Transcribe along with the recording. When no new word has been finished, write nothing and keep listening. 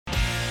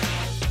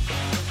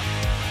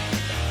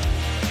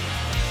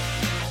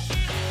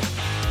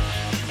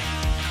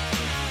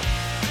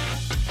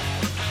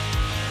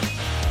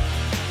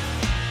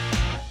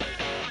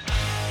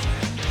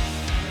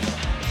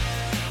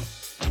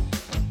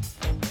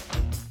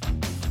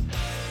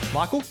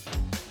Michael,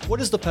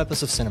 what is the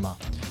purpose of cinema?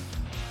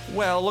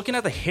 Well, looking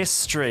at the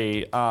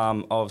history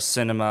of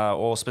cinema,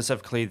 or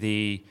specifically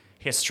the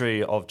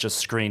history of just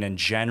screen in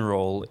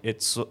general,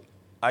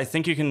 I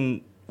think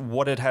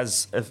what it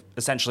has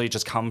essentially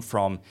just come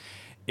from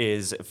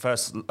is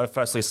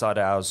firstly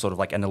started out as sort of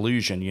like an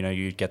illusion.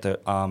 You'd get the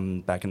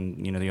back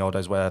in the old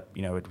days where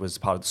it was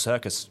part of the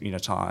circus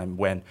time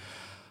when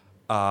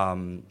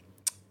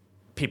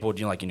people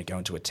would go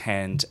into a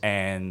tent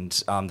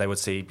and they would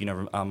see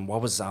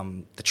what was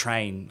the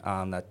train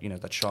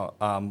that shot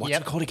what's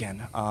it called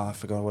again? I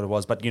forgot what it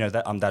was, but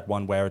that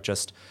one where it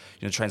just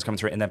trains coming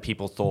through and then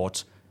people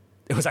thought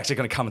it was actually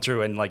going to come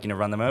through and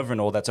run them over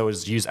and all that, so it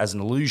was used as an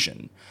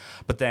illusion.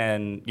 But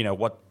then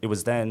what it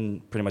was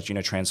then pretty much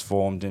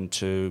transformed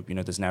into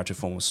this narrative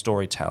form of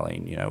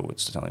storytelling.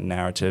 It's telling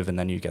narrative, and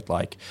then you get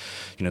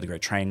the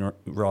Great Train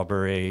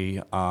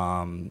Robbery,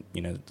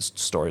 the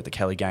story of the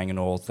Kelly Gang and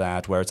all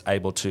that, where it's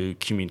able to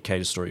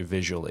communicate a story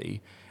visually,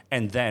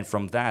 and then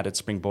from that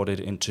it's springboarded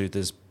into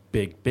this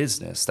big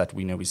business that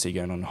we see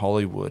going on in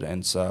Hollywood.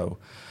 And so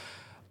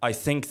I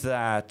think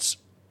that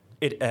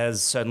it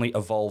has certainly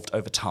evolved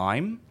over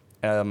time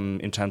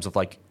in terms of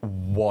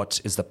what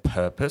is the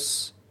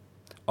purpose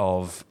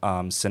of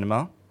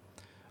cinema,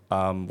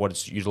 what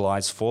it's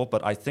utilized for.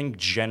 But I think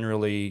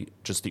generally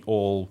just the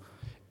all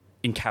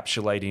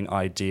encapsulating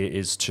idea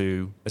is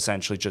to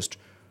essentially just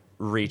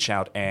reach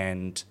out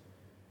and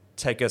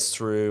take us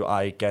through,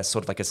 I guess,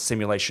 sort of like a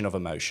simulation of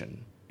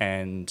emotion.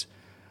 And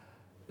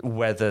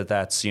whether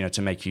that's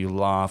to make you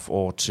laugh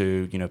or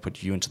to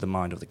put you into the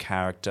mind of the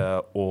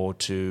character or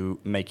to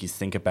make you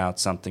think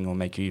about something or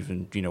make you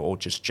even or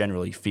just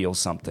generally feel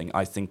something.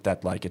 I think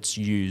that it's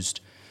used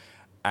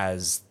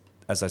as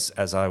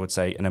I would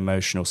say an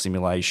emotional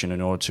simulation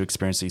in order to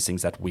experience these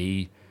things that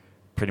we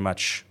pretty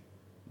much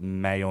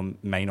may or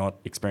may not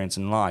experience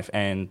in life.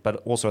 But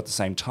also at the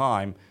same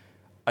time,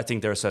 I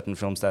think there are certain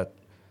films that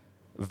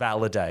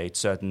validate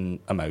certain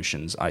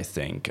emotions, I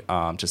think,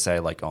 to say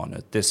oh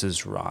no, this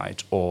is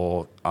right,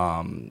 or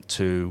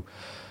to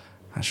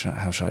how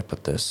should I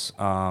put this,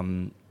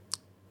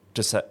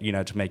 just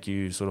to make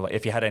you sort of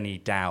if you had any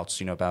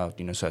doubts about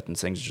certain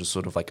things, just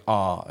sort of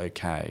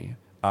okay,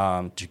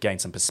 to gain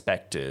some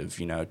perspective,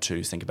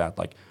 to think about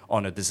oh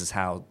no, this is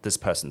how this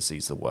person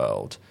sees the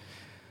world.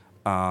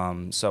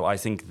 So I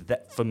think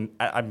that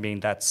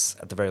that's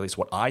at the very least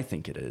what I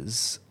think it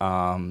is.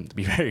 To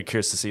be very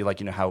curious to see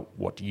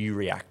what you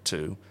react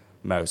to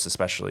most,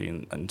 especially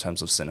in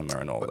terms of cinema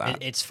and all that.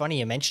 It's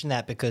funny you mention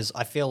that because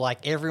I feel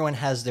like everyone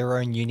has their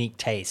own unique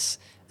tastes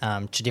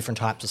to different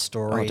types of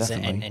stories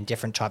and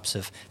different types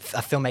of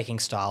filmmaking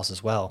styles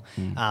as well.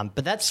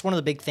 But that's one of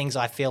the big things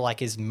I feel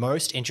like is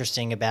most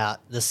interesting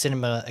about the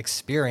cinema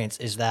experience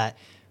is that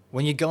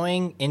when you're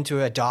going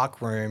into a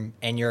dark room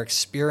and you're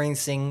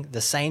experiencing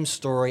the same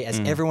story as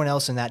everyone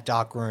else in that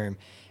dark room,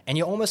 and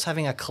you're almost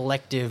having a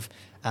collective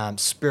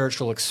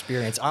spiritual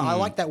experience. I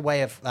like that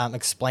way of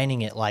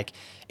explaining it.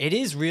 It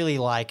is really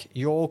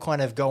you all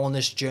kind of go on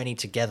this journey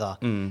together,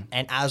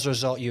 and as a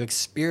result, you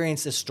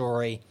experience the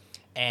story,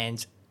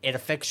 and it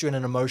affects you in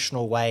an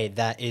emotional way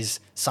that is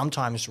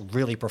sometimes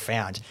really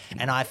profound.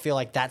 And I feel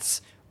like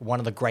that's one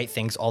of the great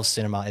things of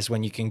cinema is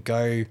when you can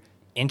go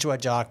into a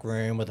dark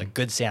room with a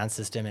good sound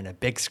system and a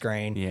big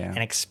screen and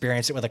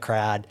experience it with a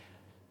crowd.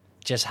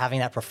 Just having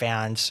that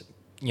profound,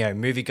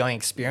 movie-going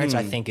experience,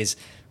 I think is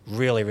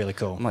really, really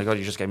cool. Oh my God,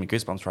 you just gave me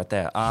goosebumps right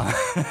there.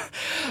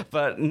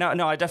 But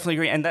no, I definitely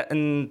agree. And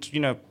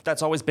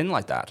that's always been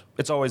like that.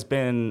 It's always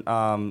been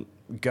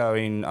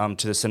going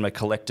to the cinema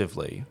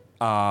collectively.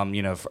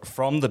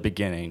 From the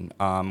beginning,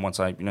 once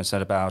I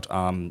said about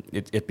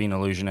it being an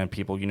illusion and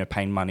people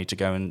paying money to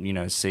go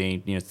and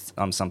see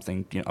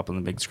something up on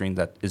the big screen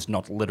that is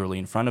not literally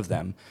in front of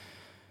them.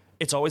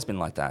 It's always been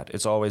like that.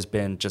 It's always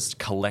been just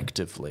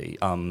collectively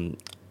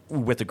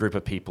with a group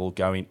of people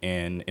going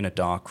in a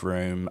dark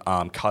room,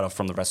 cut off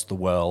from the rest of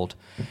the world,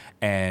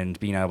 and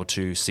being able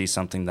to see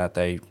something that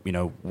they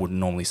wouldn't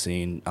normally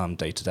see in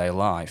day-to-day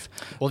life.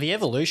 Well, the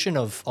evolution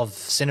of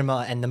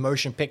cinema and the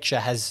motion picture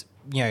has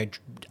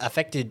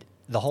affected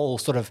the whole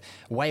sort of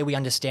way we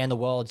understand the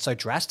world so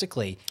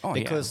drastically.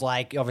 Because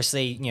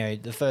obviously,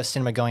 the first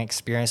cinema going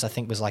experience I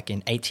think was in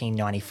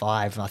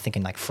 1895, I think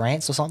in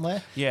France or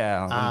somewhere.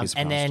 Yeah.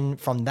 And then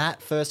from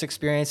that first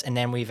experience, and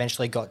then we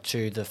eventually got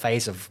to the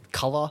phase of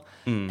color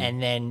and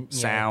then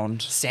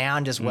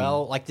sound as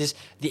well.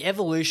 The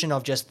evolution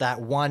of just that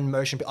one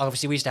motion.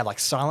 Obviously, we used to have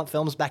silent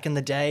films back in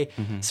the day.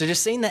 So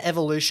just seeing the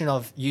evolution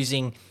of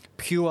using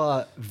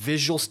pure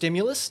visual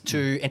stimulus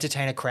to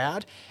entertain a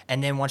crowd,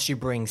 and then once you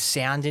bring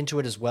sound into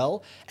it as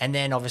well, and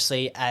then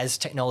obviously as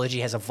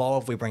technology has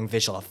evolved, we bring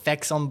visual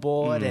effects on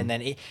board, and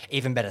then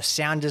even better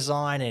sound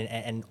design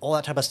and all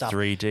that type of stuff.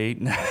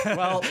 3D.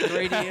 Well,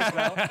 3D as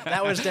well.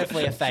 That was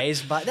definitely a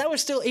phase, but that was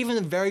still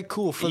even very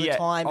cool for the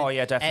time. Oh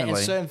yeah, definitely. And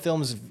certain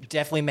films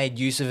definitely made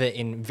use of it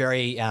in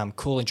very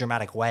cool and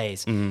dramatic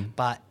ways.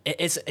 But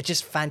it's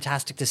just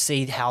fantastic to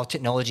see how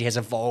technology has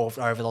evolved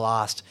over the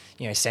last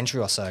century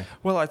or so.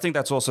 Well, I think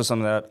that's also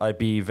something that I'd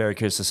be very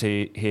curious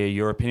to hear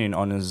your opinion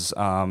on is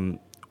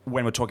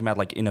when we're talking about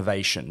like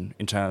innovation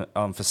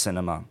for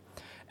cinema,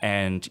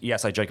 and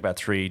yes, I joke about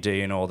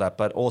 3D and all that,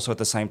 but also at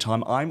the same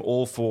time, I'm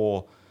all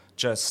for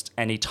just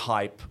any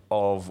type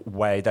of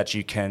way that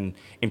you can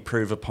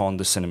improve upon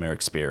the cinema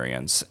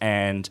experience.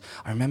 And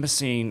I remember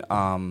seeing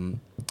a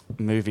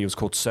movie, it was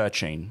called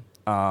Searching,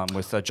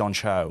 with John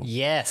Cho.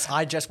 Yes,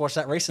 I just watched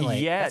that recently.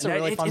 Yeah, that's a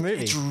really fun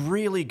movie. It's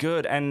really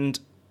good, and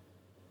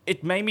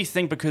it made me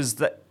think because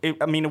it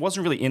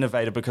wasn't really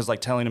innovative because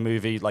like telling a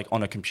movie like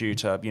on a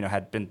computer,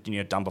 had been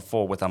done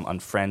before with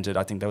Unfriended.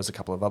 I think there was a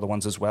couple of other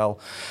ones as well,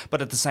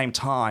 but at the same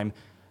time,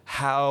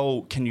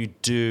 how can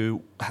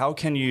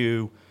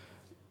you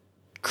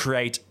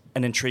create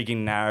an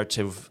intriguing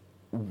narrative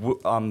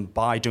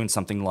by doing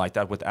something like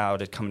that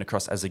without it coming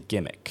across as a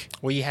gimmick?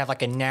 Well, you have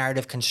like a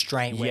narrative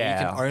constraint where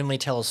you can only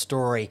tell a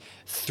story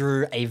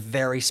through a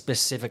very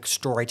specific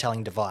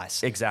storytelling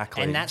device.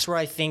 Exactly. And that's where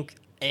I think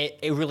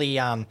it really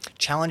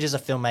challenges a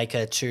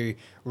filmmaker to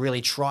really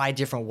try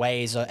different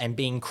ways and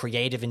being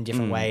creative in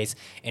different ways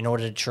in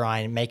order to try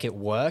and make it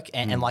work.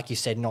 And like you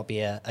said, not be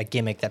a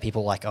gimmick that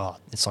people like, oh,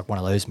 it's like one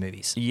of those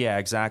movies. Yeah,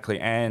 exactly.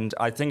 And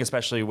I think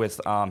especially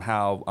with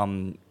how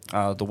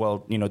the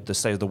world, the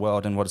state of the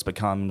world and what it's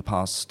become in the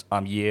past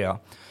year,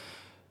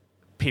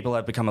 people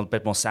have become a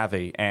bit more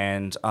savvy.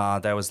 And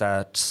there was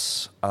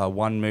that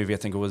one movie, I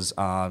think it was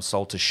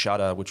sold to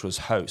Shudder, which was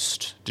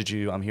Host. Did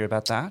you hear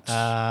about that?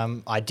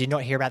 I did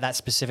not hear about that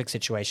specific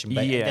situation,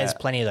 but there's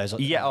plenty of those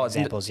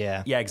examples,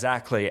 yeah. Yeah,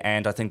 exactly.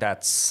 And I think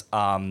that's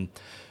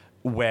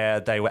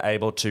where they were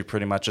able to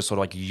pretty much just sort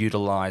of like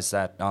utilize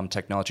that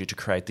technology to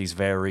create these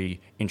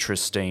very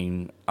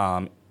interesting,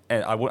 I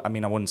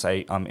wouldn't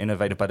say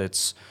innovative, but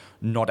it's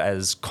not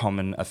as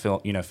common a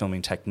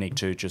filming technique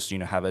to just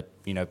have it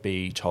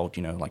be told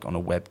like on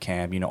a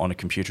webcam on a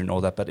computer and all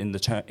that. But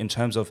in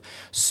terms of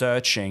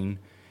searching,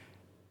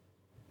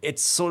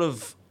 it's sort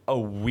of a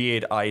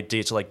weird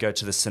idea to like go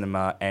to the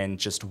cinema and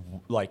just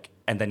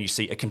and then you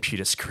see a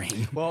computer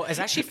screen. Well, it's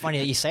actually funny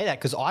that you say that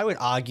because I would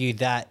argue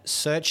that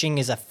Searching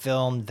is a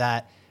film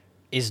that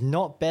is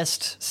not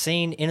best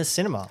seen in a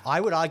cinema.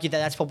 I would argue that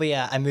that's probably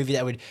a movie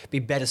that would be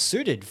better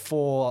suited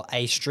for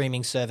a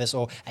streaming service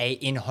or a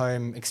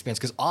in-home experience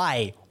because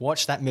I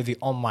watched that movie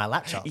on my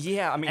laptop.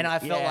 Yeah, and I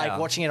felt like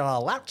watching it on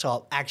a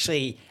laptop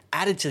actually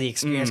added to the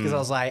experience because I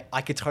was like,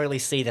 I could totally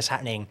see this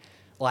happening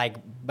like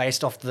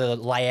based off the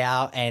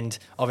layout and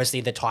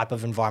obviously the type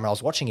of environment I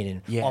was watching it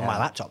in on my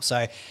laptop.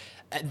 So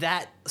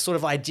that sort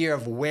of idea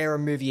of where a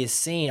movie is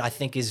seen, I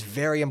think, is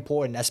very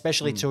important,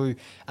 especially to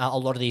a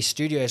lot of these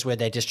studios where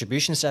their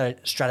distribution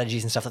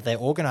strategies and stuff that they're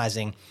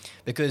organizing.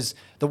 Because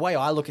the way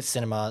I look at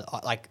cinema,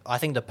 I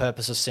think the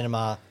purpose of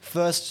cinema,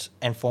 first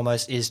and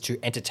foremost, is to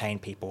entertain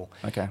people.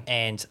 Okay.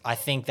 And I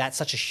think that's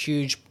such a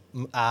huge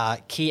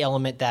key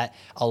element that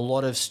a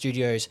lot of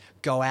studios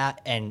go out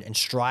and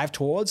strive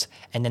towards,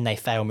 and then they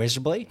fail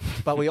miserably.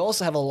 But we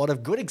also have a lot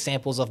of good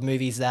examples of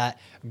movies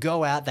that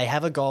go out, they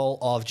have a goal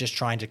of just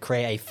trying to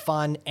create a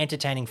fun,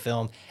 entertaining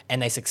film,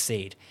 and they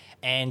succeed.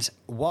 And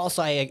whilst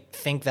I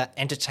think that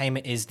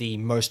entertainment is the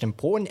most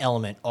important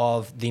element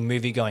of the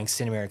movie-going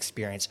cinema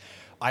experience,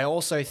 I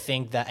also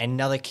think that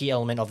another key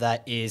element of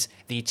that is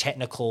the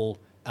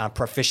technical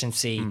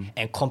proficiency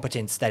and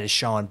competence that is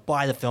shown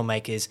by the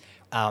filmmakers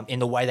in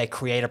the way they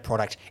create a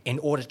product in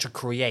order to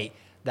create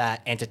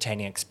that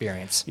entertaining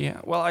experience. Yeah,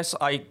 well,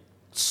 I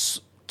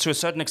to a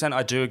certain extent,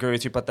 I do agree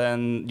with you, but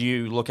then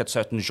you look at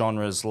certain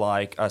genres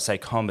like, say,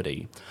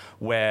 comedy,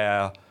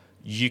 where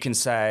you can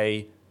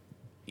say,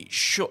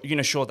 sure,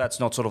 that's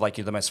not sort of like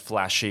the most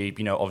flashy,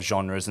 of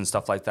genres and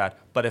stuff like that,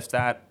 but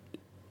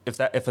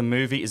if a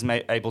movie is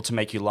able to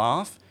make you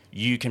laugh,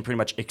 you can pretty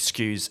much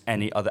excuse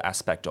any other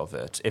aspect of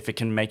it. If it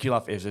can make you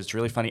laugh, if it's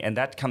really funny, and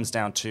that comes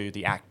down to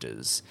the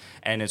actors.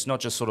 And it's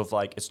not just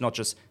it's not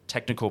just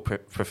technical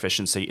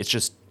proficiency, it's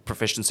just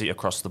proficiency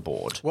across the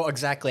board. Well,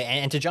 exactly.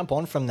 And to jump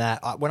on from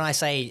that, when I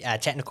say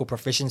technical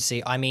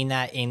proficiency, I mean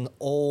that in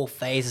all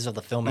phases of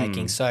the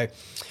filmmaking. So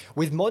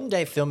with modern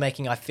day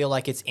filmmaking, I feel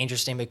like it's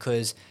interesting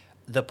because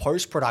the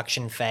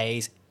post-production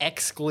phase,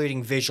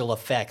 excluding visual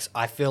effects,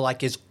 I feel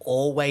like is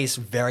always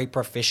very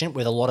proficient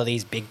with a lot of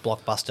these big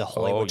blockbuster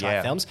Hollywood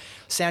type films.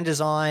 Sound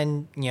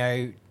design,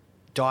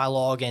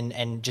 dialogue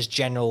and just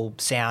general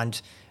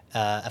sound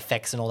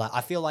effects and all that.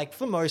 I feel like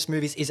for most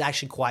movies is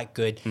actually quite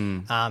good.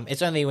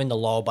 It's only in the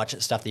lower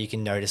budget stuff that you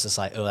can notice it's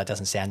like, oh, that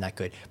doesn't sound that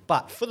good.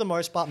 But for the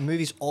most part,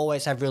 movies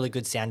always have really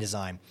good sound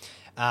design.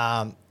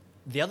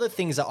 The other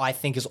things that I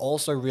think is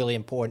also really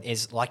important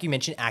is, like you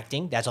mentioned,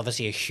 acting. That's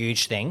obviously a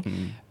huge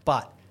thing.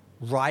 But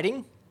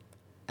writing,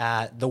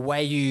 the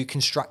way you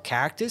construct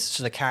characters,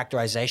 so the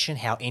characterization,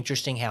 how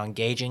interesting, how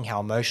engaging, how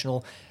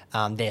emotional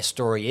their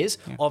story is.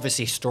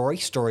 Obviously, story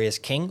is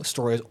king.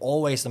 Story is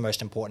always the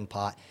most important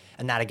part.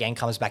 And that, again,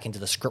 comes back into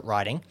the script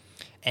writing.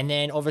 And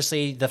then,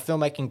 obviously, the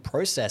filmmaking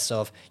process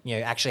of,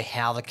 actually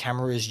how the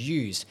camera is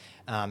used.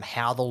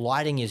 how the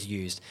lighting is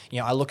used.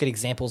 I look at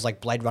examples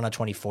like Blade Runner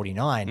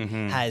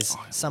 2049 has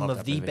some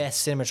of the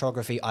best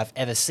cinematography I've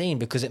ever seen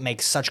because it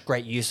makes such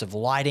great use of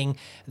lighting,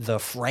 the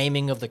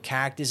framing of the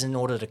characters in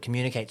order to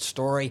communicate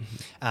story.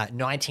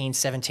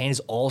 1917 is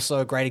also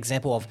a great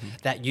example of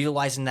that,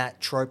 utilizing that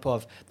trope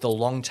of the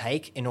long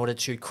take in order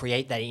to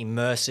create that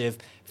immersive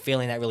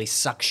feeling that really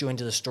sucks you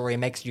into the story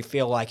and makes you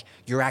feel like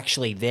you're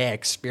actually there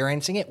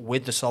experiencing it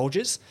with the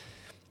soldiers.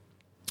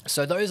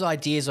 So those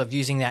ideas of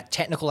using that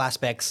technical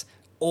aspects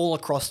all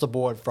across the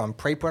board, from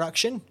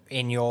pre-production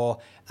in your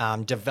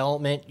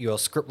development, your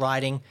script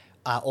writing,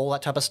 all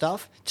that type of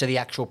stuff, to the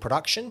actual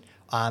production,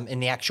 in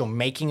the actual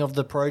making of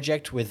the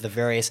project with the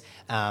various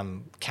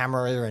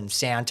camera and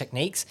sound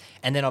techniques,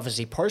 and then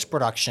obviously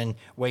post-production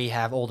where you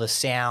have all the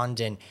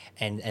sound and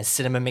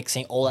cinema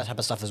mixing, all that type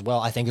of stuff as well,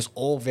 I think is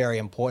all very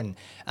important.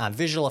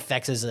 Visual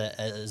effects is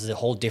a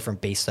whole different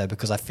beast though,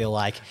 because I feel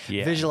like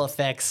visual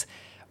effects,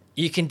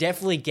 you can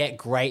definitely get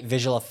great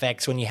visual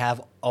effects when you have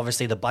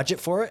obviously the budget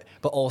for it,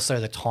 but also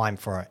the time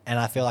for it. And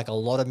I feel like a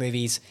lot of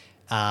movies,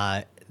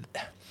 I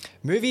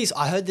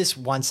heard this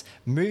once,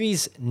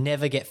 movies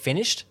never get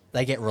finished,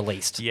 they get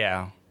released.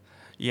 Yeah.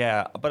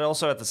 But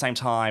also at the same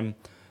time,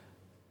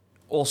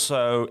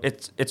 also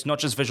it's not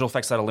just visual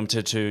effects that are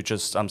limited to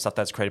just stuff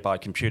that's created by a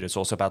computer. It's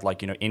also about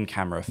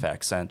in-camera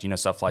effects and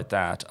stuff like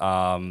that.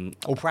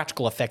 Or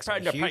practical effects.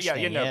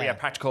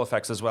 Practical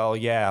effects as well.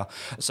 Yeah.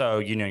 So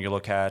you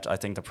look at, I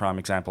think the prime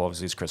example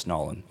obviously is Chris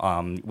Nolan,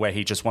 where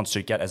he just wants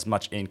to get as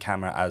much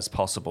in-camera as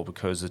possible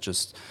because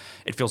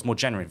it feels more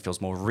genuine, it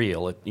feels more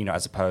real.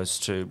 As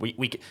opposed to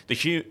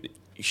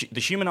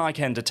the human eye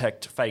can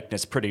detect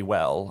fakeness pretty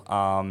well.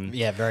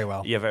 Very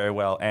well. Yeah, very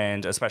well.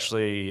 And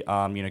especially,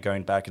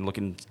 going back and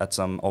looking at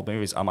some old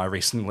movies, I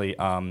recently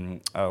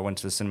went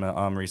to the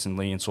cinema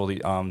recently and saw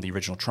the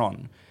original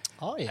Tron.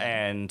 Oh, yeah.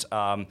 And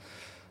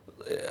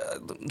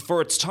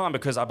for its time,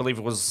 because I believe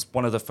it was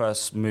one of the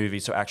first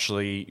movies to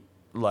actually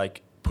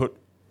put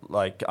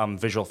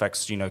visual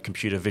effects,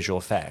 computer visual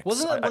effects.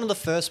 Wasn't it one of the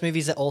first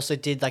movies that also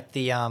did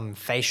the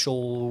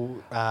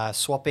facial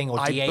swapping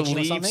or de-aging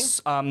or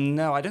something?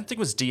 No, I don't think it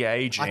was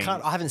de-aging.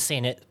 I haven't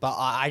seen it, but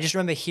I just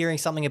remember hearing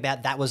something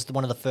about that was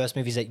one of the first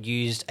movies that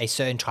used a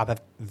certain type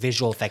of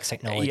visual effects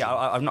technology. Yeah,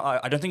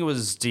 I don't think it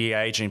was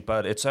de-aging,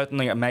 but it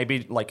certainly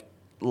maybe like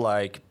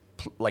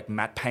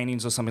matte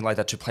paintings or something like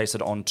that to place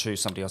it onto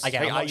somebody else.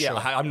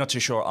 I'm not too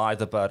sure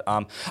either, but I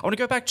want to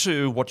go back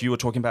to what you were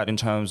talking about in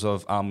terms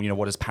of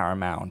what is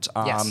paramount.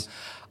 Yes.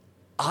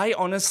 I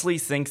honestly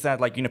think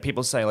that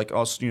people say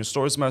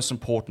story is most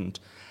important.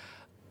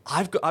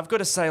 I've got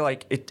to say,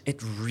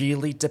 it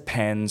really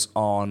depends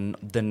on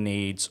the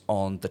needs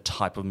on the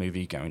type of movie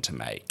you're going to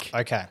make.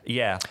 Okay.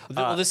 Yeah.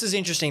 Well, this is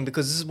interesting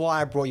because this is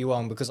why I brought you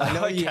on, because I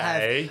know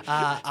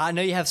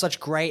you have such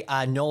great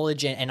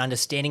knowledge and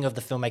understanding of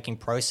the filmmaking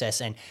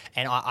process, and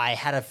I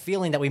had a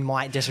feeling that we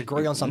might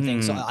disagree on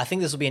something. So I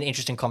think this will be an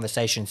interesting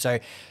conversation. So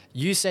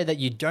you said that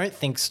you don't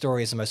think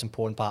story is the most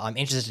important part. I'm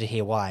interested to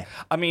hear why.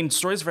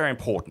 Story is very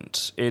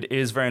important. It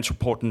is very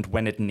important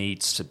when it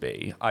needs to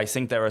be. I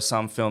think there are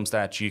some films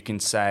that you can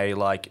say,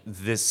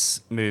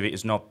 this movie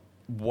is not...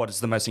 What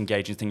is the most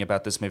engaging thing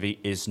about this movie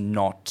is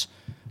not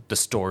the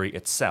story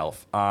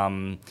itself.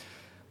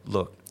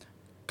 Look,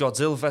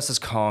 Godzilla vs.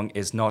 Kong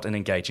is not an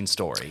engaging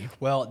story.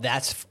 Well,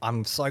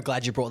 I'm so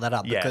glad you brought that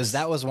up, because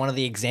that was one of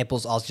the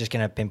examples I was just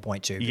going to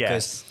pinpoint to.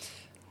 Because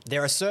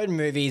there are certain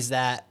movies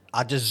that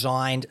are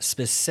designed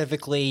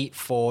specifically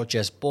for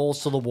just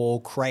balls to the wall,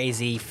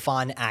 crazy,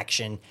 fun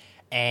action.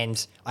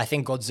 And I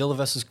think Godzilla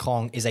vs.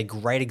 Kong is a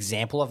great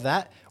example of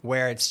that,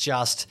 where it's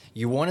just,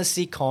 you want to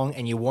see Kong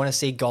and you want to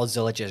see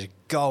Godzilla just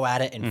go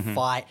at it and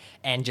fight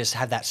and just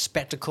have that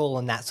spectacle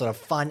and that sort of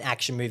fun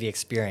action movie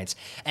experience.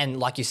 And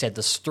like you said,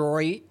 the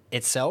story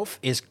itself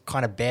is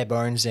kind of bare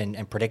bones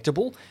and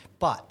predictable,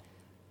 but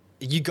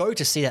you go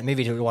to see that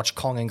movie to watch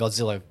Kong and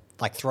Godzilla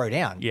throw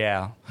down.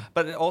 Yeah.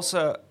 But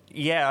also...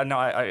 Yeah, no,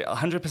 I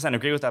 100%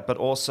 agree with that. But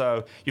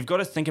also, you've got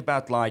to think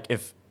about,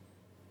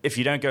 if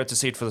you don't go to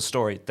see it for the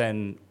story,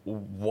 then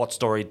what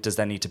story does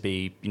there need to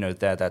be,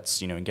 there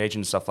that's, engaging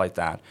and stuff like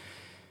that?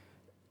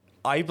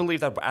 I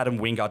believe that Adam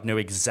Wingard knew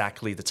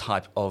exactly the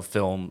type of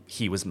film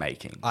he was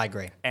making. I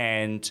agree.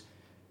 And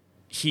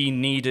he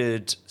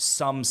needed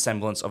some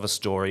semblance of a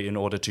story in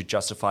order to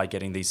justify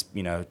getting these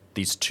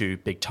two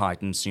big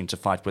titans to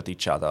fight with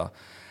each other.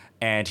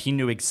 And he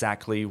knew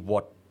exactly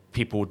what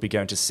people would be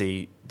going to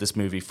see this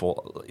movie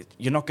for.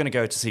 You're not going to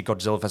go to see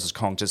Godzilla vs.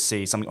 Kong to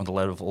see something on the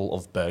level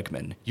of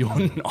Bergman.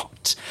 You're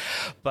not.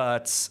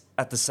 But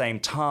at the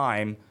same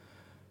time,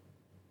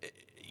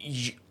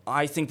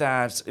 I think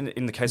that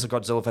in the case of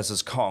Godzilla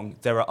vs. Kong,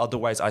 there are other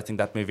ways I think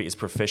that movie is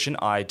proficient.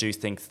 I do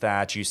think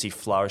that you see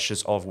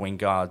flourishes of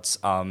Wingard's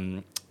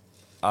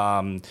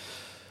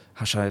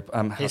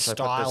his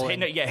style.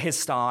 His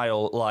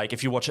style.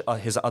 If you watch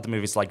his other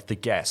movies like The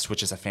Guest,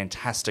 which is a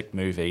fantastic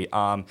movie,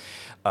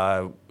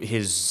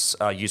 his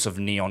use of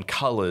neon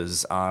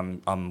colors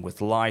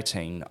with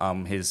lighting,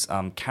 his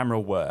camera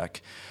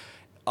work.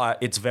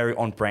 it's very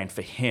on brand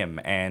for him,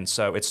 and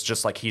so it's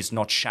just like he's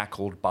not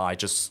shackled by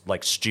just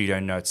like studio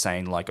notes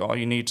saying like, oh,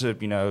 you need to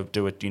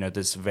do it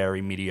this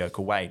very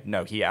mediocre way.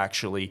 No, he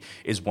actually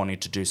is wanting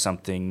to do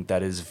something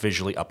that is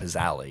visually up his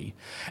alley,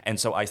 and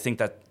so I think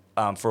that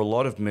for a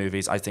lot of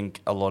movies, I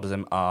think a lot of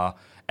them are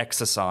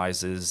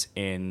exercises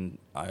in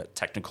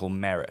technical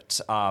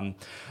merit.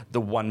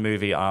 The one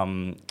movie,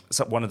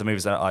 so one of the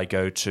movies that I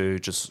go to,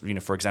 just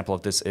for example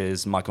of this,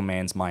 is Michael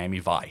Mann's Miami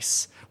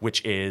Vice,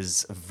 which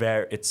is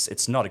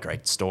it's not a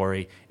great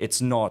story.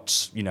 It's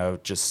not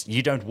just,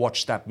 you don't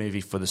watch that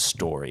movie for the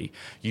story.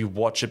 You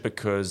watch it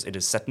because it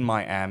is set in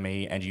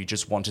Miami, and you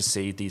just want to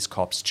see these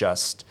cops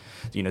just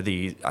I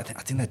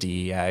think the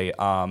DEA.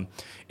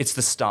 It's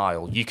the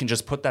style. You can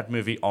just put that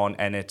movie on,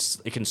 and it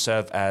can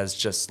serve as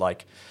just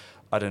like,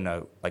 I don't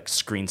know, like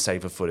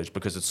screensaver footage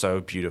because it's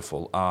so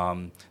beautiful.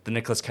 The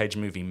Nicolas Cage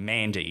movie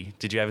Mandy.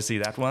 Did you ever see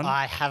that one?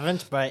 I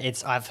haven't, but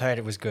I've heard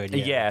it was good.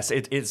 Yeah. Yes,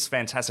 it's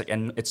fantastic,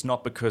 and it's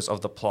not because of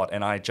the plot.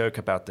 And I joke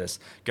about this.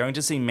 Going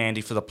to see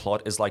Mandy for the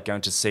plot is like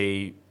going to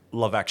see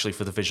Love Actually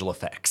for the visual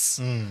effects.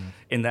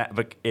 In that,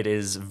 but it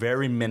is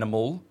very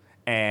minimal,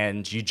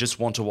 and you just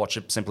want to watch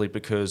it simply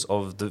because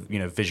of the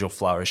visual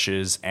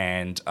flourishes,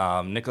 and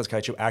Nicolas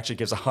Cage, who actually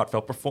gives a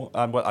heartfelt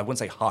performance. Well, I wouldn't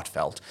say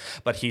heartfelt,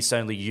 but he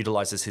certainly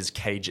utilizes his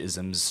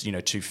Cage-isms,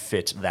 to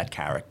fit that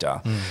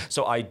character.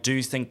 So I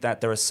do think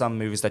that there are some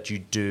movies that you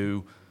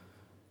do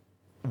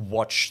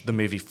watch the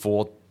movie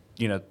for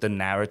the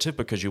narrative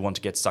because you want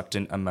to get sucked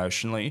in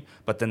emotionally,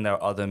 but then there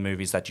are other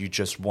movies that you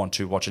just want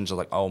to watch and just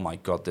like, oh my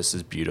god, this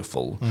is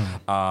beautiful.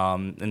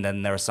 And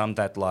then there are some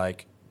that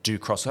like do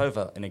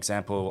crossover. An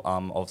example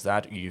of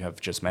that you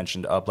have just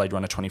mentioned, Blade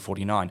Runner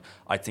 2049.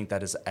 I think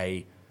that is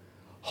a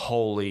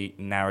wholly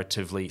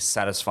narratively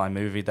satisfying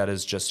movie that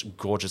is just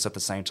gorgeous at the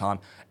same time,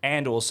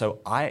 and also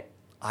I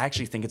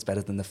actually think it's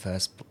better than the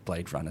first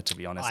Blade Runner, to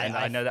be honest.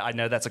 I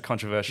know that's a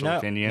controversial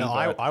opinion. No,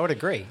 I would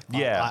agree.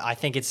 Yeah, I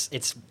think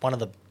it's one of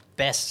the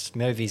best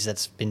movies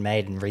that's been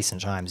made in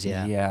recent times.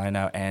 Yeah. Yeah, I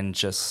know,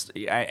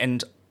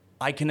 and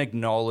I can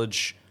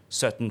acknowledge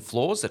certain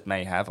flaws it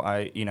may have.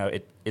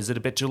 Is it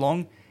a bit too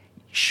long?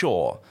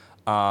 Sure.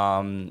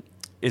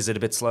 Is it a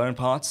bit slow in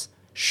parts?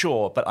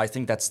 Sure, but I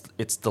think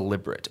it's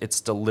deliberate.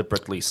 It's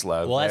deliberately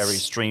slow, very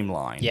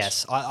streamlined.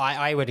 Yes,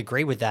 I would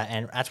agree with that,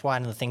 and that's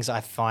one of the things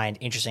I find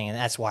interesting, and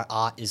that's why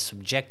art is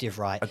subjective,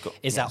 right?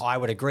 That I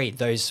would agree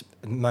those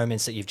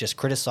moments that you've just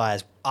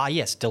criticized are,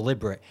 yes,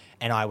 deliberate,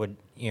 and I would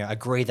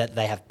agree that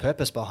they have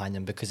purpose behind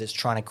them because it's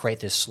trying to create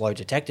this slow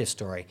detective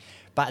story.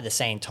 But at the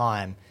same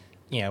time,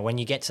 when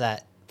you get to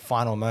that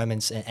final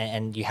moments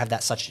and you have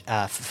that such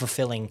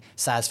fulfilling,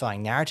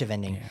 satisfying narrative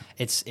ending,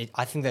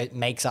 I think that it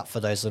makes up for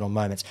those little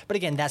moments. But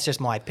again, that's just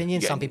my opinion.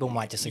 Some people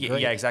might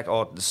disagree. Yeah, exactly.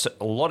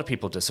 A lot of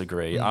people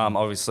disagree.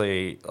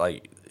 Obviously,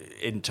 like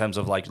in terms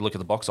of like look at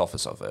the box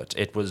office of it,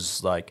 it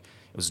was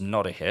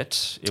not a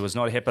hit. It was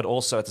not a hit, but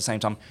also at the same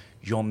time,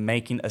 you're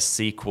making a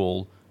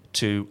sequel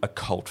to a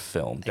cult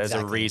film. There's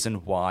a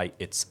reason why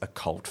it's a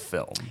cult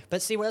film.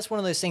 But see, that's one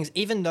of those things,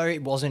 even though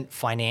it wasn't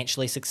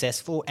financially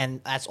successful,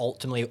 and that's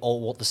ultimately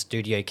all what the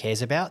studio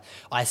cares about,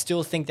 I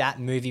still think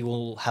that movie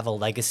will have a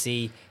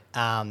legacy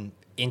going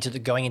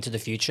into the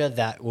future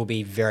that will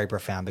be very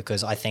profound,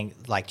 because I think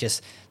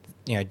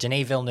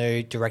Denis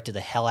Villeneuve directed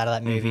the hell out of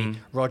that movie.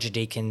 Roger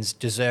Deakins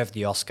deserved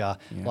the Oscar.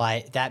 Yeah.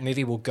 Like, that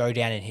movie will go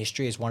down in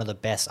history as one of the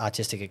best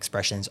artistic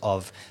expressions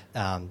of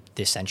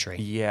this century.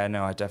 Yeah,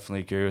 no, I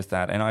definitely agree with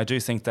that. And I do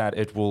think that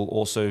it will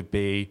also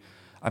be,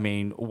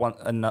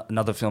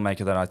 another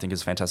filmmaker that I think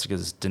is fantastic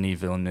is Denis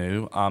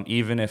Villeneuve.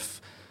 Even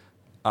if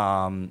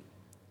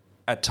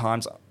at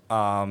times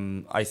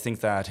I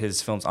think that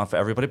his films aren't for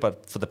everybody,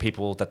 but for the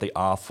people that they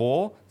are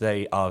for,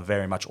 they are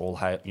very much all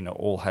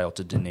hail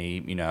to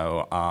Denis,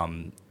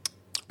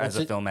 as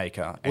a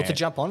filmmaker. Well, to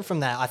jump on from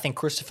that, I think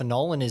Christopher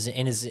Nolan is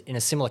in a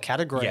similar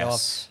category.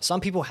 Yes. Of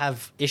some people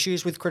have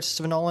issues with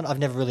Christopher Nolan. I've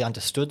never really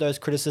understood those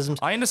criticisms.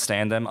 I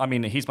understand them. I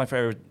mean, he's my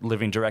favorite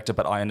living director,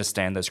 but I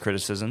understand those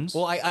criticisms.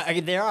 Well,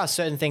 there are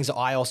certain things that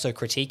I also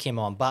critique him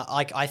on, but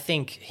I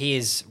think he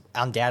is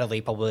undoubtedly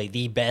probably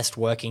the best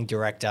working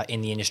director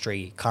in the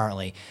industry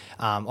currently.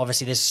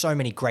 Obviously, there's so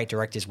many great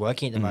directors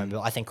working at the moment,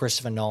 but I think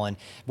Christopher Nolan,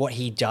 what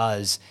he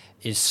does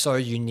is so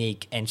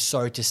unique and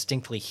so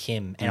distinctly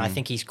him. And I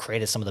think he's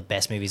created some of the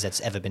best movies that's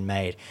ever been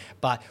made.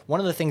 But one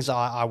of the things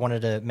I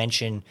wanted to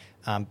mention,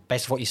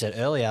 based on what you said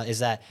earlier, is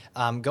that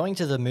going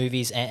to the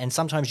movies, and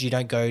sometimes you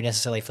don't go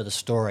necessarily for the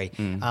story.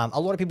 A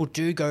lot of people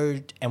do go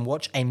and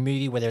watch a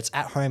movie, whether it's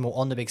at home or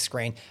on the big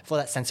screen, for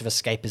that sense of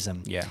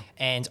escapism. Yeah.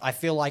 And I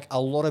feel like a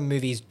lot of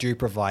movies do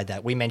provide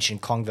that. We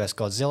mentioned Kong vs.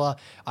 Godzilla.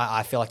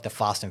 I feel like the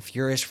Fast and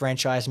Furious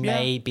franchise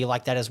may be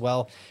like that as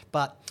well.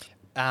 But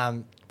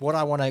what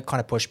I want to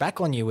kind of push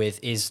back on you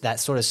with is that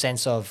sort of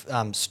sense of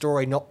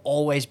story not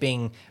always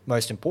being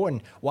most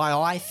important. Why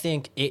I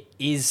think it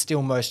is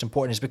still most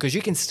important is because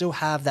you can still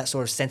have that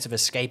sort of sense of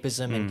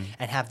escapism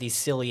and have these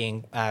silly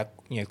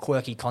and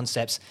quirky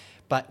concepts.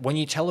 But when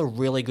you tell a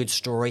really good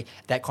story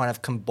that kind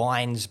of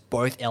combines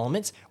both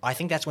elements, I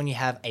think that's when you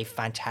have a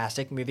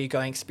fantastic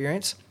movie-going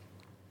experience.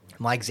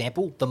 My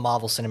example, the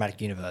Marvel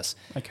Cinematic Universe.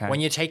 Okay. When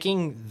you're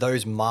taking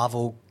those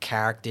Marvel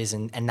characters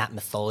and that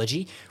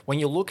mythology, when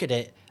you look at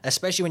it,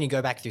 especially when you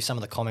go back through some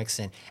of the comics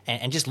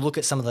and just look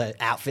at some of the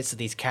outfits that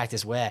these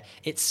characters wear,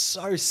 it's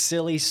so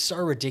silly, so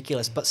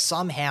ridiculous, but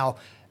somehow,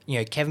 you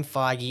know, Kevin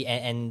Feige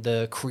and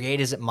the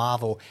creators at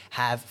Marvel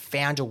have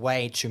found a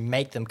way to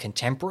make them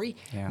contemporary,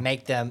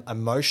 make them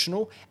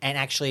emotional, and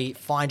actually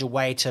find a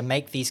way to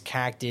make these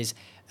characters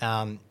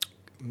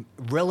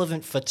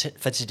relevant for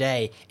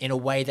today in a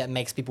way that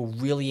makes people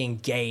really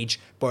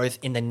engage both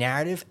in the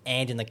narrative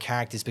and in the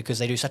characters, because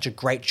they do such a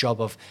great job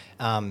of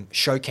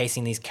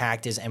showcasing these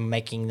characters and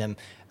making them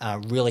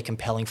really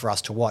compelling for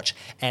us to watch.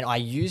 And I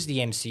use the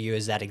MCU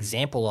as that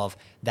example of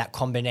that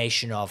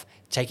combination of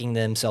taking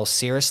themselves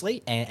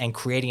seriously and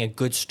creating a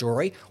good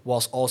story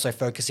whilst also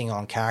focusing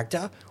on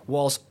character,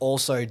 whilst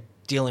also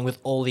dealing with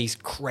all these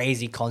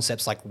crazy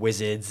concepts like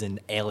wizards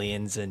and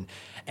aliens and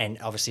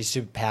obviously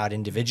superpowered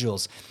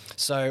individuals.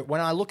 So when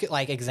I look at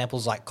like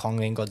examples like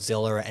Kong and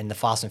Godzilla and the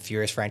Fast and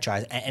Furious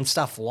franchise and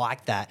stuff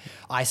like that,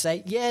 I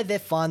say, yeah, they're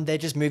fun. They're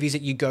just movies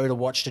that you go to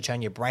watch to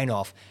turn your brain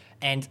off.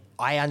 And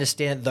I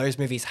understand that those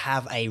movies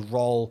have a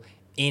role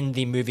in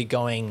the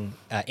movie-going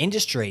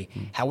industry.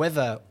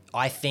 However,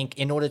 I think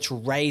in order to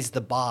raise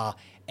the bar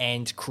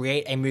and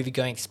create a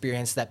movie-going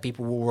experience that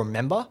people will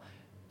remember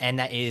and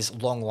that is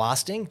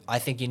long-lasting, I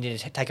think you need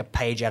to take a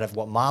page out of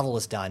what Marvel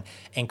has done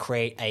and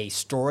create a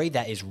story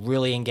that is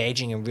really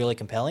engaging and really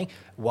compelling,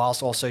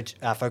 whilst also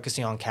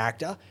focusing on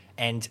character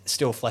and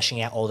still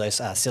fleshing out all those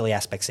silly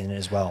aspects in it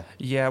as well.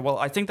 Yeah, well,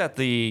 I think that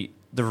the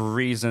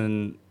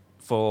reason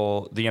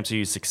for the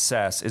MCU's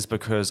success is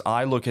because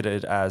I look at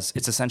it as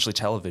it's essentially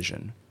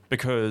television,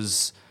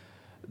 because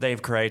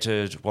they've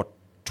created,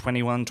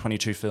 21,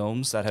 22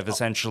 films that have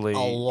essentially... A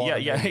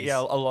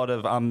lot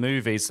of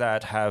movies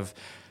that have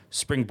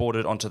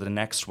springboarded onto the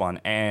next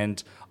one.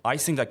 And I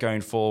think that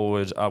going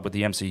forward with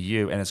the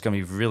MCU, and it's going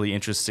to be really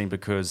interesting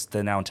because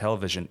they're now on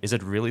television, is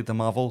it really the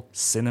Marvel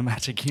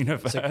Cinematic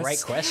Universe? It's a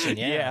great question,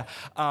 yeah.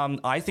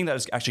 I think that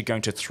is actually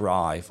going to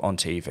thrive on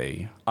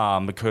TV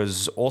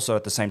because also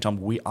at the same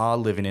time, we are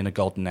living in a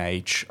golden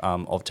age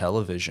of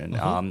television,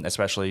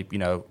 especially, you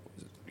know,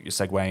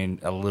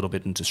 segueing a little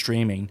bit into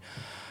streaming.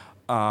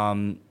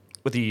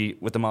 With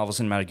the Marvel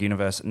Cinematic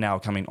Universe now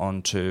coming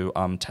onto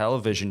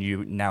television,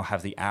 you now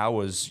have the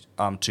hours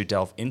to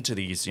delve into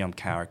these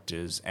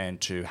characters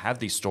and to have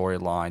these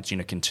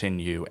storylines,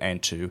 continue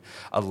and to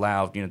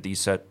allow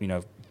these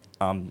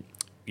fan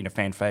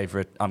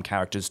favorite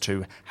characters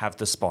to have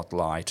the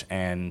spotlight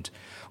and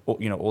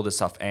all this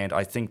stuff. And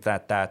I think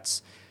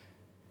that's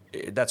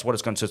what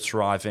it's going to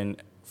thrive in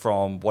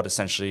from what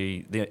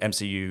essentially the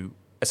MCU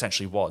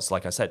essentially was.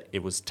 Like I said,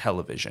 it was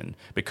television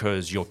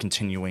because you're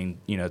continuing,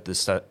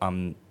 this that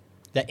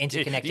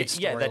interconnected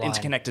story. Yeah, that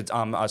interconnected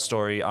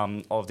story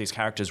of these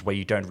characters where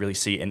you don't really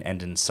see an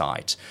end in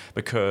sight,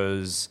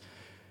 because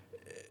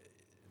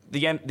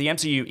the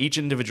MCU, each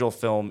individual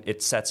film,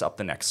 it sets up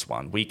the next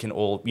one. We can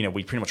all,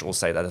 we pretty much all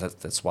say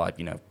that's why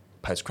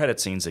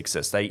post-credit scenes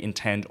exist. They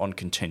intend on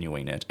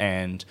continuing it,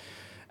 and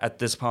at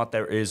this part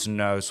there is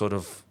no sort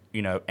of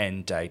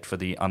end date for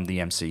the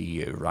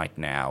MCU right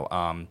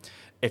now.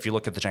 If you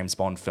look at the James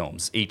Bond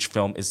films, each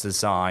film is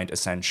designed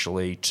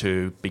essentially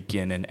to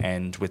begin and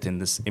end within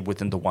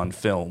the one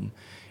film.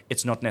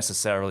 It's not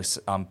necessarily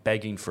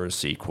begging for a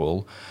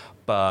sequel,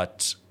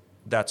 but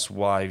that's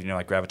why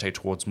I gravitate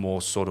towards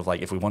more sort of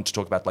like, if we want to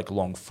talk about like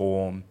long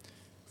form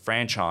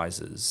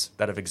franchises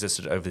that have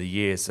existed over the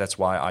years, that's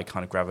why I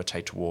kind of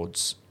gravitate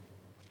towards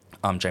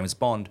James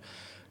Bond,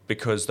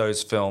 because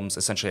those films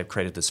essentially have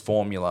created this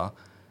formula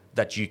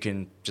that you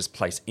can just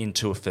place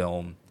into a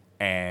film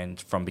and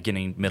from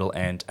beginning, middle,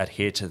 end,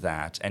 adhere to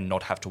that and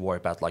not have to worry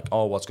about like,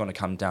 what's going to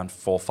come down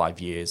 4 or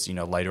 5 years,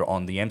 later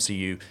on. The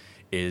MCU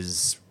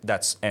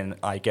and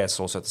I guess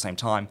also at the same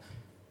time,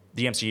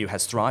 the MCU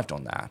has thrived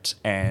on that.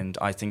 And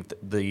I think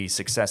the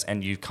success,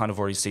 and you kind of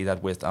already see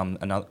that with the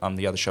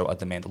other show,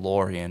 The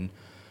Mandalorian.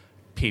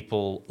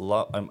 People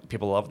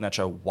love that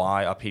show.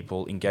 Why are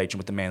people engaging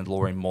with The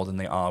Mandalorian more than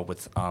they are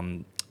with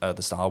the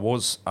Star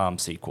Wars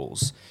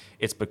sequels?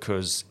 It's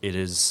because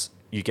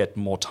you get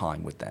more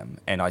time with them.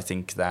 And I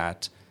think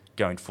that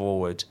going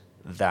forward,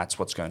 that's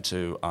what's going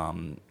to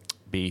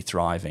be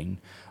thriving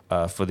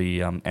for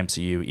the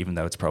MCU, even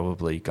though it's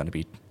probably going to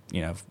be,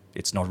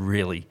 it's not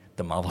really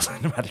the Marvel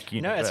Cinematic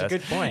Universe. No, it's a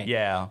good point.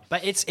 Yeah.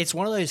 But it's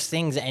one of those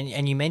things,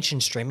 and you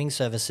mentioned streaming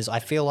services. I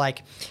feel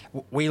like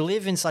we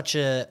live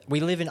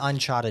in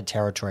uncharted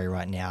territory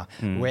right now.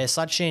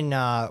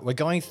 We're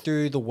going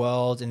through the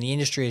world, and the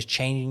industry is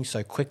changing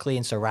so quickly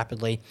and so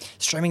rapidly.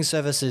 Streaming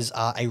services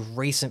are a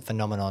recent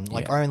phenomenon,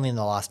 only in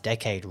the last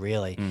decade,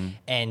 really.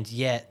 And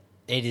yet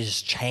it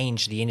has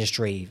changed the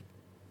industry.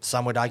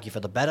 Some would argue for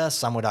the better,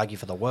 some would argue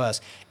for the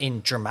worse,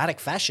 in dramatic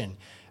fashion.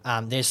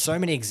 there's so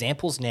many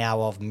examples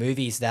now of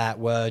movies that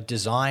were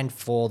designed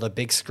for the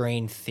big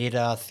screen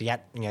theater,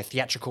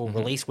 theatrical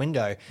release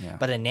window,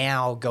 but are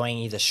now going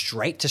either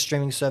straight to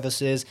streaming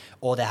services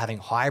or they're having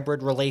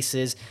hybrid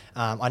releases.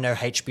 I know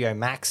HBO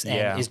Max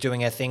is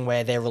doing a thing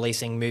where they're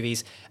releasing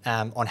movies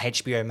on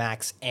HBO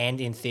Max and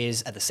in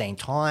theaters at the same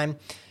time.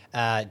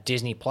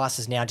 Disney Plus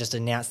has now just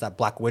announced that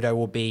Black Widow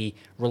will be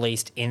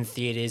released in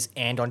theaters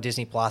and on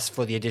Disney Plus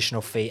for the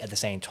additional fee at the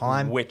same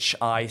time. Which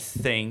I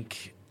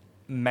think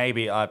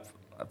maybe I'm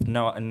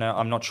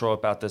not sure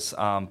about this,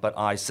 but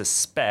I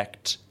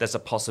suspect there's a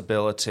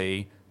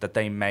possibility that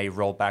they may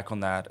roll back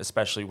on that,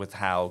 especially with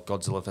how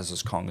Godzilla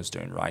vs. Kong is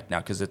doing right now,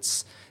 because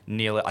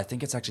I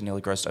think it's actually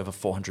nearly grossed over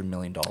 $400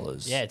 million.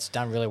 Yeah, it's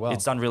done really well.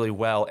 It's done really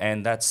well,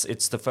 and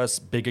it's the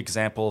first big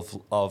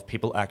example of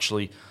people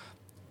actually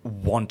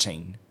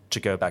wanting to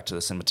go back to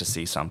the cinema to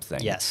see something.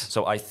 Yes.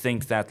 So I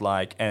think that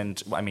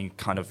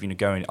kind of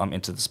going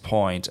into this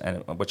point,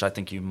 and which I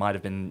think you might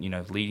have been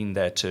leading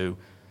there to.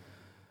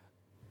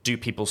 Do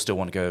people still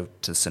want to go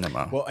to the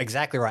cinema? Well,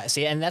 exactly right.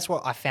 See, and that's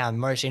what I found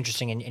most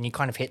interesting, and you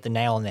kind of hit the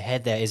nail on the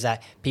head there, is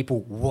that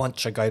people want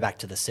to go back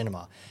to the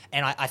cinema.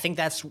 And I think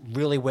that's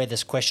really where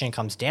this question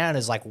comes down,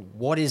 is like,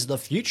 what is the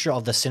future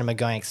of the cinema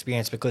going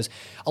experience? Because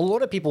a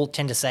lot of people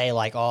tend to say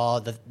like,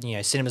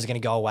 cinema's going to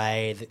go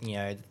away,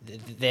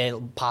 they're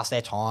past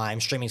their time,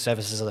 streaming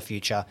services are the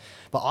future.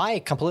 But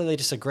I completely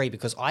disagree,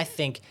 because I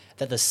think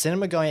that the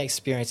cinema going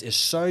experience is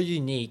so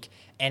unique,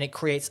 and it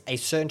creates a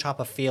certain type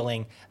of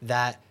feeling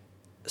that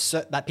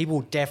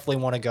people definitely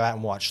want to go out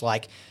and watch.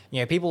 Like,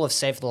 people have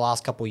said for the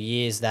last couple of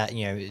years that,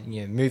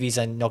 movies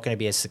are not going to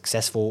be as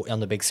successful on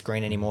the big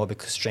screen anymore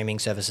because streaming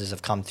services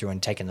have come through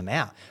and taken them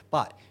out.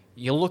 But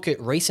you look at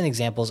recent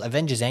examples,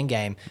 Avengers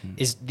Endgame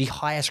is the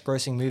highest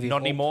grossing movie.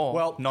 Not anymore.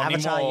 Well, not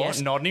Avatar, anymore.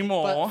 yes. Not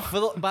anymore.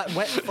 But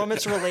from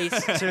its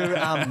release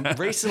to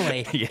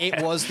recently,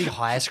 it was the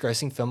highest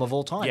grossing film of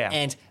all time. Yeah.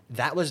 And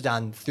that was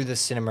done through the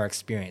cinema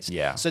experience.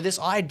 Yeah. So this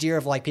idea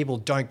of like people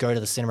don't go to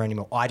the cinema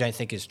anymore, I don't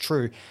think is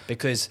true,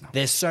 because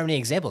there's so many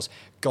examples.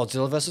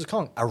 Godzilla vs.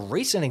 Kong, a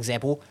recent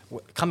example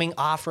coming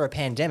after a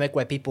pandemic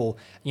where people,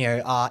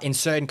 are in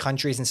certain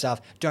countries and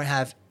stuff don't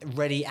have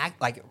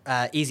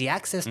easy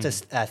access to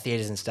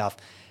theaters and stuff.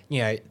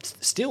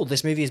 Still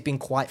this movie has been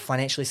quite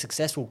financially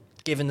successful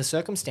given the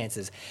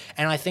circumstances,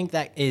 and I think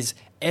that is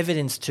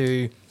evidence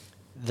to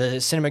the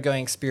cinema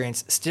going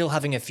experience still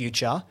having a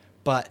future,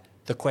 but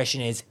the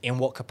question is, in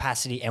what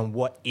capacity and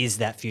what is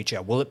that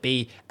future? Will it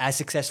be as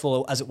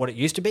successful as what it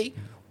used to be,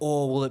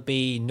 or will it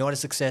be not as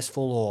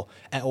successful,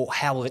 or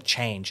how will it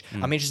change?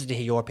 I'm interested to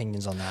hear your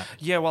opinions on that.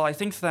 Yeah, well, I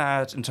think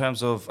that in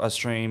terms of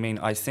streaming,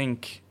 I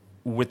think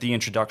with the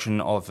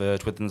introduction of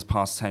it within the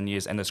past 10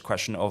 years and this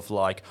question of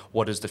like,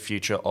 what is the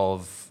future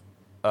of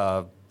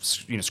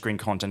screen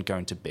content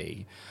going to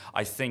be?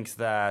 I think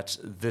that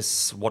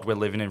what we're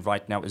living in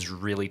right now is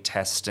really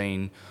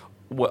testing.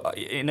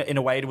 In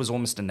a way, it was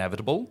almost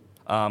inevitable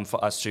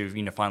for us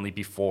to finally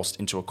be forced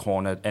into a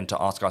corner and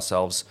to ask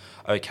ourselves,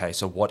 okay,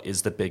 so what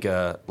is the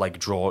bigger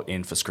draw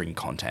in for screen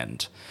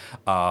content,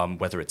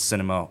 whether it's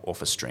cinema or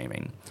for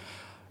streaming?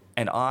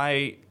 And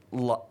I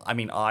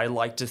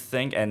like to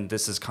think, and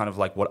this is kind of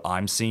like what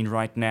I'm seeing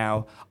right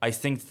now, I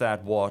think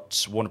that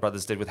what Warner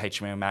Brothers did with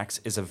HBO Max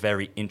is a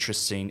very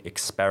interesting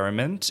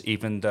experiment,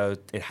 even though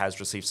it has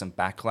received some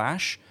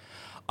backlash.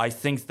 I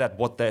think that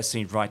what they're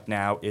seeing right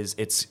now is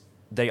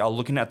they are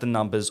looking at the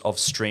numbers of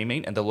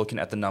streaming, and they're looking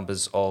at the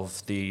numbers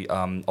of the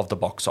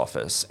box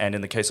office. And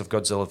in the case of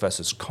Godzilla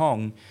vs.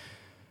 Kong,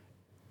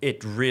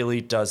 it really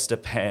does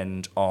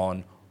depend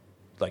on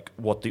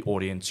what the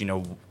audience,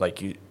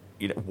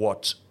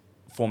 what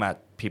format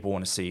people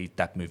want to see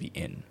that movie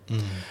in.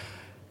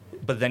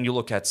 But then you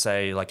look at,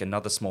 say,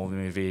 another small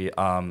movie,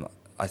 The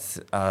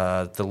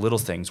Little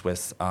Things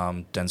with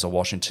Denzel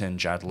Washington,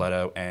 Jared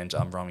Leto, and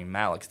Rami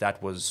Malek.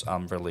 That was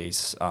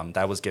released.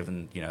 That was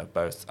given,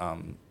 both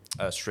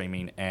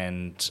streaming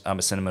and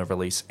a cinema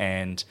release,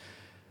 and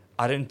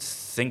I don't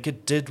think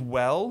it did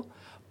well,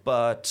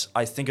 but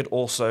I think it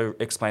also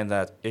explained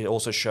that it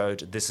also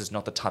showed this is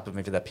not the type of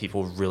movie that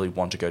people really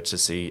want to go to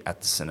see at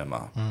the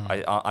cinema.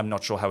 I'm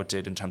not sure how it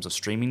did in terms of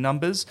streaming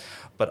numbers,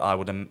 but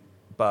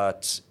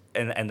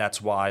and that's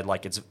why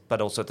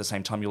but also at the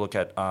same time you look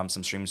at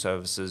some streaming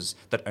services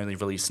that only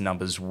release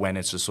numbers when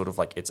it's just sort of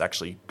it's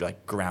actually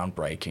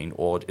groundbreaking,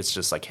 or it's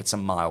just hits a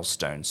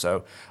milestone.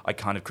 So I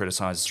kind of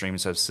criticize streaming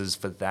services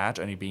for that,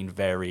 only being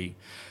very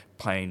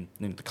playing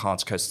the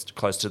cards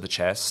close to the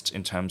chest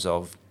in terms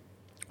of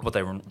what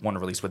they want to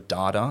release with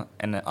data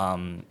and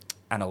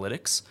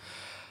analytics.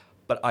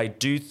 But I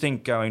do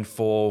think going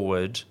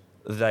forward,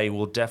 they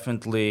will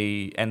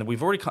definitely, and we're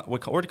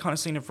already kind of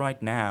seeing it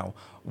right now,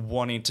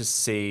 wanting to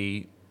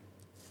see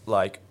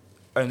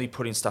only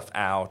putting stuff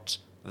out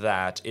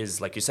that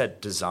is, like you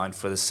said, designed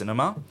for the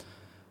cinema,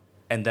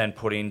 and then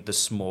putting the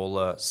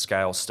smaller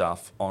scale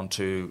stuff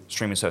onto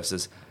streaming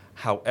services.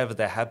 However,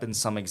 there have been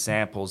some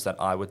examples that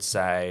I would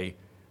say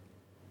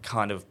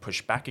kind of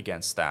push back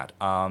against that.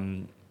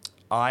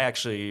 I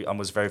actually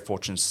was very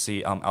fortunate to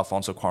see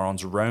Alfonso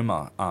Cuarón's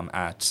Roma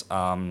at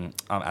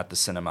the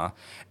cinema,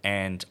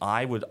 and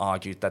I would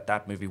argue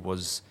that movie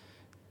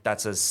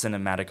that's as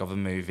cinematic of a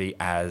movie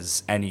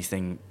as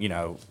anything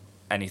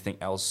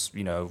else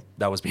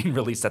that was being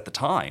released at the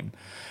time.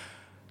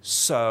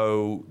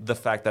 So the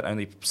fact that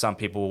only some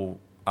people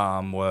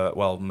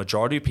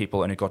majority of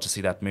people only got to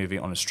see that movie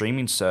on a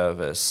streaming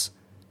service,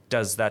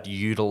 does that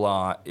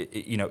utilize,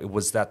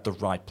 was that the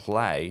right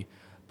play?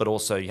 But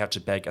also you have to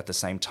beg at the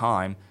same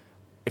time,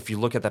 if you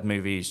look at that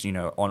movie,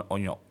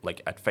 on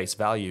like at face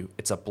value,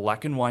 it's a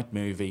black and white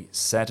movie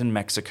set in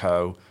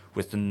Mexico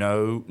with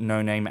no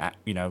known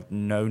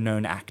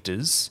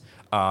actors,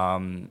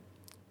 and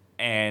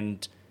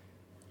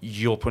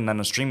you're putting that on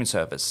a streaming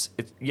service.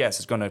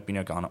 It's going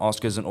to garner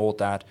Oscars and all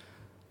that,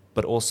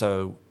 but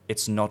also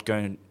it's not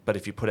going. But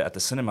if you put it at the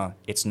cinema,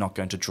 it's not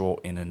going to draw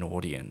in an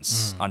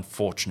audience,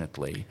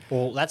 unfortunately.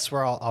 Well, that's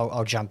where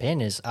I'll jump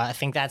in. I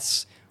think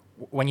that's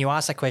when you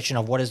ask that question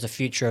of what is the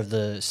future of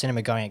the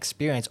cinema going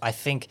experience. I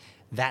think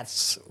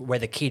that's where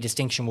the key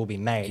distinction will be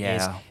made.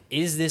 Yeah.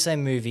 Is this a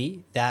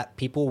movie that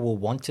people will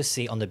want to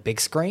see on the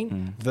big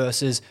screen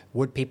versus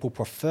would people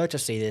prefer to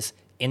see this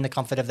in the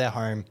comfort of their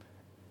home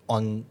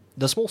on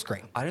the small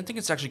screen? I don't think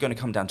it's actually going to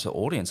come down to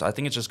audience. I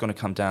think it's just going to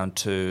come down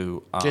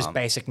to just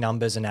basic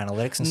numbers and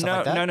analytics and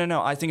stuff like that.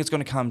 No. I think it's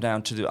going to come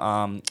down to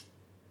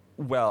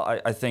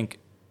I think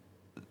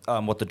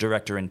what the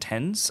director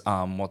intends,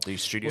 what the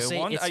studio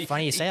wants. It's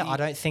funny you say it. I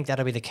don't think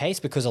that'll be the case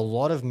because a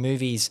lot of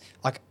movies,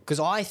 because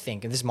I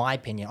think, and this is my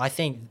opinion, I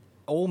think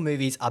all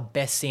movies are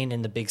best seen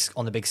on the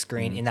big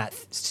screen in that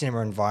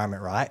cinema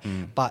environment, right?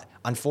 But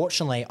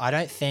unfortunately, I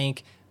don't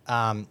think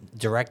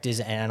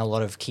directors and a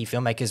lot of key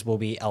filmmakers will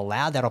be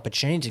allowed that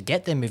opportunity to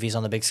get their movies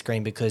on the big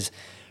screen because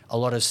a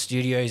lot of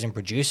studios and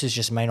producers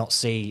just may not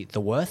see the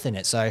worth in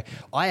it. So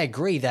I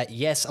agree that,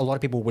 yes, a lot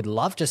of people would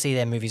love to see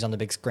their movies on the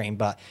big screen,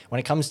 but when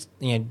it comes,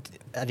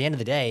 at the end of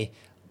the day,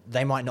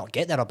 they might not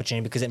get that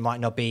opportunity because it might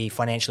not be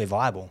financially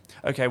viable.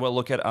 Okay, well,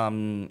 look at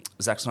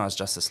Zack Snyder's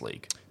Justice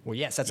League. Well,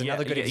 yes, that's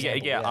another good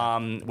example. Yeah.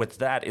 With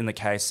that in the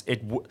case,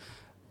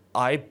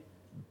 I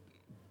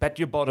bet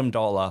your bottom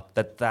dollar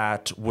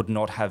that would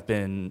not have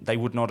been, they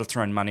would not have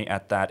thrown money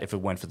at that if it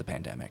weren't for the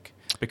pandemic.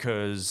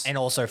 And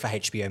also for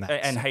HBO Max.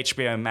 And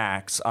HBO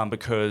Max,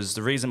 because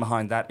the reason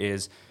behind that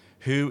is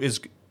who is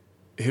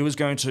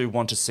going to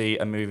want to see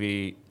a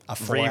movie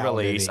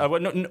re-release?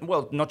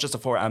 Not just a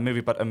 4-hour movie,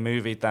 but a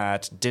movie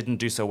that didn't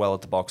do so well at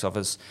the box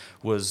office,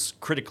 was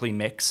critically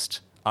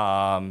mixed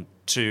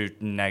to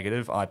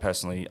negative. I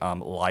personally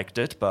liked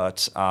it,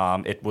 but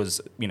it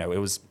was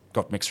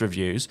got mixed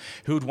reviews.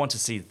 Who would want to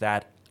see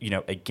that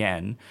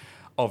again?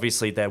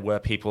 Obviously, there were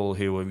people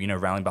who were,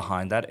 rallying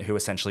behind that, who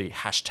essentially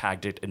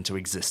hashtagged it into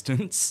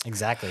existence.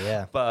 Exactly,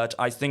 yeah. But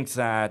I think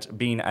that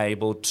being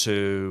able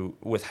to,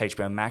 with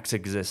HBO Max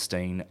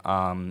existing,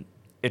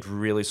 it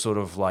really sort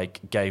of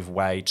gave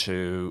way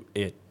to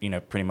it,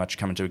 pretty much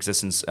come into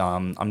existence.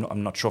 I'm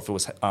not sure if it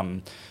was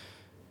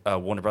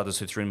Warner Brothers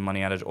who threw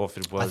money at it, or if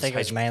it was. I think it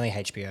was mainly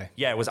HBO.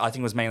 Yeah, I think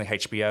it was mainly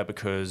HBO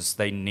because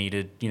they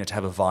needed, to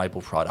have a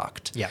viable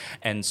product. Yeah.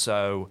 And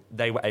so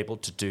they were able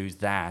to do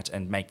that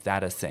and make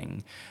that a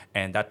thing,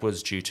 and that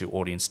was due to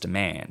audience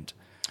demand.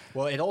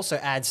 Well, it also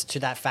adds to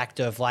that fact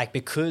of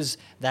because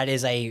that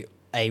is a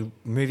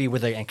movie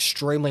with an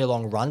extremely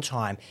long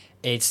runtime.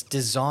 It's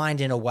designed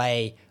in a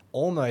way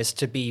almost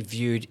to be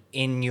viewed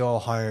in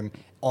your home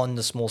on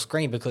the small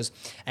screen because,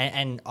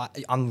 and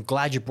I'm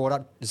glad you brought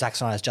up Zack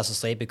Snyder's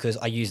Justice League because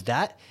I used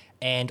that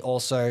and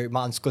also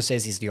Martin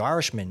Scorsese's The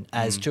Irishman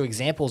as two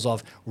examples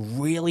of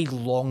really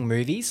long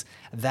movies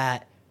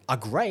that are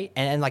great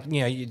and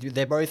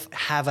they both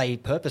have a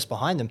purpose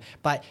behind them,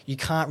 but you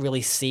can't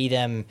really see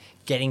them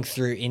getting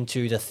through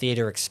into the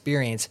theater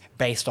experience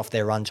based off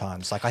their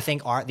runtimes. I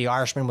think The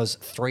Irishman was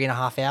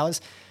 3.5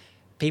 hours.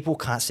 People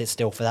can't sit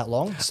still for that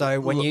long. So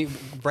when you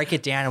break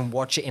it down and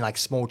watch it in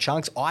small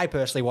chunks, I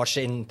personally watched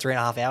it in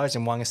 3.5 hours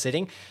in one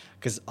sitting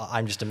because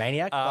I'm just a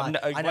maniac.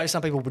 I know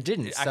some people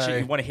didn't. Actually,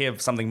 you want to hear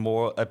something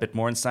a bit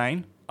more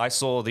insane? I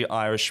saw The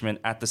Irishman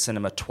at the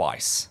cinema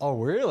twice. Oh,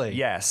 really?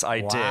 Yes,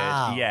 I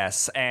did.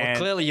 Yes, and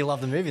clearly you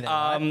love the movie then.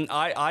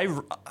 Right?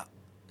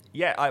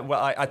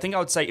 I think I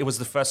would say it was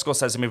the first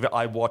Scorsese movie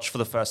I watched for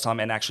the first time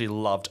and actually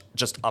loved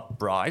just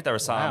upright. There are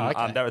some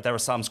there are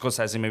some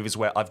Scorsese movies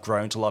where I've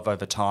grown to love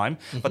over time,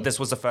 but this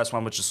was the first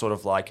one which is sort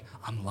of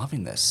I'm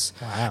loving this.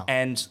 Wow.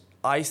 And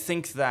I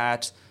think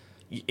that,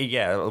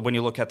 when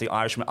you look at The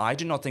Irishman, I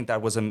do not think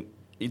that was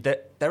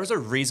there is a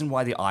reason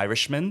why The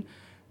Irishman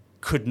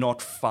could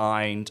not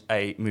find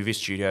a movie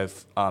studio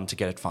to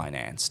get it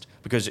financed.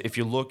 Because if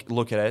you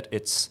look at it,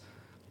 it's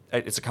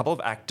a couple of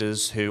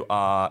actors who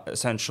are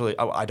essentially,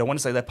 I don't want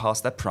to say they're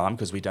past their prime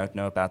because we don't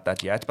know about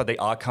that yet, but they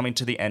are coming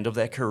to the end of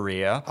their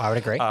career. I would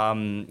agree.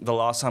 The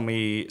last time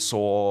we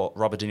saw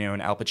Robert De Niro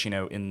and Al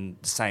Pacino in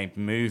the same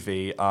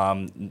movie,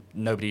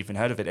 nobody even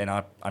heard of it, and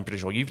I'm pretty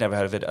sure you've never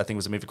heard of it. I think it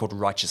was a movie called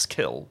Righteous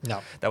Kill.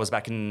 No. That was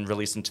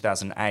released in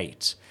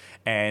 2008.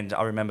 And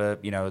I remember,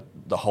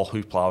 the whole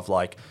hoopla of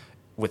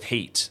with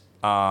Heat,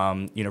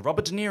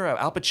 Robert De Niro,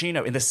 Al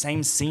Pacino in the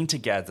same scene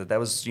together. There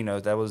was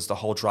the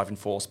whole driving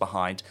force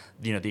behind,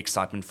 the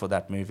excitement for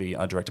that movie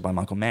directed by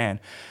Michael Mann.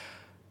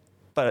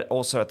 But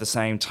also at the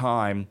same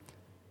time,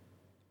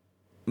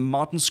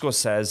 Martin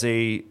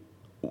Scorsese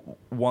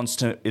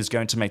is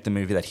going to make the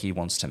movie that he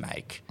wants to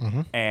make.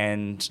 Mm-hmm.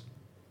 And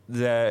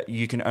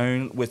you can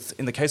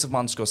in the case of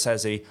Martin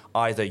Scorsese,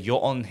 either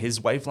you're on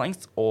his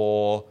wavelength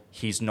or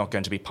he's not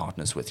going to be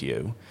partners with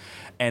you.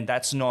 And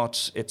that's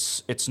not,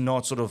 it's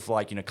not sort of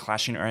like,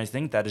 clashing or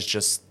anything. That is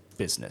just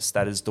business.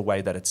 That is the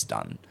way that it's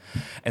done.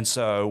 And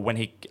so when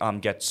he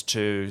gets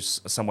to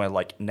somewhere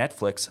like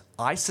Netflix,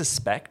 I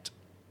suspect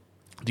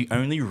the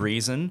only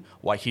reason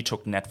why he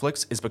took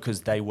Netflix is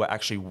because they were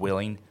actually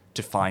willing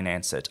to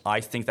finance it. I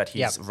think that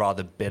he's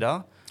rather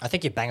bitter. I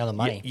think you're bang on the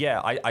money.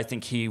 I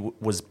think he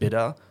was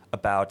bitter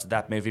about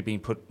that movie being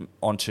put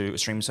onto a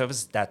streaming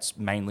service. That's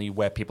mainly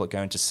where people are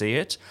going to see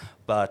it.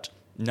 But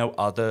no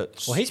other...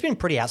 Well, he's been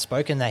pretty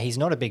outspoken that he's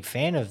not a big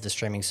fan of the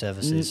streaming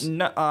services.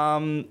 No,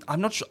 I'm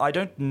not sure. I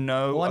don't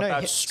know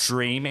about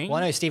streaming.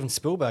 Well, I know Steven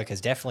Spielberg has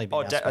definitely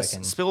been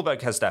outspoken.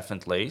 Spielberg has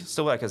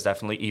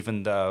definitely,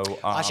 even though...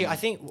 Actually, I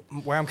think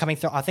where I'm coming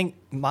through, I think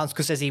Martin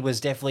Scorsese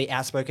was definitely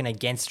outspoken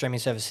against streaming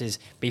services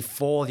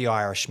before The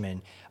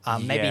Irishman.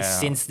 Maybe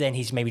since then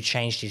he's maybe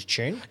changed his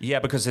tune. Yeah,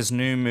 because his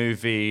new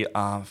movie,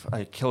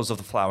 Killers of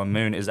the Flower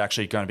Moon, is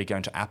actually going to be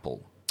going to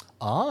Apple.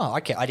 Oh,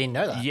 okay. I didn't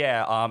know that.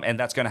 Yeah, and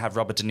that's going to have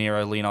Robert De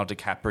Niro, Leonardo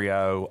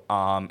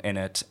DiCaprio in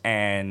it.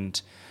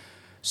 And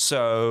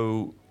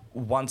so,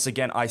 once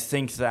again, I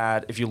think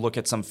that if you look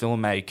at some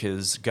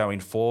filmmakers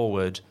going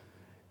forward,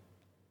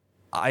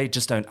 I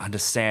just don't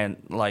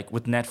understand. Like,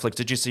 with Netflix,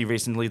 did you see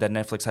recently that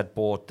Netflix had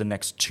bought the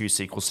next 2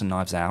 sequels to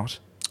Knives Out?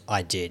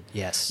 I did,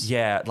 yes.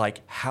 Yeah,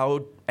 like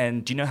how...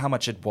 And do you know how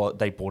much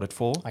they bought it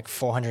for? Like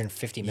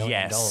 $450 million.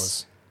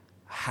 Yes.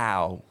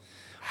 How?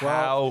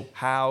 Well,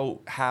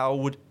 how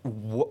would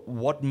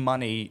what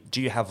money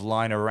do you have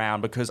lying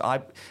around? Because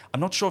I'm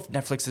not sure if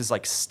Netflix is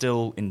like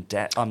still in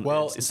debt.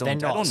 Is still they're in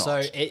debt not. Or not.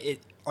 So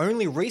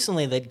only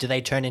recently do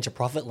they turn into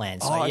profit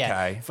land. So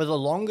okay. For the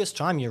longest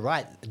time, you're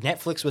right.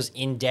 Netflix was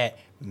in debt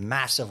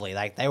massively.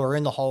 Like they were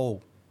in the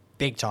hole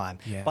big time.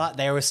 Yeah. But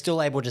they were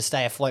still able to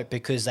stay afloat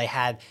because they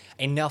had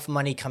enough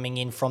money coming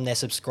in from their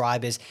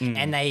subscribers,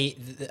 and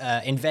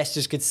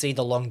investors could see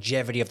the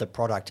longevity of the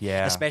product.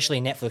 Yeah.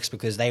 Especially Netflix,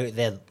 because they're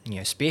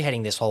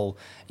spearheading this whole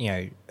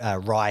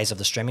rise of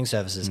the streaming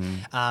services.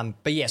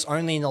 But yes,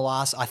 only in the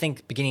last, I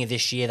think, beginning of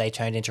this year they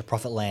turned into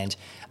profit land.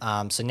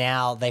 So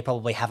now they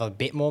probably have a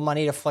bit more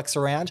money to flex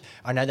around.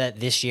 I know that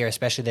this year,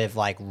 especially, they've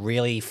like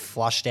really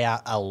flushed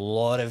out a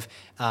lot of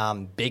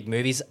big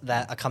movies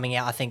that are coming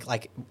out. I think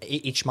like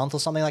each month or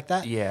something like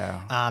that.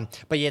 Yeah.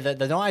 But yeah,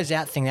 the Knives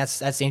Out thing,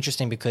 that's interesting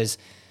because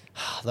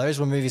those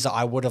were movies that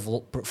I would have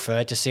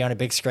preferred to see on a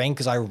big screen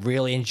because I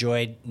really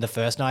enjoyed the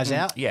first Knives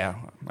Out. Yeah,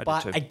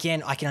 but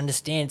again, I can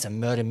understand it's a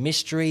murder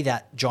mystery.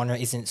 That genre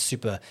isn't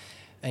super,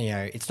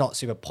 it's not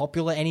super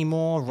popular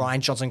anymore. Rian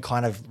Johnson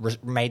kind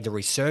of made the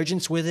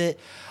resurgence with it.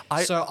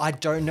 So I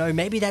don't know.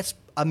 Maybe that's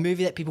a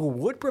movie that people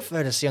would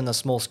prefer to see on the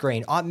small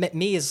screen.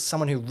 Me as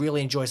someone who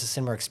really enjoys the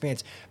cinema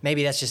experience,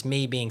 maybe that's just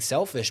me being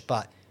selfish,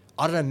 but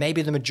I don't know,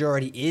 maybe the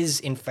majority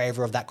is in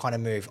favor of that kind of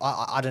move.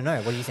 I don't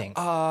know. What do you think?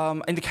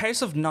 In the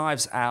case of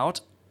Knives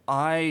Out,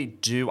 I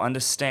do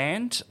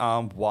understand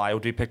why it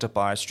would be picked up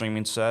by a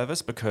streaming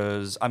service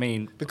because, I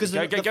mean...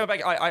 Go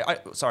back.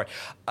 Sorry.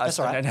 That's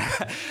all right.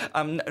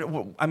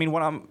 I mean,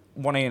 what I'm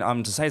wanting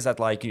to say is that,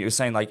 like, you're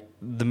saying, like,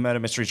 the murder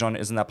mystery genre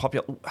isn't that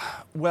popular.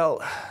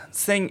 Well,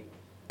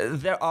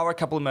 there are a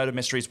couple of murder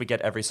mysteries we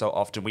get every so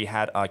often. We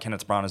had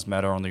Kenneth Branagh's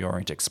Murder on the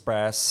Orient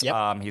Express.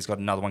 Yep. He's got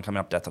another one coming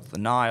up, Death of the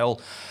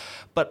Nile.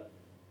 But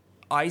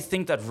I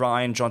think that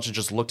Rian Johnson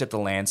just looked at the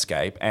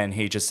landscape and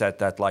he just said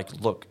that, like,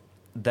 look,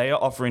 they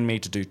are offering me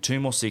to do 2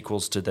 more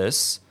sequels to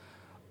this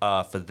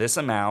for this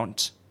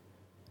amount,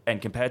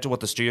 and compared to what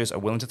the studios are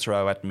willing to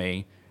throw at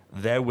me,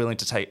 they're willing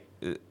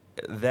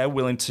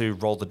to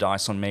roll the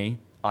dice on me.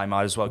 I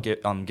might as well give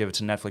it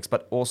to Netflix.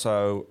 But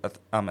also, at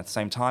the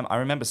same time, I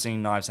remember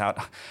seeing Knives Out.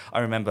 I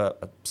remember,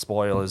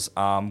 spoilers,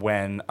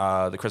 when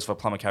the Christopher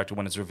Plummer character,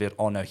 when it's revealed,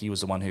 oh no, he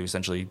was the one who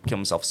essentially killed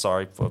himself.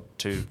 Sorry for a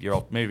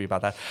 2-year-old movie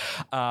about that.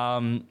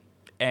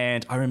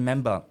 And I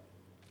remember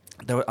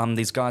there were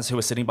these guys who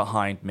were sitting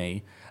behind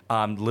me,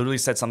 literally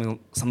said something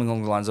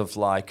along the lines of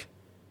like,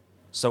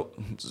 so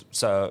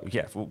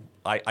yeah,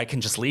 I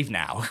can just leave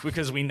now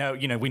because we know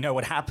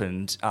what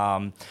happened.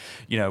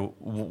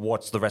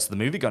 What's the rest of the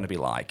movie going to be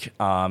like?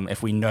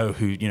 If we know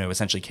who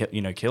essentially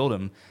killed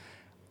him.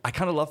 I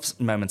kind of love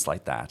moments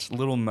like that,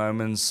 little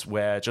moments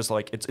where just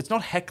like it's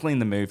not heckling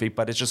the movie,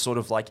 but it's just sort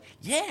of like,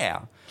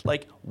 yeah,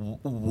 like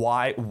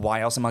why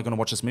else am I going to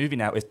watch this movie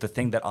now if the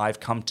thing that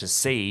I've come to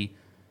see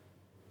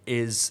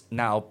is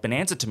now been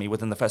answered to me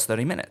within the first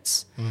 30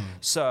 minutes?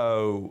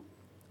 So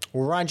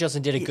Well, Rian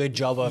Johnson did a good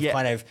job of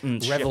kind of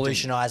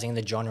revolutionizing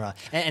the genre.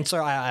 And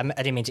so I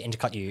didn't mean to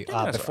intercut you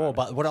before, right.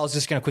 But what I was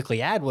just going to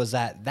quickly add was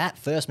that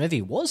first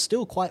movie was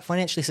still quite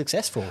financially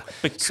successful.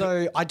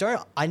 So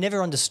I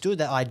never understood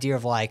that idea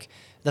of like,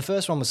 the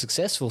first one was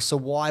successful, so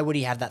why would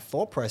he have that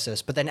thought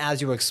process? But then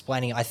as you were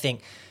explaining, I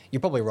think you're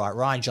probably right.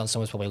 Rian Johnson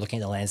was probably looking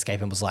at the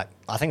landscape and was like,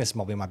 I think this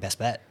might be my best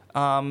bet.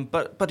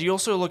 But you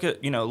also look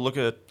at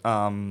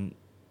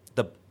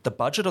the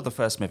budget of the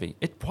first movie.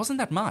 It wasn't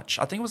that much.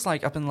 I think it was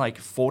like up in like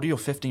 40 or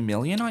 50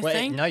 million, I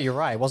think. No, you're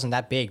right. It wasn't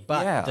that big,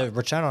 but the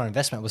return on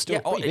investment was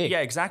still pretty big. Yeah,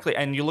 exactly.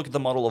 And you look at the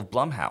model of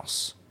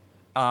Blumhouse,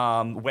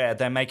 where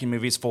they're making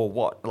movies for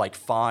what, like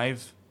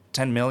 5,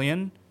 10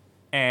 million?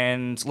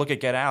 And look at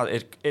Get Out.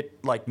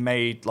 It like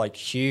made like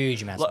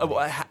huge amounts.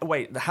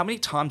 Wait, how many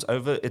times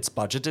over its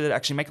budget did it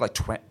actually make?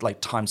 Like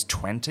times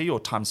 20 or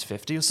times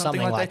 50 or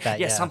something like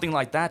that? Yeah, something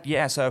like that.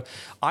 Yeah. So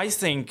I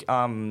think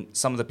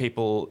some of the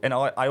people, and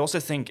I also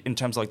think in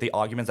terms of like the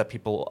arguments that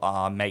people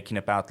are making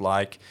about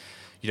like,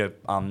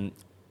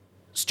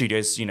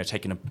 studios,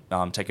 taking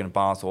a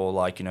bath or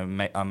like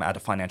at a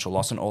financial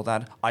loss and all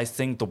that. I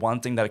think the one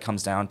thing that it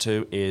comes down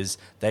to is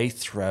they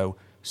throw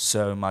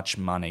so much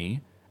money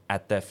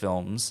at their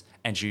films,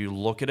 and you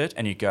look at it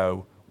and you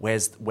go,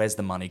 where's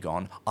the money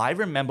gone? I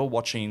remember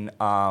watching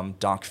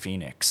Dark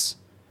Phoenix,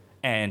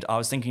 and I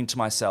was thinking to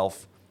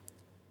myself,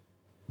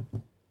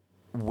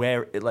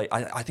 I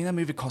think that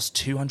movie cost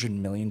 $200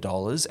 million,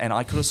 and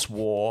I could have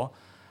swore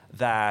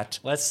that...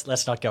 Let's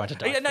not go into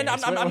Dark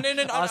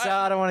Phoenix.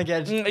 I don't want to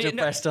get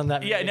depressed on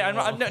that movie.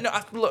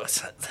 Yeah, look,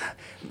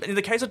 in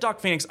the case of Dark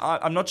Phoenix,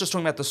 I'm not just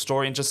talking about the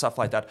story and just stuff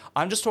like that.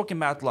 I'm just talking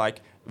about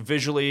like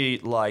visually,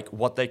 like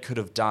what they could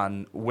have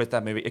done with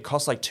that movie. It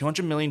cost like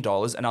 $200 million,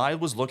 and I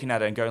was looking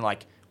at it and going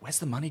like, where's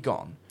the money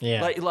gone?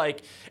 Yeah. It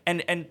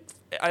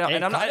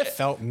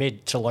felt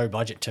mid to low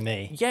budget to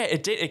me. Yeah,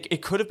 it did.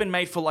 It could have been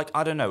made for like,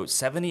 I don't know,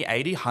 70,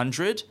 80,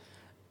 100.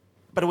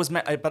 But it was.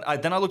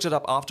 Then I looked it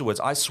up afterwards.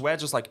 I swear,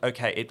 just like,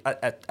 okay,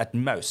 at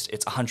most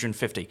it's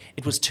 150.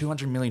 It was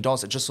 $200 million.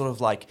 It just sort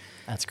of like,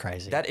 that's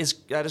crazy. That is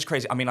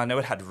crazy. I mean, I know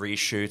it had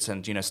reshoots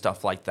and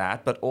stuff like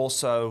that, but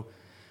also,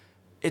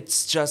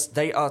 it's just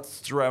they are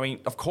throwing.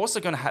 Of course,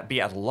 they're going to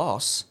be at a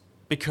loss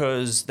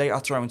because they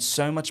are throwing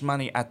so much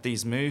money at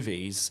these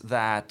movies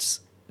that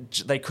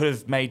they could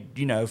have made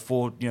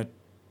for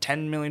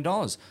 $10 million.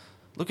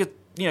 Look at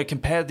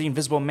compare The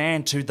Invisible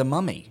Man to The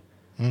Mummy.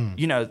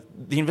 The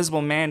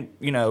Invisible Man,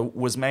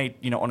 was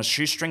made, on a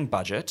shoestring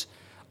budget,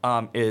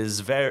 is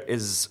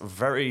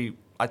very.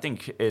 I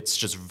think it's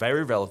just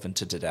very relevant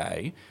to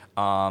today.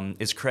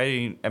 It's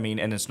creating. I mean,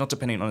 and it's not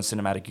depending on a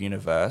cinematic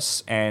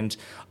universe. And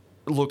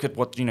look at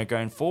what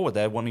going forward.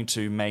 They're wanting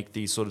to make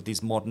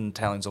these modern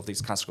tellings of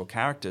these classical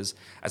characters,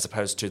 as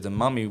opposed to The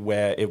Mummy,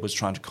 where it was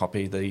trying to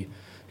copy the,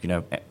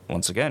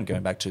 once again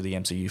going back to the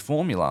MCU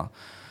formula.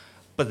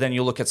 But then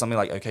you look at something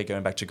like, okay,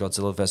 going back to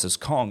Godzilla versus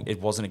Kong,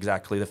 it wasn't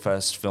exactly the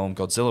first film.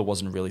 Godzilla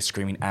wasn't really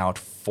screaming out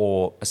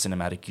for a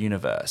cinematic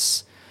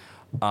universe.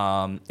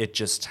 It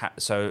just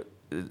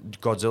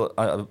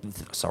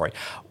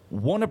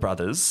Warner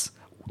Brothers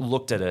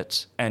looked at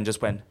it and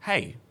just went,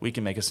 hey, we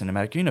can make a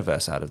cinematic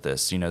universe out of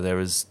this. There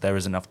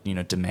is enough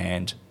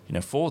demand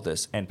for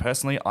this. And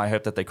personally, I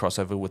hope that they cross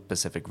over with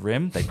Pacific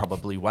Rim. They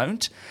probably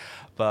won't.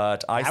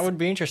 But that would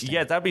be interesting.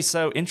 Yeah, that'd be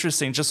so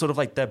interesting. Just sort of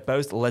like they're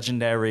both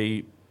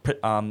legendary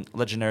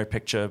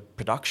picture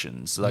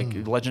productions.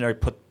 Like Legendary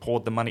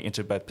poured the money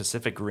into both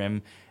Pacific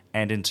Rim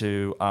and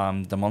into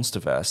the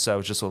MonsterVerse. So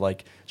it's just sort of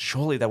like,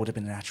 surely that would have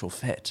been a natural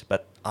fit,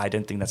 but I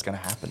don't think that's going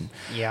to happen.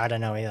 Yeah, I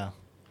don't know either.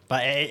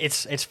 But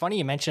it's funny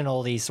you mention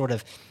all these sort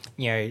of,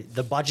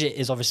 the budget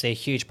is obviously a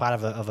huge part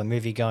of a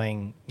movie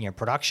going,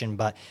 production.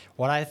 But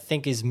what I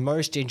think is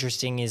most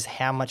interesting is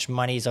how much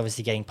money is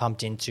obviously getting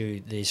pumped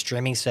into the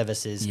streaming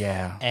services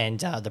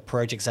and the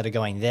projects that are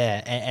going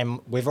there.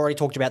 And we've already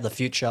talked about the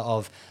future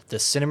of the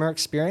cinema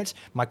experience.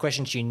 My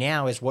question to you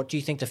now is, what do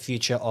you think the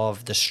future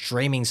of the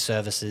streaming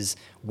services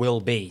will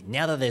be?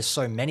 Now that there's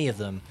so many of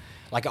them,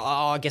 like,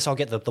 I guess I'll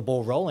get the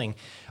ball rolling.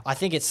 I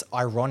think it's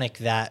ironic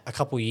that a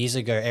couple of years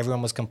ago,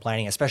 everyone was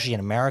complaining, especially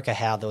in America,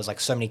 how there was like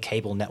so many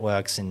cable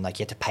networks and like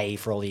you had to pay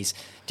for all these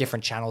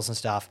different channels and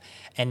stuff.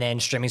 And then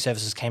streaming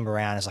services came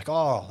around. It's like,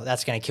 oh,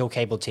 that's going to kill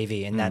cable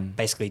TV. And that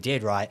basically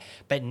did, right?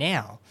 But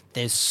now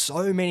there's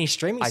so many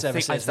streaming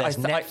services. There's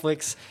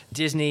Netflix,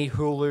 Disney,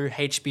 Hulu,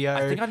 HBO.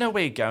 I think I know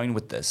where you're going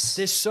with this.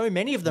 There's so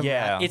many of them.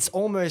 Yeah. Right? It's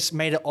almost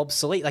made it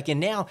obsolete. Like,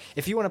 and now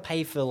if you want to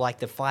pay for like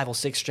the 5 or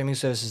 6 streaming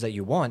services that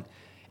you want,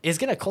 it's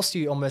going to cost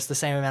you almost the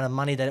same amount of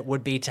money that it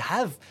would be to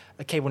have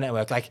a cable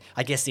network. Like,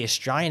 I guess the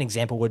Australian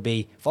example would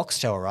be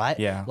Foxtel, right?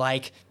 Yeah.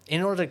 Like,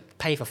 in order to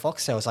pay for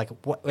Foxtel, it's like,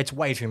 it's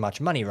way too much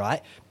money,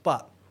 right?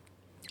 But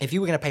if you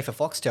were going to pay for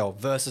Foxtel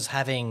versus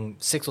having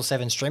 6 or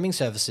 7 streaming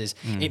services,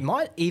 it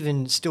might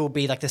even still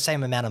be like the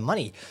same amount of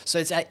money. So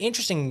it's an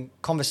interesting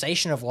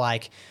conversation of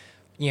like,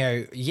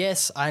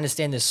 yes, I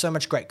understand there's so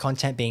much great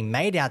content being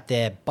made out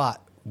there,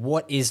 but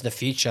what is the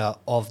future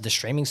of the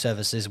streaming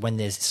services when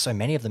there's so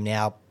many of them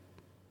now?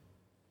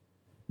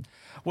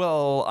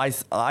 Well,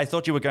 I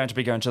thought you were going to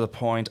be going to the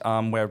point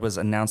where it was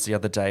announced the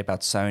other day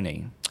about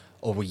Sony.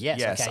 Oh, well,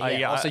 yes. Okay,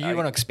 yeah. Also, you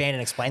want to expand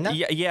and explain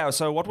that? Yeah.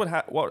 So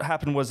what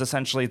happened was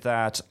essentially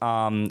that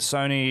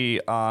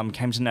Sony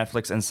came to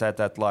Netflix and said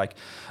that like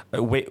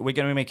we're going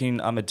to be making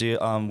a deal.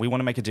 We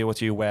want to make a deal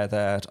with you where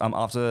that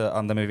after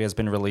the movie has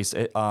been released,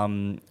 we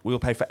will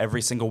pay for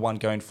every single one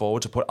going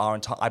forward to put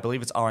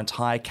our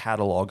entire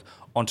catalog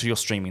onto your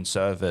streaming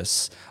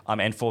service.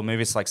 And for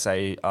movies like,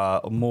 say,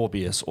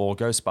 Morbius or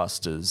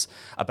Ghostbusters,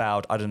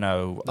 about, I don't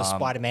know... the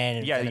Spider-Man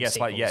and Venom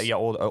sequels.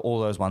 All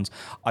those ones.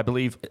 I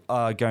believe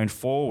going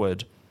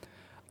forward,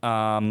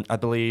 I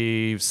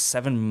believe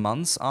 7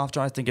 months after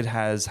I think it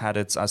has had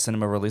its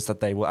cinema release, that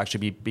they will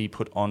actually be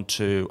put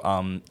onto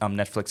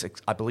Netflix.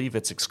 I believe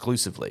it's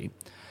exclusively.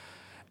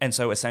 And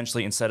so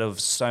essentially,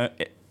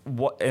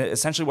 what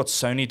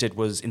Sony did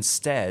was,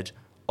 instead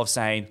of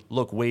saying,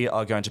 look, we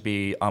are going to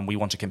be, we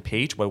want to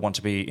compete, we want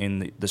to be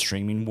in the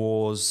streaming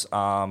wars,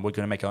 we're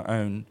going to make our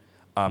own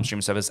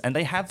streaming service. And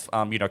they have,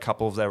 a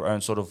couple of their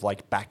own sort of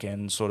like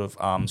back-end sort of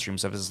streaming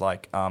services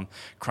like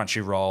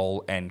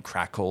Crunchyroll and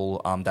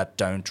Crackle that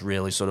don't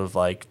really sort of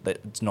like,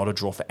 it's not a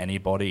draw for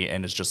anybody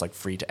and it's just like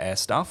free-to-air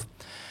stuff.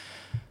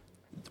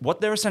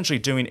 What they're essentially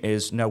doing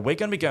is, no, we're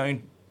going to be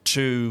going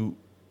to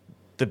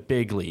the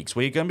big leagues.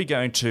 We're going to be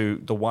going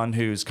to the one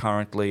who's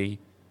currently...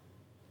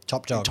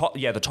 Top dog.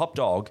 The top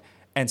dog,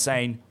 and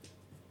saying,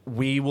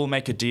 we will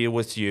make a deal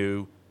with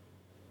you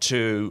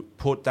to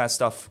put that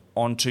stuff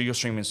onto your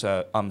streaming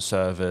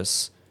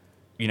service,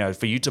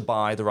 for you to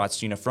buy the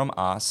rights, from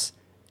us,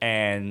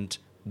 and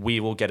we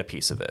will get a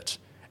piece of it.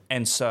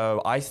 And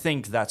so I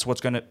think that's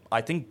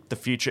I think the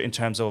future in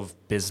terms of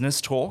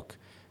business talk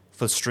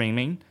for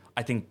streaming,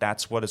 I think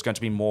that's what is going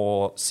to be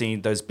more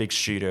seeing those big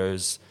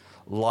studios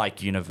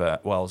like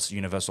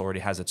Universal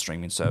already has its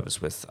streaming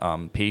service with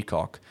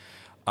Peacock.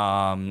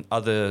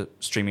 Other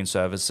streaming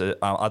services,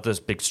 other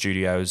big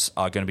studios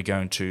are going to be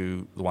going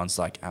to the ones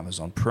like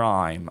Amazon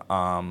Prime,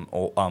 and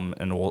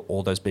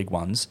all those big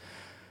ones,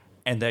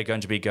 and they're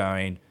going to be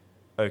going,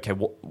 okay,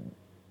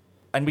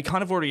 and we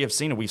kind of already have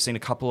seen it. We've seen a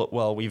couple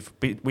of, we've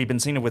been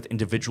seeing it with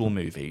individual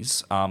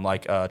movies,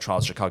 like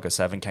Trials of Chicago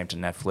 7 came to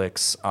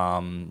Netflix,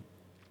 and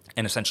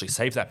essentially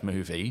saved that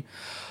movie.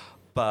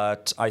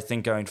 But I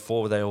think going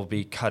forward, they will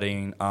be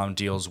cutting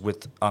deals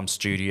with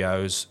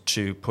studios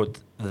to put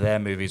their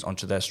movies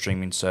onto their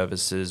streaming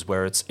services,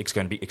 where it's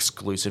going to be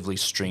exclusively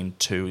streamed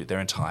to their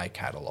entire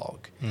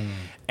catalog.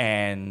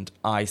 And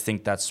I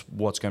think that's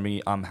what's going to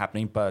be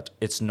happening. But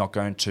it's not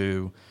going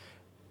to.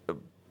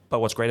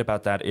 But what's great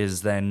about that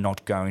is they're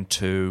not going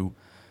to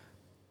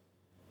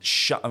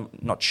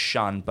not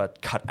shun,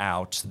 but cut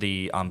out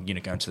the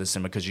going to the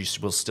cinema, because you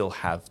will still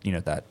have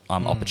that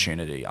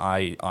opportunity.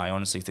 I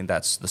honestly think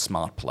that's the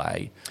smart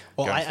play.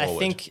 Well, I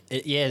think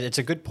it's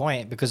a good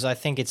point, because I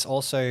think it's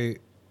also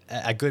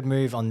a good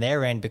move on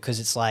their end,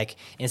 because it's like,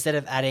 instead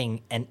of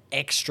adding an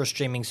extra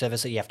streaming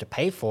service that you have to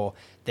pay for,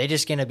 they're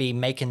just going to be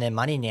making their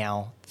money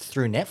now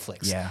through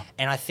Netflix. Yeah.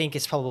 And I think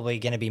it's probably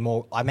going to be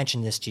more, I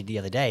mentioned this to you the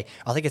other day,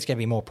 I think it's going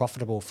to be more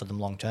profitable for them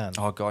long term.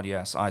 Oh God,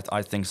 yes.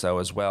 I think so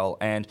as well.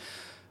 And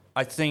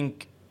I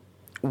think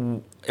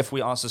if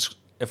we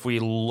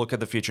look at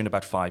the future in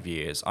about 5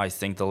 years, I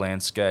think the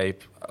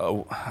landscape,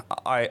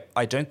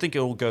 I don't think it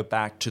will go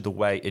back to the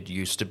way it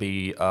used to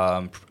be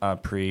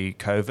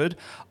pre-COVID.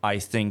 I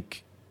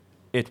think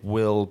it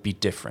will be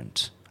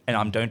different. And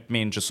I don't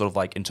mean just sort of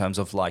like in terms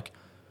of like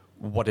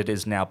what it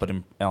is now, but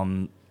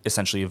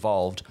essentially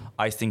evolved.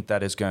 I think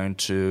that is going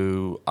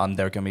to,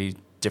 there are going to be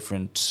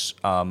different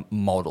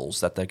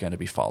models that they're going to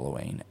be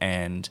following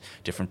and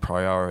different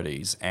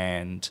priorities.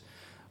 And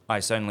I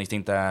certainly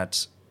think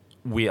that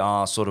we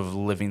are sort of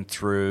living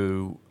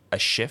through a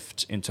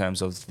shift in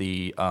terms of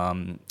the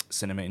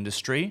cinema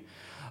industry.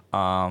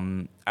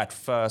 At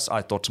first,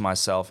 I thought to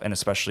myself, and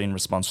especially in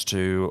response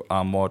to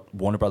what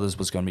Warner Brothers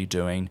was going to be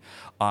doing,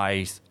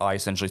 I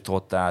essentially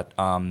thought that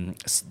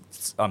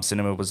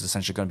cinema was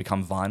essentially going to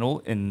become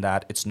vinyl, in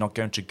that it's not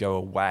going to go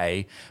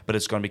away, but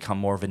it's going to become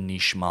more of a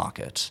niche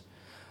market.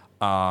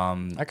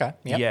 Okay.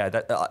 Yep. Yeah,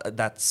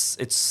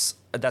 that's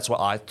what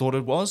I thought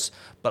it was,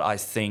 but I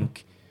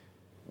think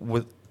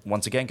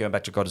once again, going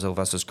back to Godzilla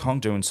vs. Kong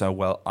doing so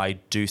well, I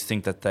do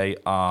think that they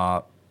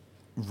are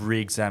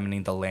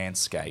re-examining the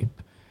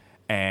landscape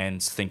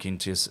and thinking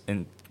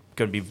going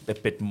to be a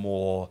bit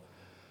more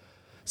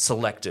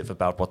selective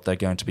about what they're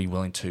going to be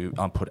willing to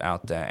put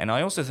out there. And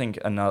I also think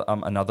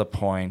another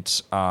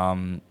point,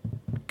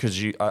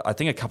 because I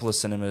think a couple of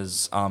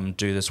cinemas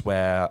do this,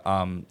 where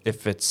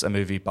if it's a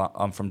movie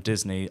from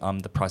Disney,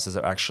 the prices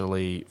are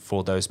actually,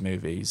 for those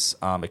movies,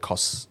 it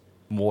costs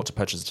more to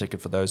purchase a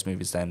ticket for those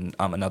movies than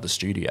another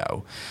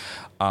studio,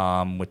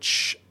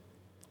 which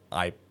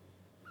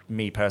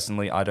me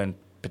personally, I don't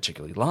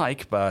particularly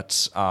like,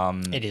 but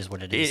it is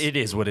what it is. It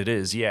is what it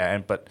is, yeah.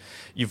 But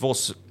you've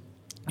got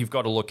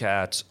to look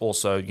at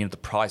also the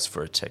price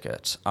for a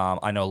ticket.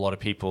 I know a lot of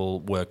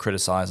people were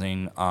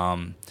criticizing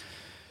Mulan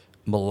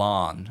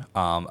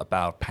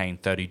about paying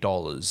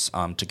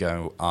 $30 to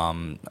go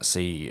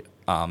see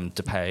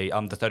to pay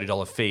the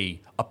 $30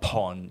 fee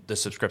upon the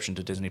subscription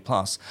to Disney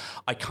Plus.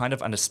 I kind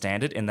of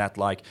understand it in that,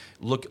 like,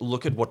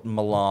 look at what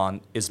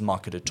Mulan is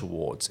marketed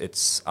towards.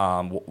 It's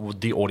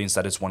the audience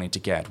that it's wanting to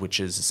get, which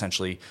is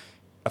essentially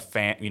a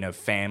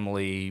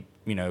family,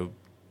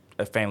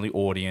 a family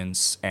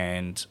audience,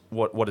 and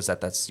what is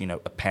that? That's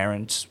a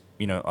parent,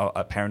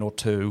 a parent or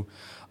two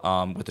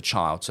with a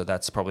child. So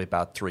that's probably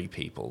about 3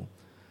 people.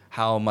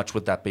 How much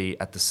would that be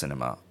at the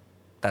cinema?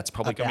 That's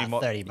probably going to be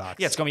more $30.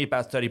 Yeah, it's going to be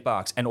about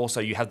 $30, and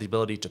also you have the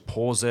ability to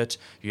pause it.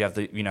 You have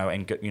the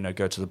and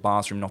go to the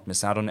bathroom, not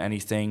miss out on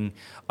anything.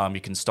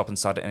 You can stop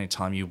inside at any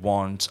time you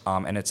want,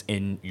 and it's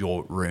in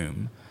your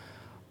room.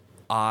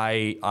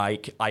 I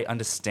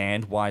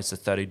understand why it's a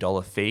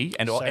 $30 fee,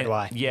 and So do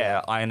I. Yeah,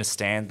 I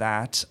understand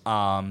that.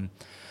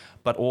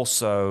 But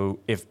also,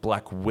 if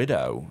Black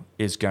Widow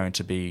is going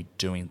to be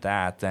doing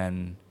that,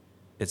 then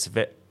it's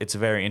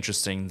very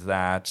interesting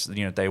that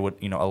they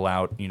would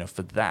allow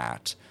for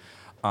that.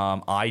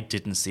 I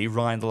didn't see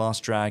Raya and the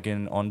Last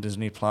Dragon on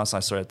Disney Plus. I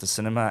saw it at the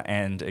cinema,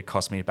 and it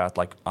cost me about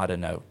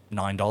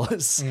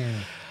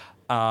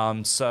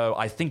 $9. So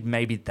I think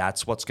maybe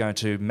that's what's going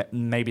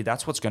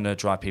to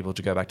drive people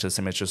to go back to the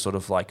cinema. It's just sort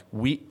of like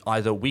we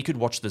could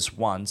watch this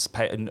once,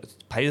 pay the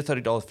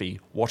 $30 fee,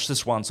 watch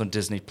this once on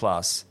Disney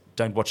Plus.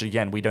 Don't watch it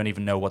again. We don't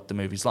even know what the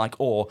movie's like.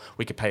 Or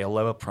we could pay a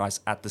lower price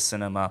at the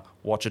cinema,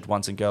 watch it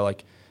once, and go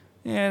like,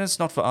 yeah, it's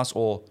not for us,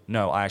 or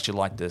no, I actually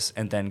like this,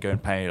 and then go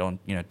and pay it on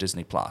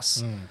Disney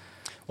Plus.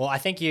 Well, I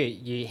think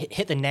you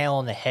hit the nail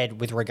on the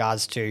head with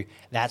regards to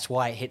that's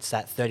why it hits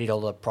that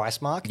 $30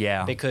 price mark.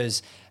 Yeah.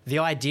 Because the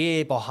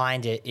idea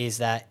behind it is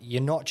that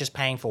you're not just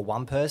paying for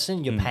one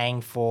person, you're paying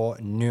for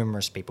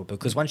numerous people.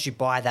 Because once you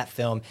buy that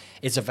film,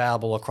 it's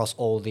available across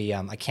all the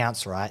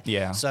accounts, right?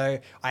 Yeah. So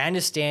I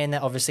understand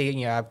that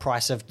obviously, a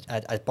price of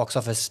a box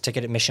office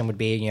ticket admission would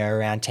be,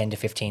 around $10 to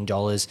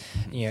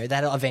 $15.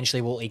 That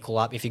eventually will equal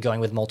up if you're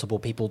going with multiple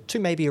people to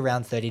maybe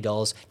around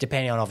 $30,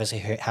 depending on obviously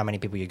how many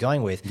people you're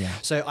going with. Yeah.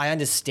 So I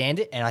understand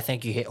it, and I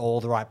think you hit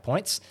all the right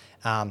points.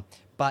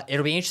 But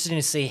it'll be interesting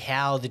to see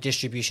how the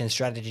distribution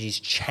strategies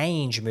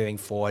change moving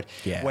forward.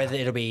 Yeah. Whether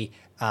it'll be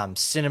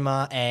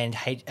cinema and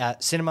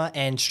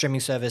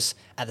streaming service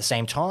at the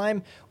same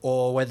time,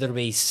 or whether it'll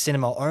be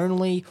cinema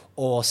only,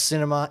 or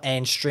cinema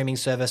and streaming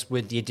service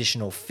with the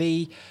additional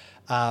fee,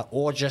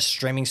 or just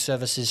streaming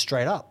services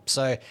straight up.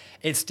 So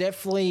it's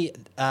definitely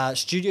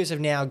studios have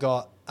now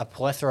got a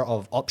plethora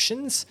of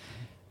options.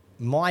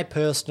 My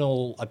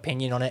personal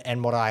opinion on it,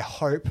 and what I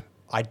hope,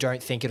 I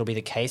don't think it'll be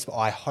the case, but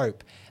I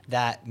hope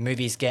that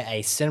movies get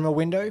a cinema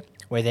window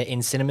where they're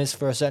in cinemas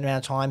for a certain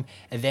amount of time,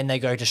 and then they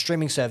go to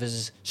streaming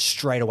services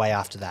straight away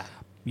after that.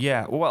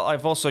 Yeah, well,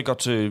 I've also got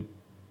to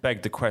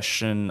beg the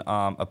question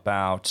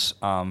about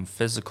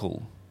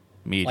physical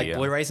media. Like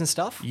Blu-rays and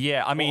stuff?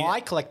 Yeah, I mean... Well, I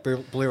collect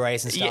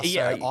Blu-rays and stuff,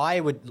 so I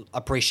would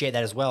appreciate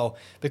that as well,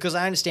 because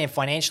I understand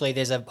financially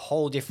there's a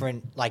whole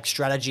different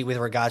strategy with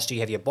regards to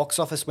you have your box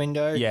office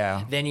window,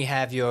 then you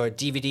have your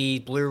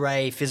DVD,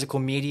 Blu-ray, physical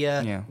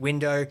media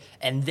window,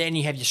 and then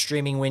you have your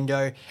streaming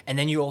window, and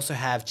then you also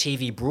have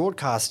TV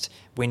broadcast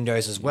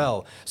windows as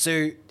well.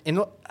 So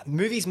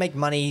movies make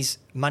money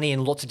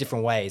in lots of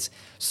different ways.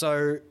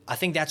 So I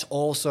think that's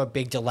also a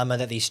big dilemma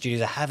that these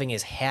studios are having,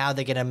 is how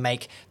they're going to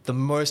make the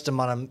most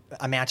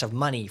amount of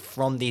money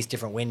from these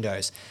different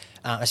windows,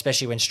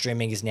 especially when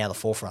streaming is now the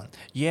forefront.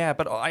 Yeah,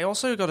 but I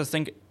also got to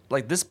think,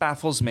 this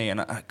baffles me,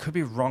 and I could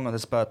be wrong on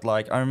this, but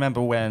I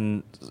remember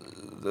when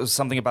there was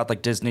something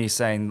about Disney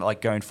saying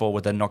going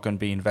forward they're not going to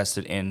be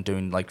invested in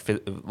doing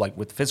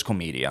with physical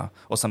media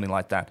or something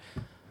like that.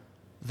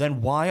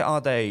 Then why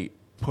are they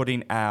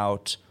putting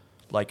out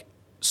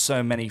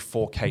so many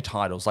 4K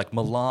titles?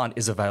 Mulan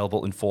is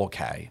available in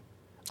 4K.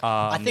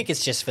 I think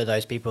it's just for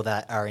those people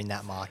that are in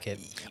that market.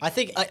 I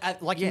think,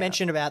 you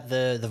mentioned about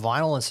the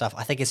vinyl and stuff,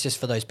 I think it's just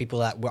for those people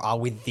that are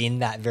within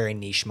that very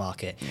niche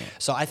market. Yeah.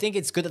 So I think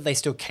it's good that they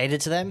still cater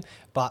to them,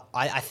 but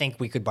I think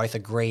we could both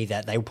agree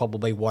that they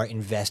probably won't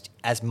invest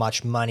as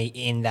much money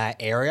in that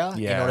area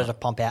in order to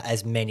pump out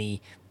as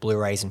many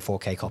Blu-rays and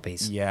 4K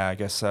copies. Yeah, I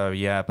guess so,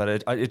 yeah.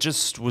 But it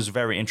just was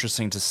very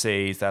interesting to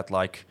see that,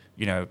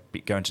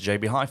 going to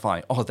JB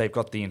Hi-Fi, they've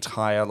got the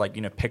entire,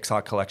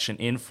 Pixar collection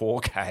in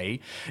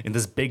 4K in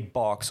this big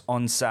box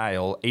on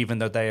sale, even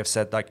though they have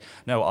said,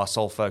 no, our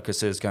sole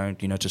focus is going,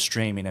 to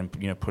streaming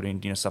and,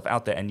 putting, stuff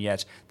out there. And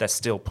yet they're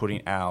still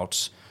putting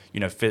out,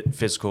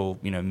 physical,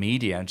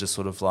 media, and just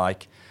sort of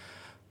okay,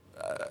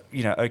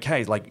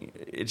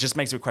 it just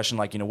makes me question,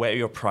 where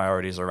your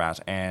priorities are at.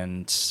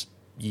 And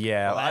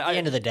yeah, well, at the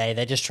end of the day,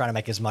 they're just trying to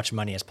make as much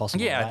money as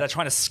possible. Yeah, right? They're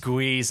trying to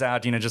squeeze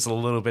out, just a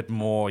little bit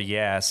more.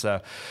 Yeah,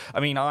 so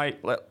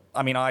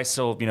I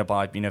still,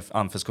 buy,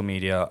 physical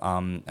media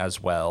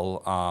as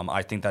well.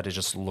 I think that it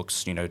just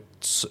looks,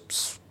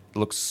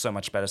 looks so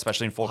much better,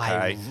 especially in 4K.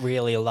 I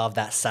really love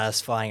that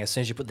satisfying. As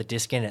soon as you put the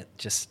disc in, it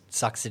just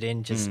sucks it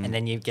in, and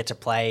then you get to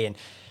play.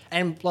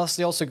 And plus,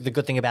 also the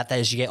good thing about that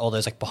is you get all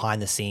those behind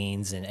the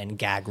scenes and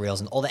gag reels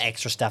and all the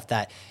extra stuff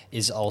that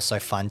is also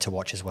fun to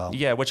watch as well.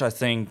 Yeah, which I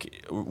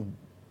think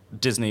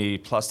Disney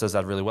Plus does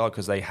that really well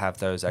because they have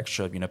those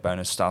extra,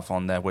 bonus stuff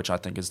on there, which I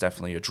think is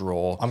definitely a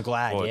draw. I'm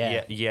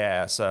glad,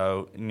 yeah.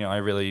 So, I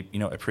really,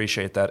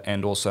 appreciate that.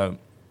 And also,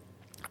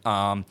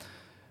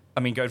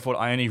 going forward,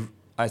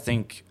 I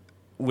think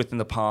within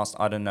the past,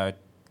 I don't know,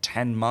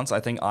 10 months, I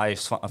think I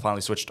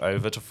finally switched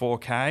over to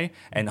 4K,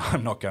 and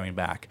I'm not going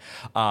back.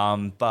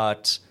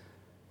 But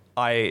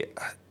I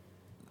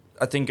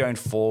think going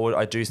forward,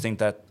 I do think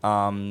that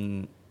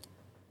 4K,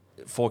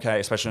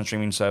 especially on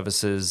streaming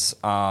services,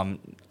 I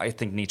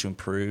think need to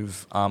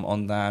improve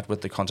on that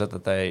with the content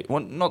that they... Well,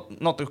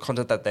 not the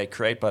content that they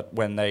create, but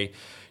when they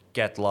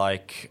get I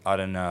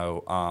don't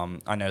know,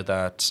 I know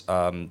that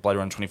Blade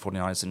Runner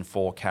 2049 is in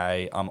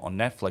 4K on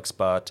Netflix,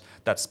 but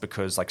that's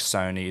because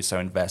Sony is so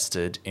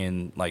invested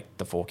in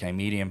the 4K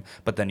medium,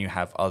 but then you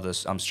have other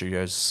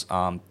studios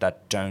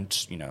that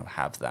don't,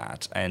 have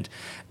that. And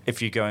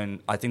if you go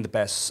in, I think the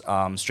best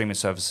streaming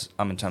service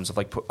in terms of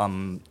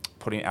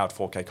putting out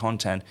 4K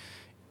content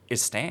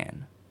is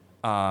Stan.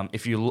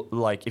 If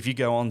you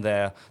go on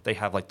there, they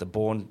have the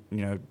Bourne,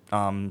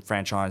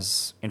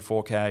 franchise in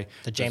 4K.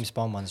 The James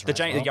Bond ones,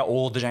 right? Yeah,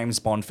 all the James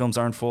Bond films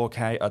are in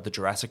 4K. The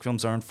Jurassic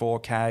films are in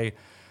 4K.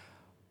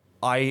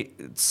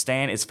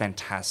 Stan is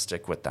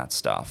fantastic with that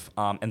stuff.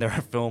 And there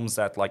are films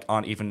that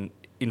aren't even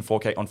in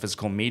 4K on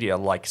physical media,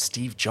 like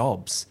Steve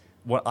Jobs.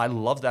 Well, I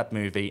love that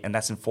movie, and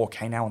that's in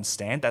 4K now on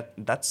Stan.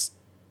 That's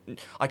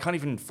I can't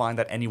even find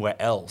that anywhere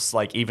else,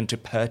 even to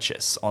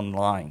purchase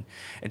online.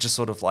 It's just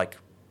sort of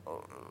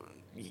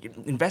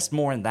invest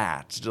more in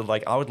that.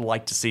 I would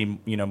like to see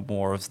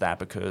more of that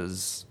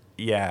because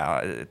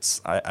I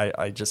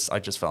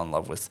just fell in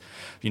love with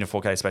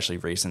 4K, especially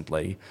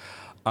recently.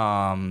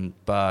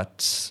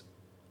 But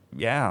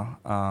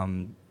going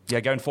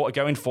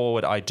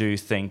forward, I do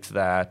think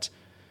that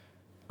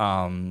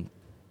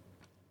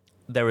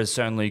there is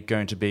certainly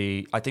going to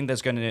be. I think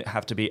there's going to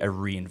have to be a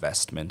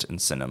reinvestment in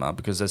cinema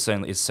because it's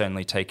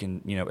certainly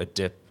taken a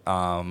dip.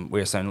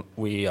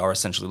 We are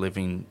essentially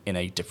living in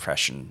a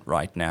depression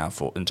right now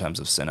in terms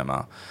of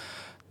cinema.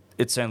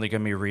 It's certainly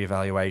going to be a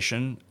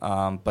reevaluation,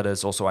 but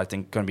there's also, I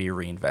think, going to be a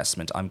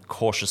reinvestment. I'm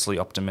cautiously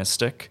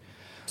optimistic.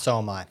 So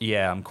am I.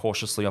 Yeah, I'm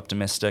cautiously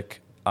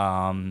optimistic.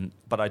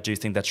 But I do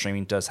think that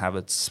streaming does have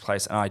its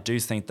place, and I do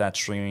think that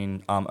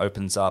streaming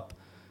opens up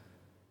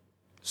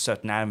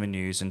certain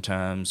avenues in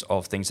terms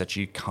of things that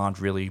you can't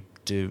really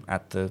do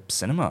at the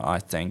cinema, I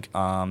think.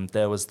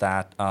 There was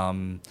that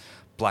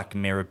Black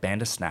Mirror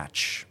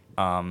Bandersnatch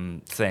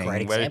thing.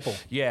 Great example.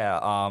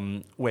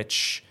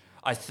 Which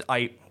I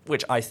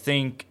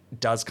think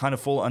does kind of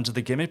fall under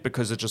the gimmick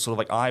because it's just sort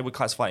of I would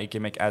classify a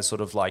gimmick as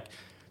sort of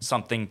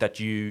something that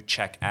you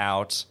check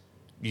out,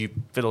 you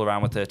fiddle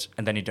around with it,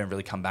 and then you don't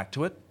really come back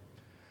to it.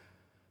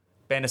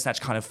 Bandersnatch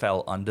kind of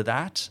fell under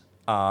that.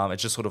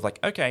 It's just sort of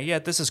okay, yeah,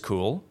 this is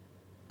cool.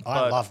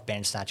 I love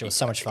Bandersnatch. It was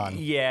so much fun.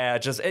 Yeah,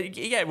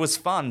 it was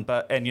fun,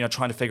 trying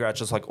to figure out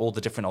just all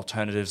the different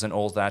alternatives and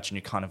all that, and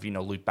you kind of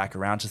loop back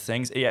around to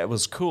things. Yeah, it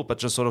was cool, but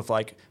just sort of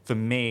for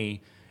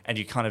me, and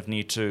you kind of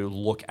need to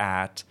look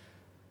at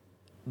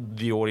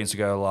the audience to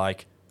go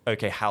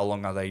okay, how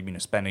long are they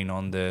spending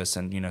on this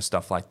and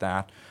stuff like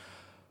that.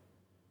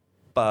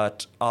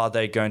 But are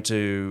they going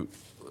to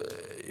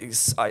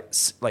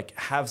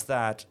have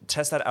that,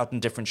 test that out in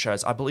different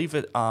shows? I believe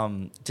it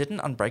didn't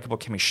Unbreakable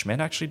Kimmy Schmidt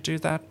actually do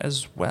that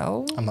as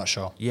well? I'm not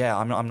sure. Yeah,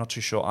 I'm not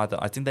too sure either.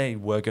 I think they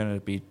were going to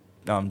be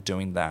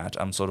doing that.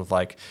 Sort of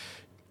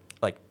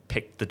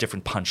pick the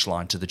different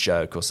punchline to the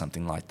joke or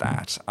something like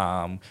that,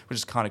 which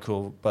is kind of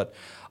cool. But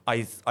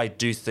I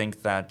do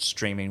think that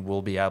streaming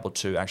will be able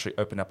to actually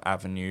open up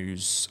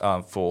avenues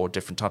for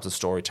different types of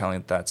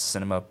storytelling that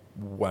cinema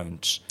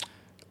won't.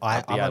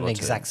 I'm on the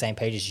exact same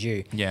page as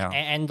you. Yeah.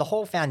 And the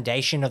whole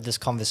foundation of this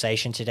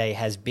conversation today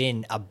has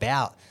been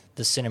about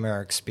the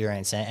cinema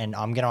experience. And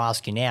I'm going to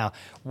ask you now,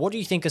 what do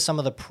you think are some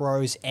of the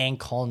pros and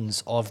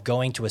cons of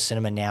going to a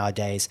cinema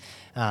nowadays?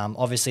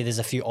 Obviously, there's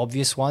a few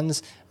obvious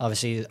ones.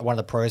 Obviously, one of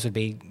the pros would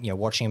be,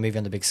 watching a movie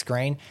on the big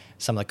screen.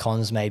 Some of the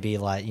cons may be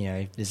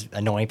there's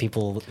annoying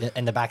people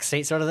in the back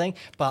seat sort of thing.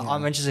 But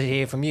I'm interested to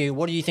hear from you.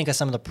 What do you think are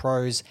some of the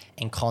pros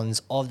and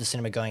cons of the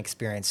cinema going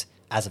experience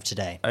as of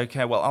today?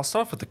 Okay, well, I'll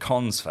start with the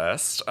cons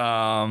first.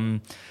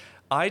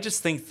 I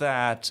just think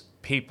that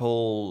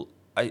people...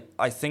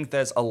 I think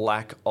there's a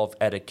lack of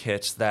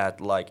etiquette that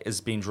is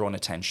being drawn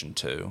attention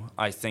to.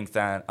 I think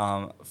that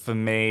for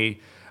me,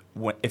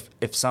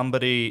 if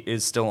somebody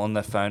is still on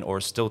their phone or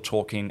is still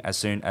talking as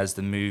soon as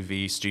the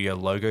movie studio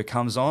logo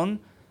comes on,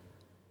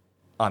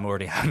 I'm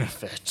already having a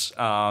fit.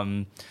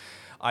 And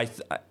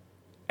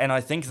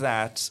I think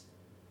that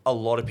a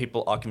lot of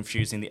people are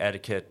confusing the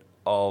etiquette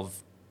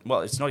of...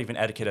 Well, it's not even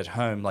etiquette at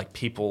home.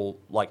 People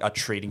are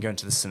treating going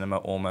to the cinema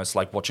almost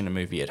like watching a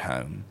movie at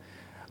home.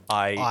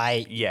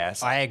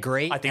 Yes, I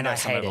agree. I think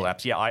there's some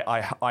overlaps. Yeah,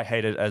 I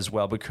hate it as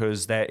well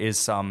because there is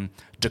some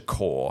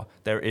decor.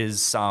 There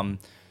is some,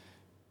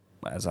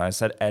 as I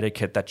said,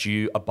 etiquette that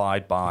you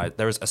abide by.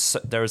 There is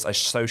a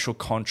social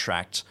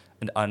contract,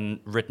 an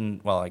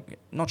unwritten. Well, I'm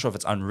not sure if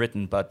it's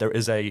unwritten, but there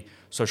is a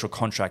social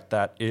contract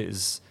that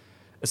is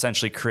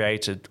essentially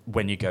created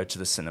when you go to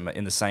the cinema.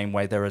 In the same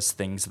way, there is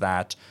things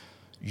that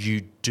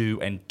you do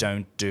and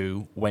don't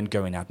do when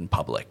going out in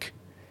public.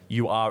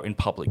 You are in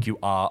public. You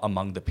are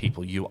among the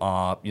people. You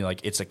are,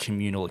 like, it's a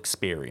communal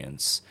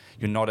experience.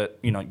 You're not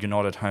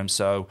at home.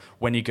 So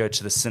when you go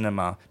to the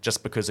cinema,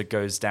 just because it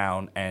goes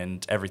down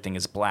and everything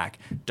is black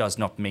does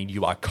not mean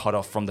you are cut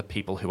off from the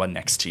people who are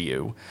next to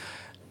you.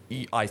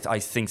 I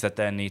think that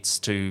there needs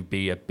to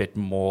be a bit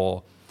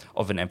more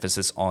of an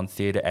emphasis on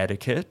theatre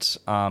etiquette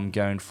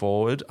going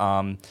forward.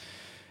 What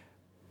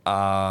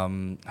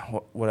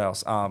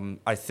else?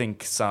 I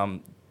think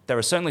there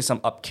are certainly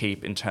some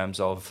upkeep in terms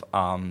of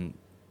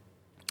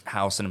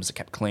how cinemas are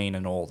kept clean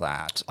and all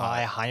that.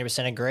 I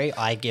 100% agree.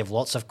 I give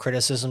lots of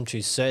criticism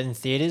to certain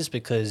theatres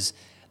because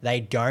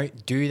they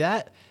don't do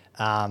that.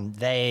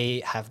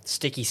 They have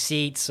sticky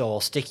seats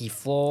or sticky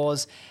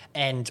floors,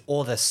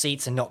 or the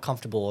seats are not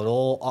comfortable at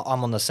all.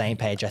 I'm on the same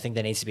page. I think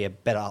there needs to be a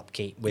better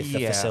upkeep with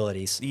the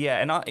facilities. Yeah,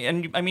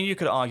 and I mean, you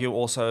could argue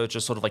also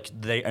just sort of like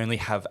they only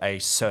have a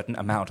certain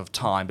amount of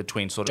time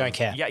between sort of... Don't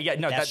care. Yeah,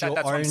 no, that's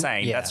what I'm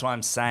saying. Yeah. That's what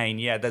I'm saying.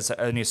 Yeah, there's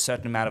only a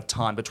certain amount of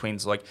time between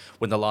like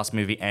when the last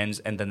movie ends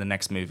and then the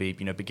next movie,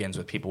 begins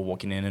with people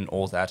walking in and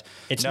all that.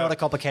 It's not a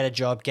complicated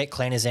job. Get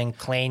cleaners in,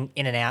 clean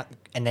in and out,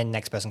 and then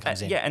next person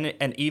comes in. Yeah,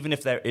 and even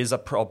if there is a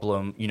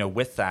problem,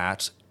 with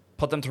that,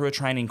 put them through a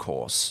training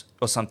course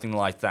or something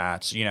like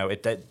that.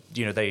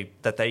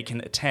 That they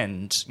can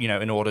attend.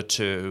 In order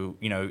to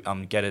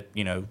get it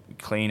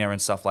cleaner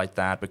and stuff like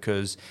that,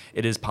 because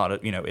it is part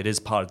of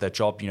their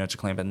job to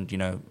clean,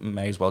 and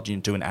may as well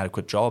do an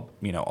adequate job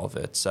of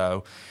it.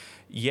 So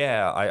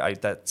yeah, I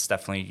that's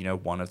definitely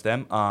one of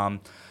them.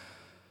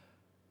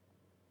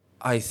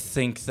 I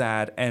think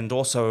that, and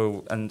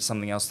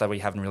something else that we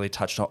haven't really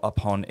touched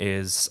upon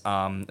is,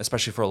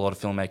 especially for a lot of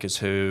filmmakers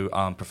who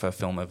prefer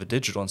film over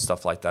digital and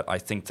stuff like that, I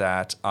think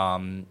that,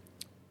 and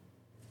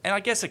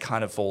I guess it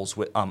kind of falls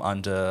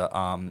under,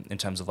 in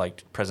terms of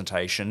like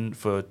presentation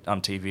for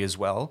TV as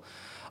well.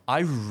 I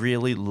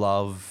really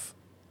love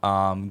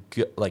going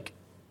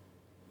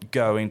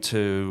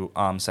to,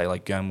 say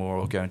like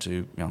Gomor or going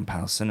to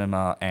Palace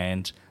Cinema,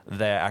 and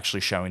they're actually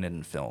showing it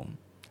in film.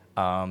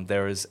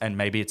 There is, and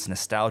maybe it's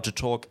nostalgia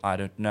talk, I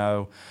don't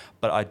know,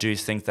 but I do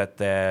think that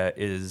there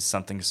is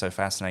something so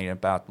fascinating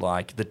about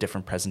like the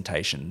different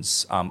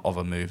presentations of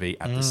a movie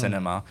at the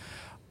cinema.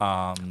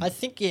 I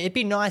think it'd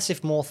be nice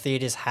if more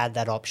theatres had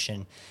that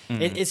option.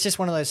 It's just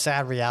one of those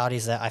sad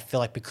realities that I feel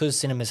like because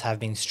cinemas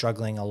have been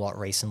struggling a lot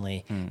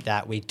recently,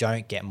 that we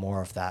don't get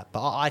more of that.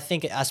 But I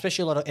think,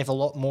 especially if a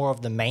lot more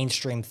of the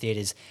mainstream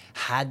theatres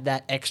had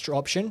that extra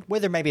option,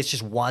 whether maybe it's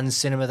just one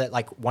cinema that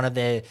like one of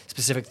their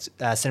specific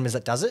cinemas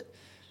that does it,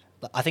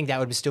 I think that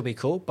would still be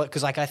cool. But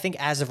because I think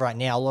as of right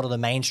now, a lot of the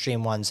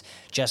mainstream ones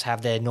just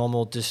have their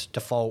normal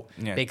default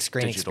big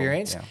screen digital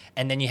experience. Yeah.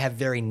 And then you have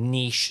very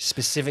niche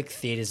specific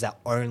theatres that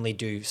only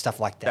do stuff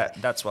like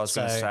that. That's what I was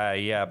going to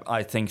say. Yeah,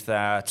 I think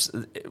that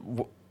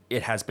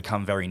it has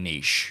become very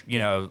niche.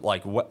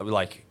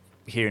 Like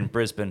here in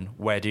Brisbane,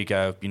 where do you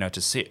go,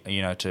 to see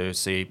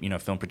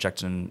film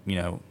projected,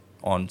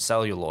 on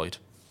celluloid?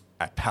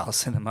 At Palace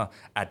Cinema,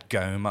 at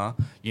Goma,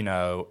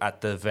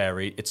 at the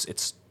very...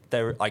 It's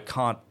there. I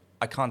can't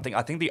think.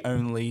 I think the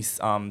only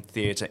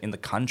theatre in the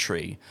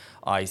country,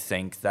 I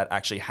think, that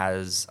actually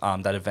has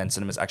that Event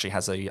Cinemas actually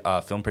has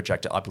a film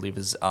projector, I believe,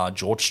 is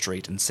George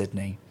Street in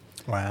Sydney.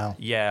 Wow.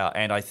 Yeah,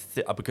 and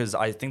because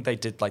I think they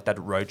did like that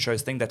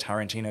roadshows thing that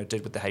Tarantino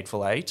did with The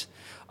Hateful Eight,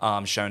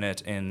 shown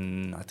it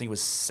in, I think it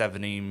was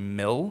 70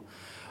 mil.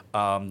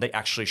 They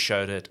actually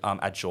showed it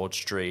at George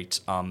Street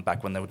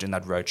back when they were doing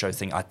that roadshow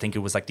thing. I think it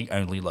was like the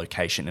only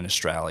location in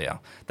Australia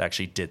that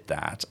actually did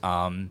that.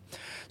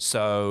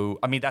 So,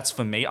 I mean, that's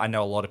for me. I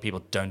know a lot of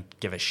people don't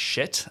give a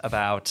shit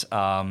about,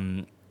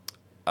 how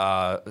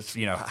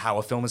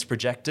a film is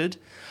projected,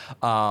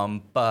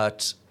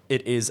 but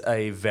it is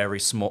a very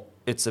small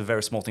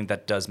thing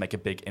that does make a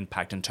big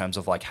impact in terms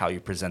of like how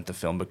you present the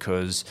film.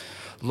 Because,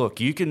 look,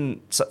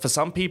 for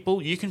some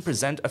people, you can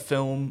present a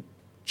film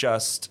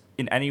just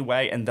in any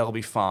way and they'll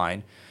be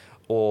fine,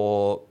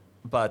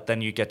 but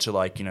then you get to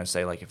like,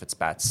 say like if it's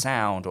bad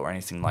sound or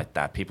anything like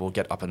that, people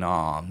get up in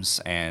arms,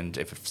 and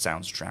if it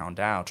sounds drowned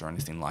out or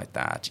anything like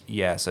that.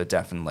 Yeah, so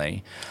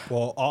definitely.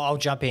 Well, I'll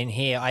jump in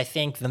here. I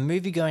think the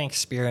movie-going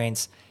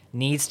experience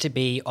needs to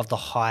be of the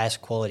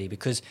highest quality,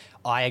 because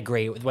I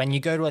agree. When you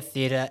go to a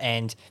theatre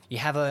and you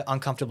have an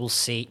uncomfortable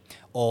seat,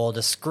 or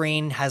the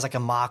screen has like a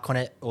mark on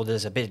it, or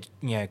there's a bit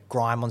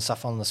grime on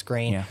stuff on the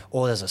screen,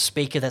 or there's a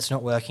speaker that's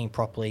not working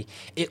properly,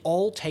 it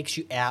all takes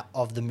you out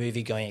of the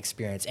movie going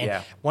experience.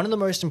 And one of the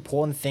most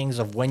important things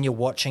of when you're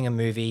watching a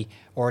movie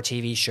or a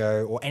TV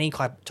show or any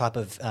type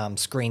of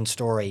screen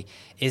story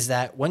is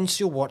that once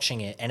you're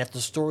watching it, and if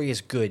the story is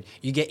good,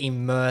 you get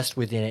immersed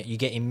within it, you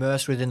get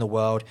immersed within the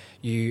world,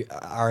 you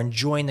are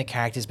enjoying the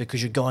characters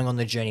because you're going on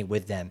the journey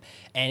with them.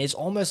 And it's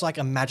almost like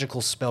a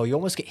magical spell. You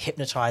almost get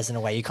hypnotized in a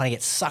way. You kind of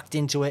get sucked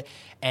into it.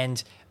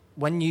 And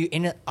when you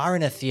are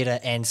in a theater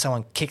and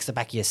someone kicks the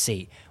back of your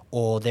seat,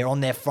 or they're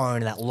on their phone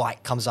and that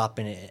light comes up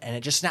and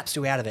it just snaps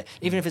you out of it,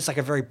 even if it's like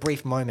a very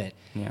brief moment.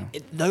 Yeah.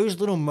 Those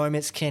little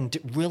moments can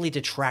really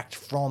detract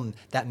from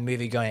that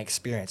movie going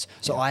experience.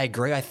 So I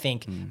agree. I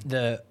think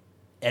the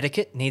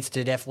etiquette needs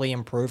to definitely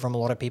improve from a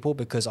lot of people,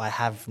 because I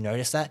have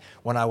noticed that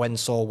when I went and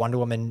saw Wonder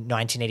Woman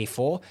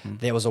 1984,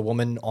 there was a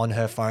woman on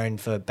her phone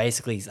for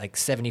basically like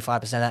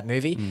 75% of that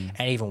movie.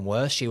 And even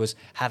worse, she was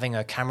having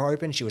her camera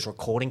open. She was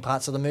recording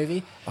parts of the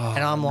movie.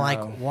 And I'm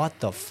like, what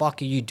the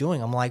fuck are you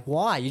doing? I'm like,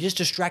 why? You're just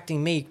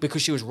distracting me,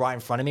 because she was right in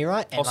front of me,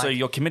 right? And also,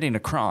 you're committing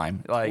a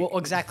crime. Like, well,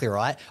 exactly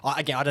right.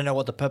 Again, I don't know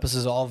what the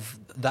purposes of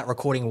that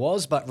recording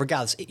was, but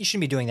regardless, you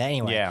shouldn't be doing that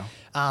anyway. Yeah.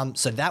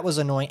 So that was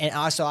annoying. And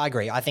also, I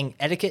agree. I think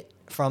etiquette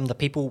from the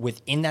people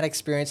within that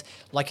experience,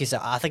 like you said,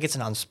 I think it's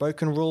an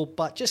unspoken rule,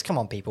 but just come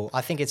on, people. I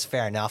think it's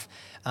fair enough,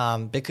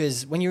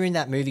 because when you're in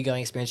that movie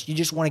going experience, you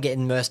just want to get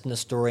immersed in the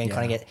story and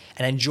kind of get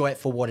and enjoy it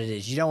for what it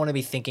is. You don't want to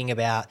be thinking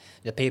about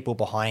the people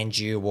behind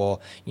you, or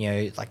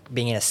like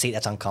being in a seat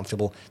that's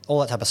uncomfortable, all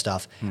that type of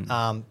stuff.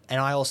 And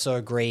I also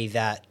agree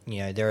that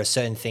there are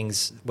certain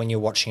things when you're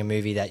watching a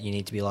movie that you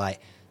need to be like,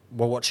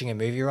 we're watching a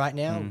movie right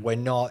now. We're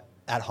not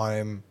at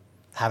home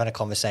having a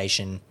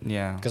conversation.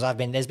 Yeah. Because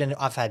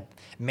I've had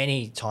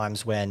many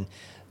times when,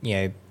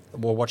 we're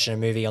watching a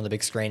movie on the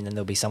big screen and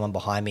there'll be someone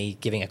behind me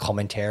giving a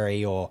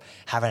commentary or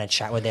having a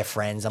chat with their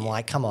friends. I'm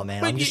like, come on,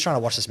 man. I'm just trying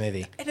to watch this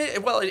movie.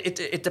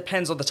 It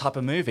depends on the type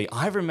of movie.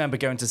 I remember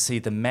going to see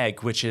The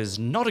Meg, which is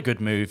not a good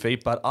movie,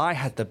 but I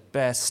had the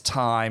best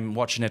time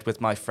watching it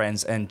with my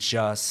friends and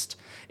just...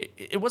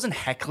 It wasn't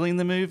heckling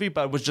the movie,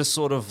 but it was just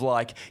sort of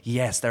like,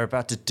 yes, they're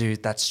about to do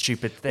that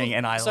stupid thing,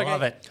 and I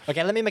love it.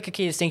 Okay, let me make a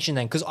key distinction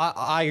then, because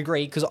I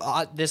agree, because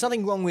there's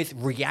nothing wrong with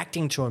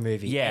reacting to a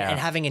movie and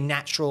having a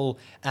natural,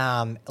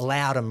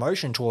 loud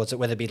emotion towards it,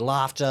 whether it be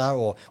laughter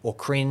or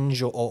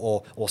cringe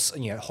or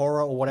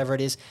horror or whatever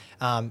it is,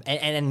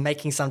 and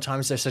making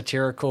sometimes those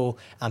satirical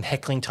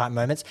heckling type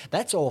moments.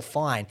 That's all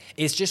fine.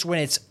 It's just when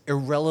it's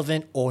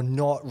irrelevant or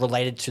not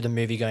related to the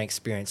movie going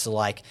experience. So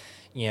like,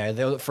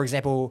 for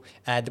example,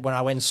 when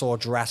I went and saw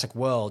Jurassic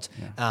World,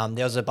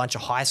 there was a bunch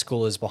of high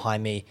schoolers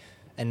behind me,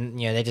 and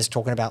they're just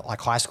talking about like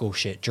high school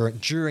shit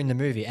during the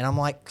movie, and I'm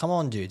like, come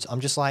on, dudes! I'm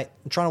trying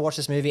to watch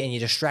this movie, and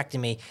you're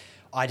distracting me.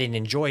 I didn't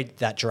enjoy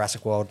that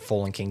Jurassic World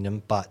Fallen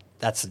Kingdom, but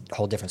that's a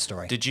whole different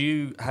story.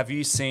 Have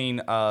you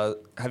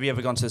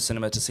ever gone to the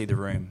cinema to see The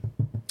Room?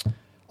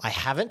 I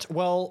haven't.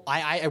 Well,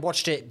 I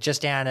watched it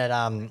just down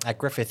at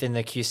Griffith in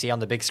the QC on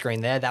the big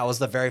screen there. That was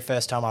the very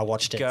first time I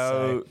watched it.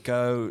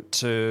 Go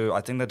to,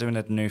 I think they're doing it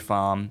at New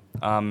Farm,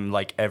 on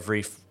a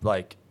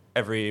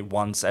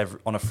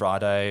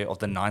Friday of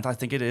the 9th, I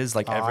think it is,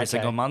 every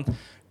single month.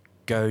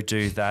 Go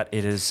do that.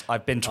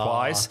 I've been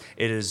twice.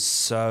 It is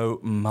so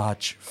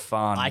much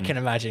fun. I can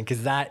imagine,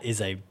 because that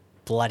is a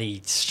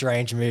bloody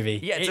strange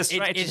movie. Yeah, it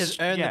has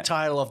earned the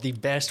title of the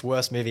best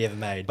worst movie ever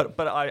made.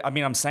 But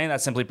I'm saying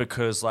that simply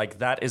because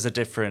that is a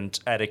different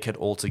etiquette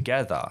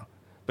altogether.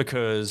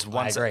 Because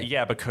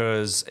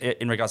because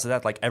in regards to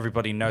that,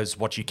 everybody knows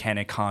what you can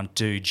and can't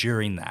do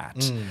during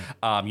that.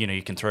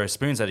 You can throw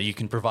spoons at it. You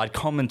can provide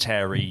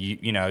commentary.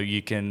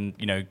 You can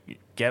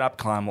get up,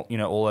 climb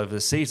all over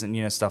the seats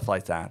and stuff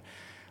like that.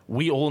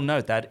 We all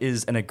know that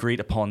is an agreed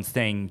upon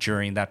thing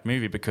during that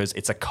movie because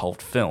it's a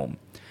cult film.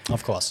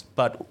 Of course.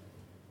 But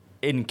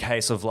in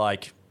case of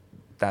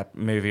that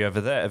movie over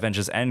there,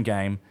 Avengers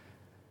Endgame,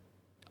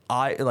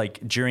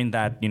 during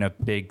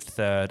that big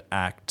third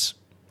act,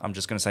 I'm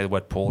just going to say the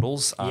word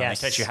portals.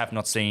 Yes. In case you have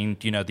not seen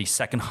the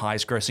second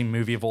highest grossing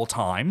movie of all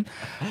time,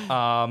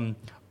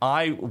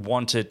 I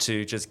wanted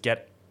to just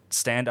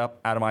stand up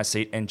out of my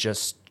seat and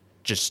just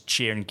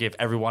cheer and give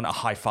everyone a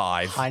high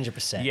five.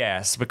 100%.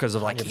 Yes, because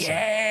of 100%.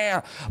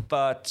 Yeah.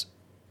 But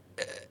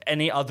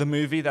any other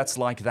movie that's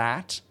like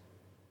that,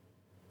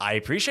 I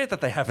appreciate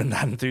that they have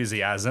that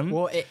enthusiasm.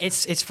 Well,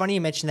 it's funny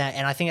you mention that,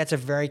 and I think that's a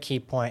very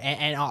key point.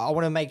 And I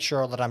want to make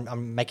sure that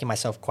I'm making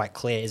myself quite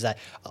clear, is that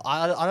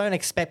I don't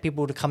expect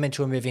people to come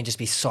into a movie and just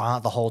be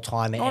silent the whole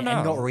time and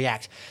not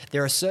react.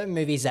 There are certain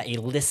movies that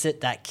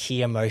elicit that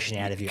key emotion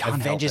out of you.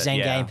 Avengers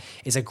Endgame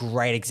is a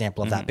great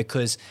example of that,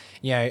 because,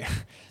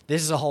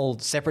 this is a whole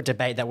separate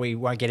debate that we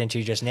won't get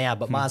into just now,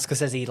 but Martin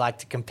Scorsese liked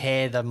to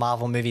compare the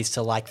Marvel movies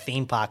to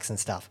theme parks and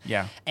stuff.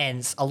 Yeah.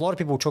 And a lot of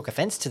people took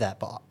offense to that,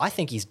 but I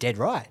think he's dead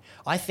right.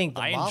 I think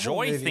the Marvel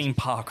enjoy movies, theme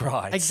park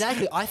rides.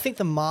 Exactly. I think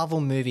the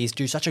Marvel movies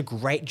do such a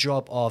great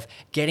job of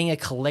getting a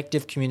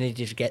collective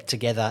community to get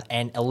together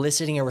and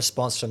eliciting a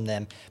response from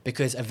them,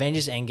 because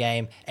Avengers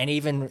Endgame and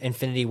even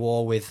Infinity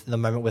War with the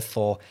moment with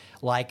Thor,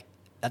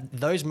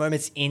 those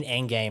moments in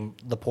Endgame,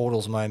 the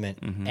portals moment,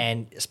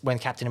 and when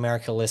Captain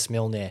America lists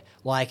Mjolnir,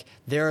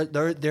 there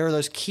are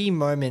those key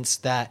moments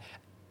that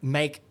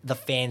make the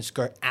fans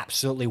go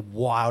absolutely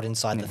wild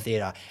inside the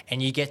theater,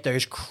 and you get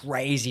those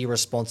crazy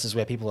responses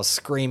where people are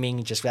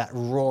screaming, just that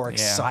raw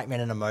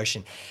excitement and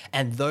emotion,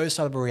 and those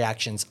type of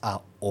reactions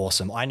are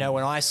awesome. I know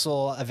when I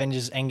saw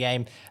Avengers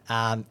Endgame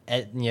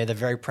at the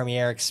very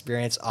premiere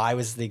experience, I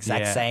was the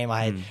exact same.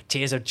 I had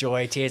tears of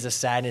joy, tears of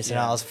sadness, and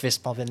I was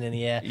fist pumping in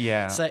the air.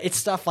 Yeah. So it's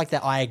stuff like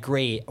that. I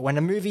agree. When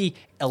a movie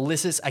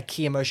elicits a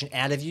key emotion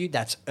out of you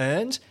that's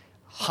earned,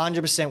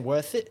 100%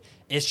 worth it.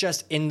 It's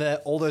just in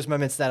all those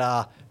moments that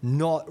are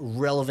not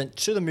relevant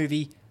to the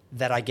movie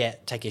that I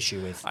take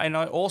issue with. I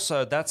know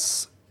also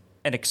that's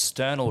an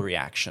external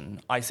reaction.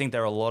 I think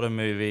there are a lot of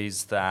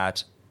movies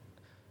that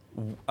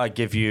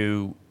give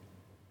you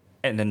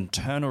an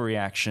internal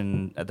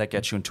reaction that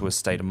gets you into a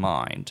state of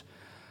mind.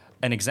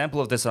 An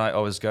example of this I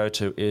always go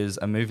to is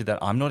a movie that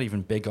I'm not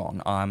even big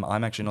on.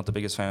 I'm actually not the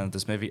biggest fan of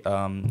this movie.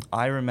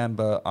 I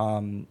remember,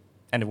 and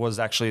it was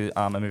actually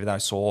a movie that I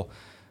saw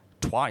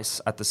twice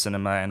at the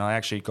cinema, and I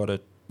actually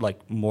got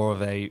more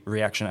of a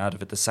reaction out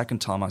of it the second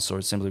time I saw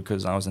it, simply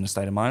because I was in a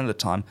state of mind at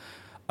the time.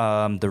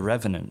 The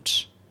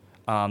Revenant.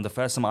 The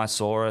first time I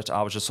saw it,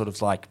 I was just sort of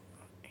like,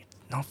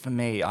 not for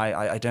me.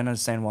 I don't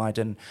understand why I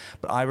didn't.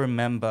 But I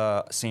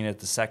remember seeing it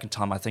the second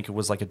time. I think it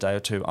was like a day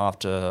or two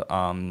after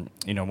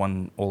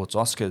won all its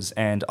Oscars,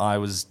 and I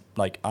was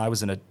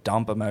in a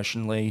dump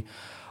emotionally.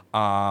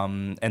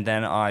 And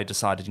then I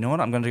decided, you know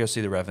what, I'm going to go see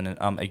The Revenant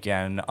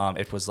again.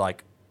 It was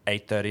like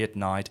 8:30 at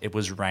night. It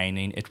was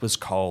raining. It was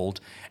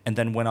cold. And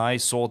then when I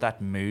saw that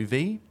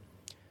movie,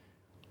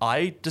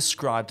 I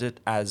described it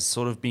as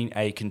sort of being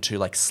akin to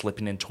like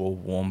slipping into a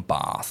warm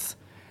bath.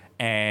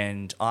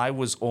 And I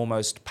was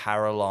almost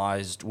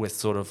paralyzed with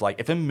sort of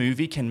like, if a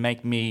movie can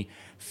make me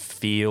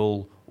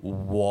feel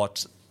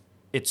what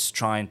it's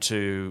trying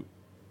to,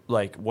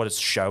 like what it's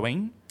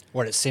showing.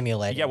 What it's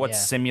simulating. Yeah,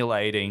 what's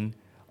simulating,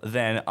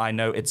 then I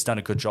know it's done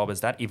a good job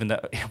as that, even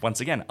though,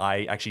 once again,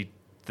 I actually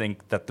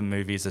think that the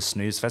movie is a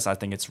snooze fest. I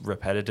think it's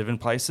repetitive in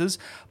places,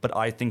 but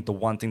I think the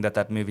one thing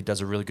that movie does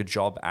a really good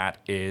job at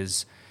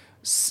is,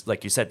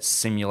 like you said,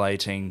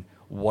 simulating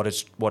what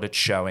it's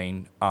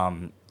showing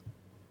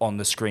on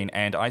the screen.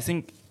 And I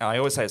think I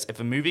always say this: if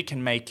a movie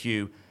can make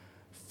you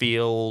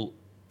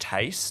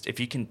if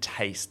you can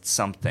taste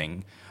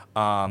something.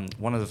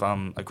 One of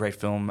a great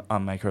film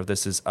maker of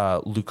this is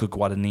Luca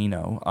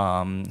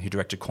Guadagnino, who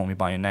directed Call Me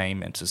by Your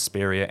Name and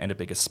Suspiria and A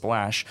Bigger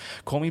Splash.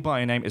 Call Me by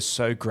Your Name is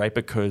so great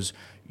because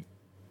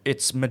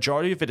its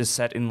majority of it is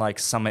set in like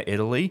summer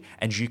Italy,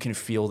 and you can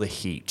feel the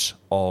heat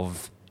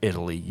of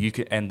Italy.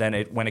 And then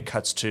when it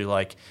cuts to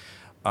like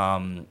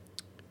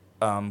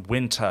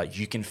winter,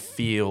 you can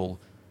feel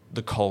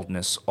the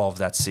coldness of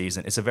that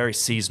season. It's a very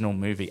seasonal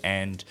movie,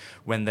 and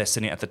when they're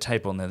sitting at the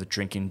table and they're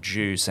drinking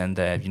juice and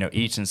they're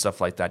eating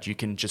stuff like that, you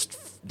can just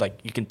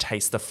you can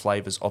taste the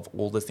flavors of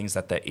all the things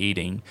that they're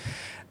eating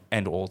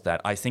and all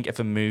that. I think if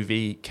a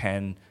movie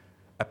can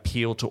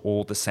appeal to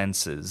all the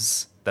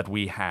senses that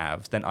we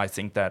have, then I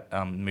think that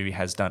movie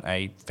has done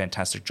a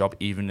fantastic job.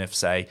 Even if,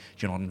 say,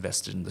 you're not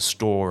invested in the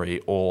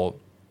story or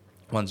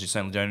ones you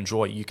certainly don't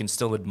enjoy, you can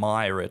still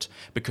admire it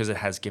because it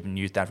has given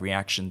you that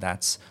reaction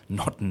that's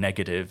not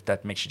negative,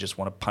 that makes you just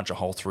want to punch a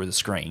hole through the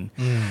screen.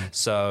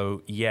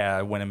 So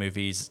yeah, when a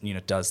movie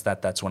does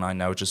that, that's when I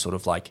know, just sort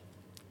of like,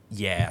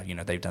 yeah,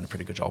 they've done a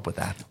pretty good job with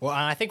that. Well,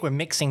 I think we're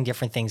mixing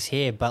different things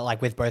here, but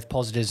like with both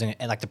positives and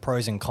like the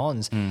pros and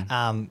cons.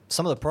 Some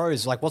of the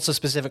pros, like what's a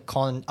specific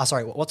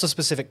what's a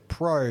specific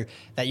pro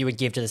that you would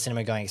give to the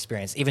cinema going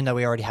experience, even though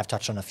we already have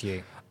touched on a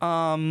few?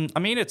 I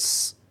mean,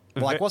 it's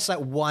like, what's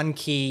that one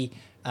key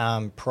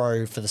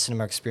pro for the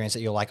cinema experience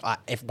that you're like,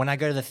 when I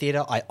go to the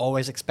theater, I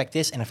always expect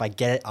this, and if I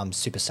get it, I'm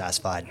super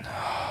satisfied?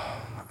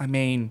 I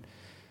mean,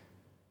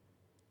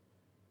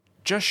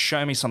 just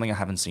show me something I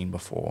haven't seen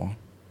before,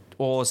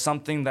 or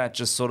something that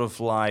just sort of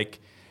like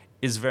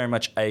is very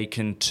much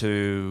akin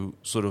to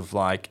sort of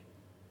like,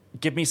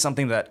 give me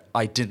something that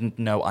I didn't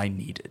know I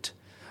needed.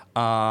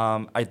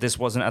 This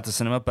wasn't at the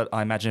cinema, but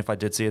I imagine if I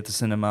did see it at the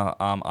cinema,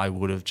 I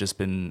would have just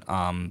been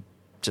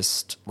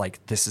just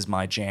like, this is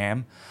my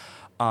jam.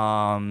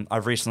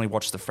 I've recently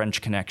watched The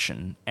French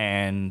Connection,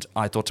 and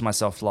I thought to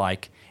myself,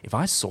 like, if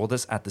I saw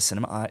this at the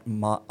cinema,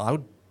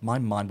 my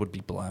mind would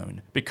be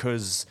blown,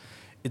 because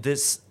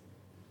this,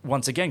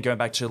 once again, going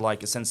back to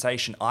like a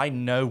sensation, I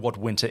know what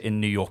winter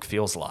in New York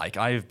feels like.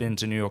 I've been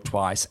to New York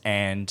twice,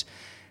 and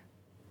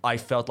I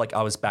felt like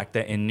I was back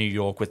there in New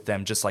York with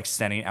them, just like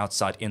standing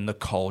outside in the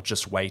cold,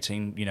 just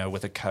waiting,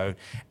 with a coat,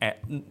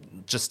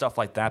 and just stuff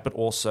like that. But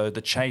also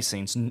the chase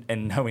scenes,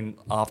 and knowing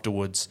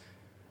afterwards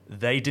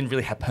they didn't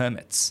really have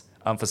permits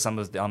for some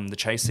of the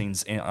chase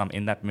scenes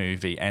in that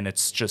movie. And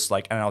it's just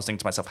like, and I was thinking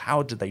to myself,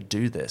 how did they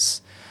do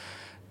this?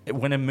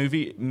 When a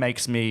movie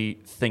makes me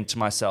think to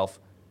myself,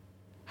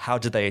 how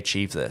did they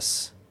achieve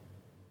this?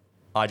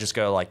 I just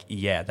go like,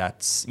 yeah,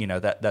 that's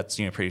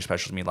pretty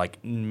special to me.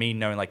 Like, me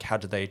knowing like, how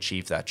did they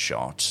achieve that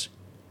shot?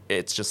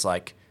 It's just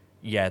like,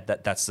 yeah,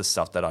 that's the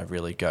stuff that I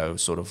really go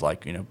sort of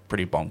like,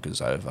 pretty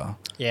bonkers over.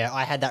 Yeah,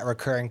 I had that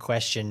recurring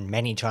question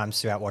many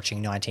times throughout watching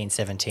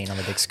 1917 on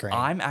the big screen.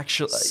 I'm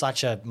actually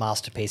such a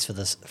masterpiece for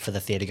the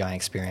theater going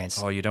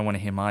experience. Oh, you don't want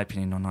to hear my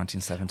opinion on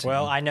 1917?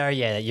 Well, I know,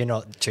 yeah, you're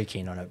not too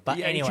keen on it. But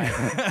anyway,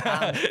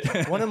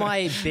 one of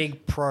my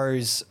big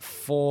pros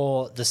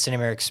for the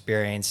cinema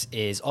experience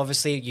is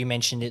obviously you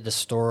mentioned it, the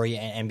story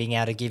and being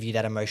able to give you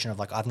that emotion of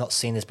like, I've not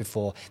seen this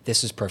before.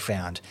 This is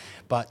profound.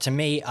 But to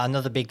me,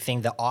 another big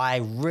thing that I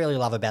really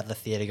love about the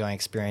theater going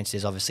experience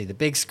is obviously the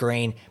big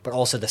screen, but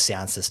also the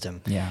sound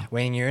system. Yeah.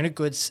 When you're in a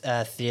good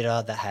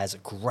theater that has a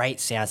great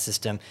sound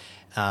system,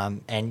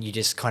 and you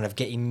just kind of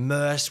get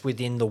immersed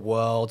within the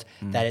world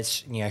that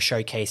it's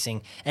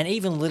showcasing, and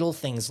even little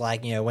things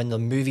like when the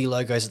movie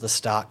logos at the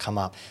start come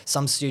up.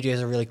 Some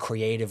studios are really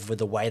creative with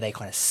the way they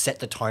kind of set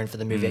the tone for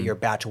the movie that you're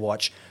about to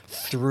watch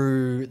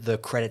through the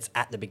credits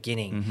at the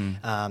beginning.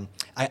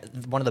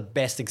 One of the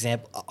best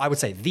example, I would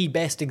say the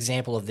best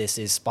example of this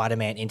is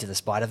Spider-Man Into the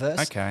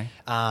Spider-Verse. Okay.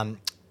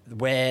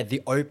 Where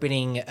the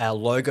opening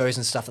logos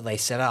and stuff that they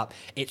set up,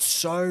 it's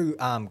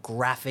so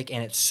graphic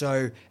and it's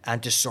so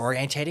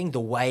disorientating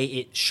the way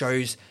it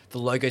shows the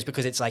logos,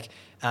 because it's like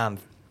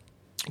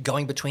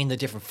going between the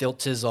different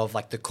filters of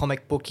like the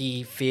comic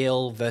booky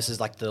feel versus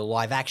like the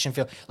live action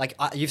feel. Like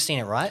you've seen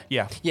it, right?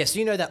 Yeah. Yeah,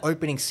 so that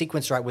opening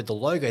sequence, right, with the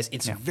logos,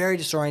 it's very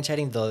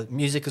disorientating. The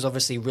music is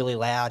obviously really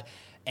loud,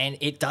 and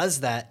it does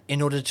that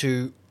in order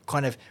to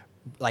kind of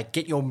like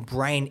get your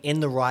brain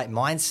in the right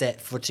mindset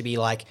for it to be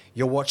like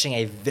you're watching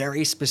a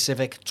very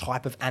specific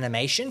type of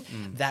animation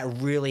that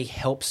really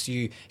helps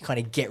you kind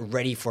of get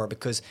ready for it,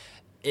 because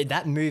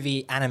that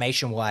movie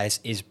animation wise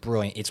is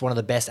brilliant. It's one of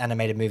the best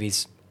animated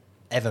movies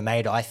ever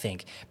made, I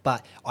think.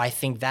 But I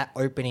think that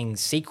opening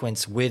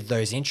sequence with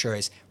those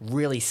intros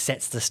really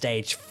sets the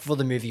stage for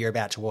the movie you're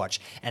about to watch.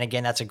 And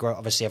again, that's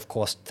obviously, of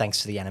course,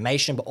 thanks to the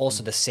animation, but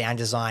also the sound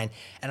design.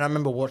 And I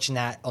remember watching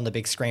that on the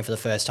big screen for the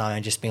first time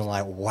and just being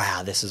like,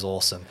 wow, this is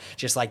awesome.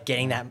 Just like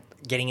getting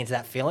into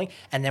that feeling.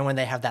 And then when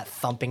they have that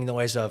thumping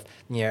noise of,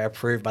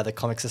 approved by the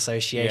Comics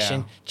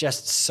Association,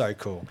 just so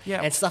cool.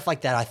 Yeah. And stuff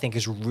like that, I think,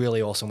 is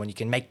really awesome when you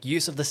can make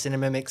use of the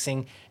cinema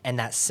mixing and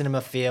that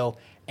cinema feel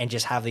and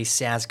just have these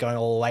sounds going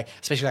all the way,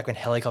 especially like when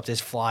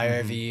helicopters fly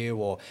over you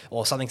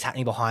or something's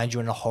happening behind you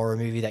in a horror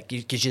movie that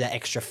gives you that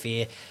extra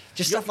fear.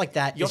 Just stuff like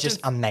that is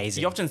just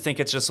amazing. You often think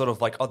it's just sort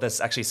of like, oh,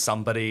 there's actually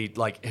somebody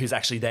like who's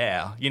actually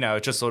there.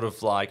 It's just sort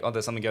of like, oh,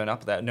 there's something going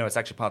up there. No, it's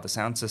actually part of the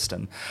sound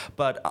system.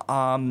 But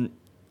I'm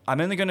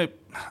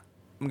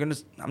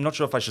not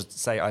sure if I should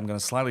say I'm going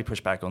to slightly push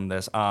back on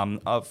this.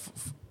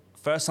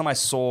 First time I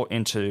saw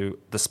Into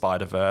the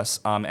Spider-Verse,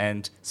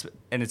 and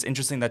it's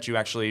interesting that you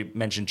actually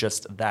mentioned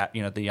just that,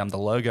 the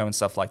logo and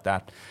stuff like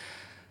that.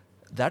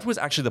 That was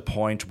actually the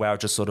point where I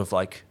was just sort of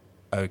like,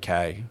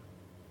 okay,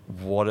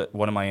 what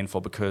am I in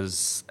for?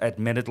 Because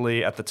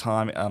admittedly at the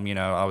time,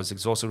 I was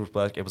exhausted with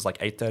work. It was like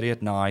 8:30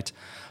 at night,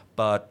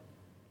 but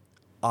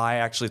I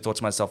actually thought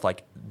to myself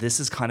like, this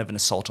is kind of an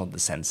assault on the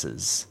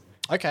senses.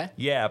 Okay.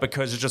 Yeah,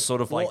 because it's just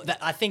sort of like... Well,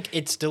 I think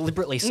it's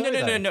deliberately so,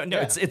 No.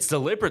 Yeah. It's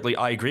deliberately.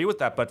 I agree with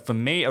that. But for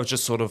me, it was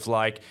just sort of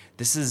like,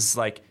 this is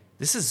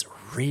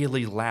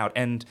really loud.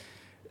 And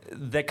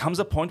there comes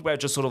a point where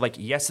it's just sort of like,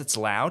 yes, it's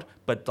loud,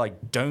 but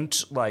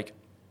don't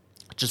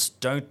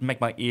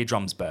make my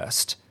eardrums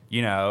burst,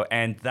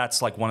 And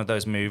that's like one of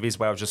those movies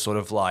where I was just sort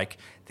of like,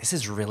 this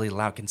is really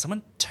loud. Can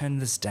someone turn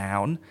this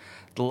down?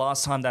 The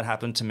last time that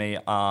happened to me,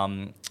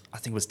 I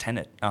think it was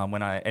Tenet.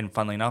 And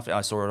funnily enough,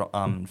 I saw it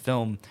on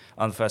film.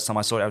 The first time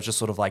I saw it, I was just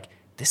sort of like,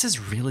 this is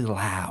really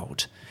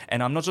loud.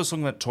 And I'm not just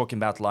talking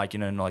about like,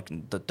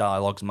 like the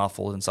dialogue's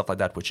muffled and stuff like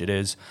that, which it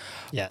is.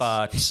 Yes.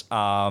 But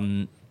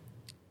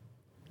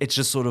it's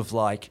just sort of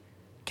like,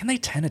 can they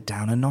turn it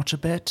down a notch a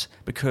bit?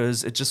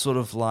 Because it's just sort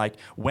of like,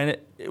 when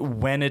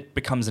it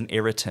becomes an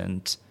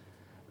irritant,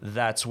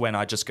 that's when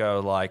I just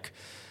go like...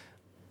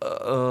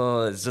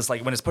 it's just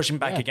like when it's pushing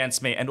back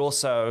against me. And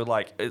also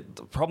like the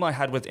problem I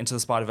had with Into the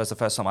Spider-Verse the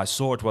first time I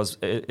saw it was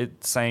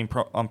same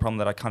problem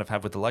that I kind of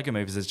have with the Lego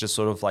movies is just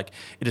sort of like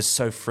it is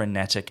so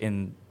frenetic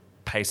in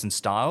pace and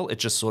style.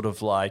 It's just sort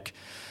of like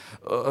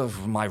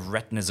my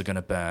retinas are going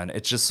to burn.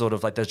 It's just sort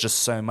of like there's just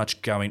so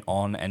much going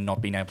on and not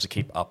being able to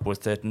keep up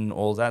with it and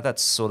all that.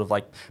 That's sort of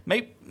like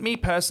me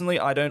personally,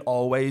 I don't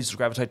always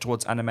gravitate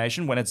towards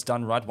animation when it's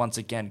done right. Once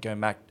again, going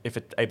back, if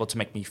it's able to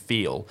make me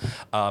feel.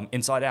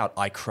 Inside Out,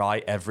 I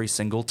cry every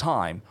single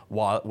time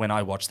when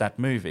I watch that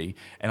movie.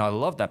 And I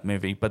love that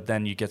movie. But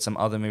then you get some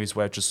other movies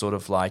where it's just sort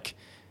of like,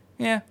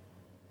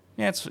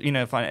 it's,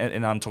 fine.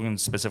 And I'm talking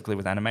specifically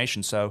with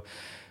animation. So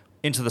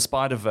Into the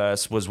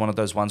Spider-Verse was one of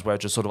those ones where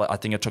it just sort of like, I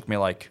think it took me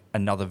like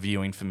another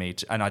viewing for me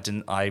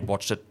I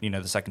watched it,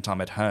 the second time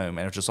at home,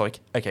 and it was just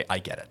like, okay, I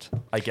get it.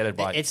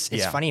 Right. It's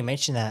funny you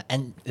mention that,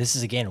 and this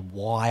is again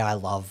why I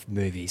love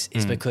movies,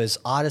 is because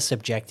art is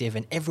subjective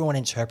and everyone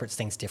interprets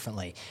things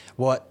differently.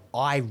 What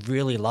I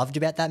really loved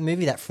about that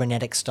movie, that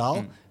frenetic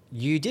style,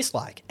 you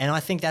dislike. And I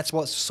think that's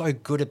what's so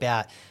good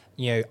about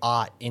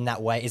art in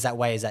that way is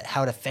that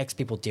how it affects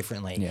people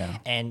differently. Yeah.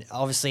 And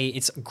obviously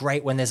it's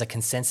great when there's a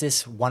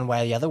consensus one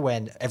way or the other,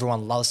 when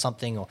everyone loves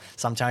something, or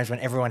sometimes when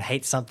everyone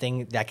hates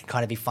something, that can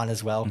kind of be fun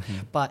as well.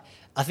 But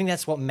I think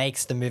that's what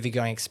makes the movie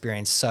going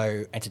experience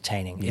so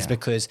entertaining, is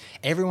because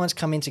everyone's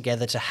coming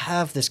together to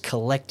have this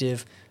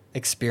collective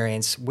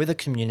experience with a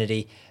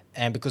community,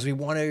 and because we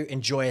want to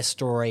enjoy a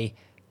story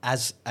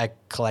as a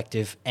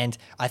collective. And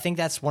I think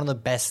that's one of the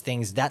best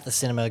things that the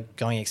cinema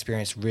going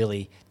experience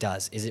really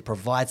does, is it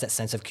provides that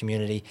sense of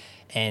community.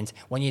 And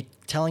when you're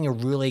telling a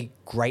really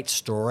great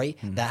story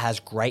that has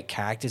great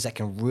characters that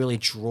can really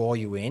draw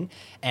you in,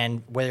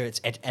 and whether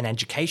it's an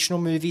educational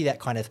movie that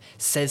kind of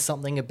says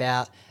something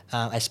about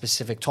a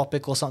specific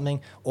topic or something,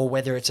 or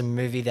whether it's a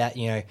movie that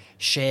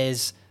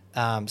shares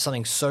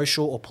something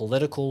social or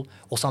political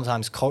or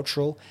sometimes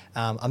cultural,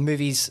 are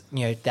movies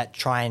that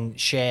try and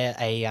share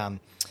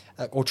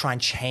or try and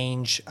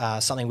change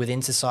something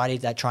within society,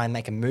 that try and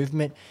make a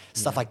movement.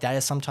 Stuff like that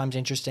is sometimes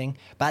interesting.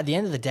 But at the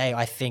end of the day,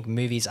 I think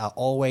movies are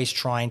always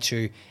trying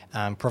to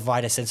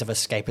provide a sense of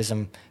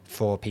escapism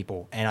for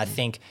people. And I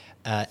think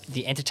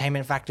the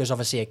entertainment factor is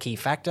obviously a key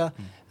factor.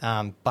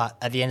 But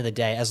at the end of the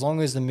day, as long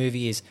as the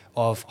movie is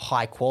of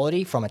high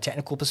quality from a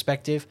technical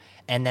perspective,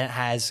 and then it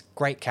has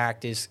great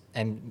characters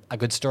and a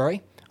good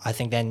story, I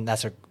think then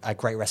that's a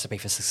great recipe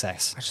for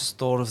success. I just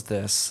thought of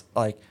this.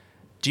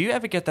 Do you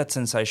ever get that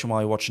sensation while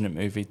you're watching a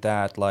movie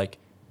that,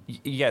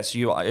 yes,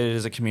 it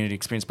is a community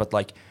experience,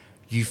 but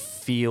you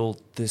feel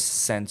this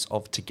sense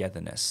of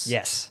togetherness?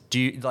 Yes. Do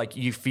you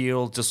you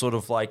feel just sort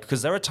of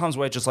because there are times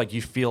where just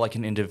you feel like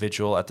an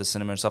individual at the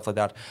cinema and stuff like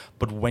that,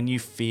 but when you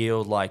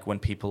feel when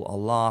people are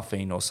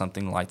laughing or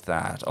something like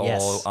that,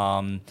 yes.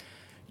 or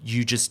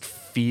you just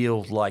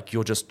feel like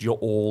you're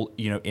all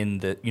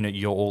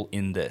you're all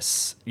in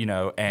this,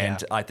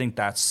 and I think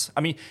that's,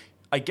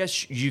 I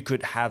guess you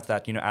could have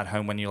that, at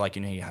home when you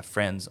you have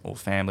friends or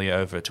family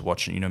over to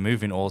watch,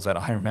 movie and all that.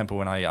 I remember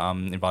when I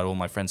invited all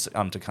my friends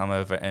to come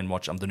over and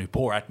watch the new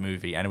Borat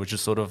movie, and it was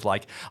just sort of I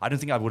don't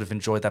think I would have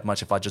enjoyed that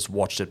much if I just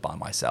watched it by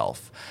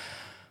myself.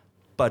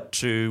 But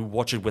to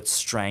watch it with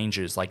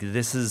strangers,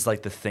 this is the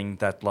thing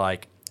that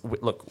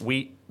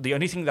the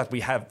only thing that we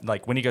have,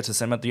 when you go to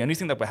cinema, the only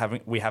thing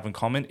that we have in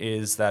common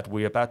is that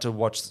we're about to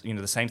watch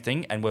the same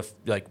thing, and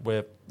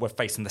we're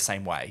facing the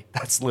same way.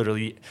 That's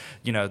literally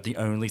the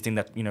only thing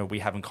that we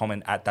have in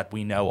common that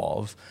we know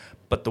of.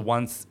 But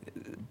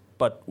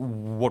but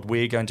what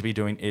we're going to be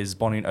doing is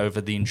bonding over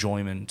the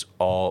enjoyment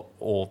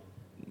or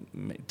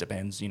it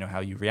depends how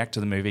you react to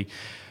the movie.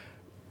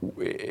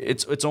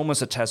 It's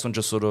almost a test on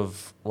just sort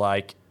of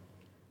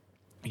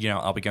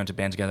are we going to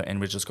band together and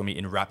we're just going to be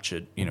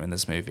enraptured, in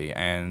this movie?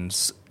 And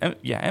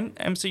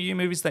MCU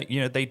movies,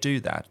 they do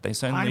that. They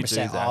certainly 100%. do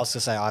that. I was to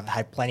say I've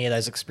had plenty of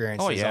those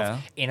experiences of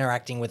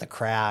interacting with a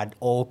crowd,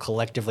 all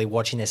collectively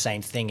watching the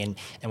same thing,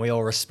 and we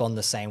all respond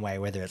the same way,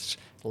 whether it's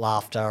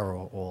laughter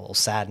or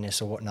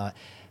sadness or whatnot.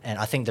 And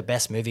I think the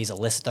best movies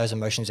elicit those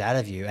emotions out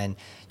of you. And,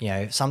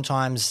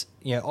 sometimes,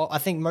 I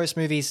think most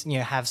movies,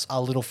 have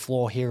a little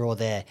flaw here or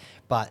there.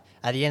 But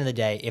at the end of the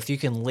day, if you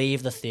can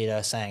leave the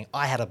theater saying,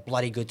 I had a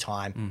bloody good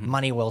time,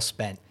 money well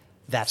spent,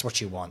 that's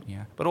what you want.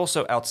 Yeah. But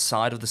also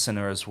outside of the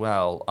cinema as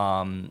well.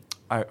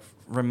 I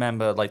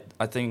remember,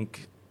 I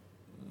think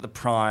the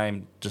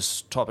prime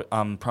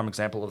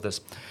example of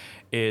this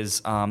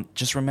is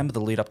just remember the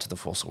lead up to The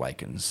Force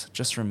Awakens.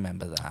 Just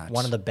remember that.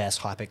 One of the best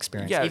hype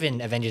experiences. Yeah. Even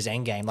Avengers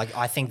Endgame.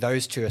 I think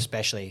those two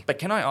especially. But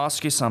can I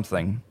ask you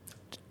something?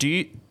 Do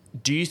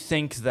you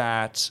think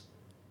that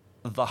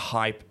the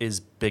hype is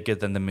bigger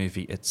than the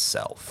movie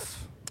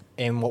itself?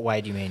 In what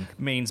way do you mean?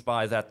 Means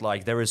by that,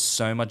 there is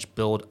so much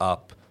build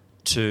up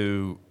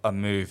to a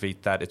movie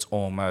that it's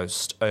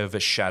almost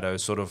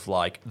overshadows sort of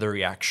the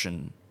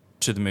reaction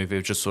to the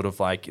movie, just sort of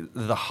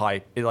the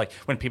hype.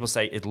 When people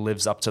say it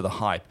lives up to the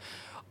hype,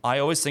 I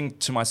always think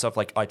to myself,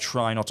 I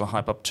try not to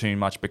hype up too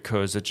much,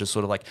 because it's just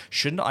sort of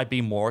shouldn't I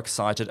be more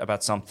excited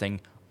about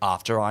something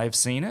after I've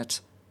seen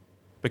it?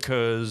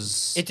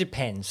 Because it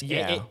depends.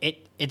 Yeah.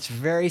 It's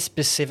very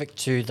specific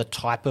to the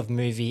type of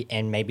movie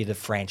and maybe the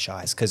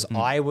franchise, because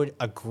I would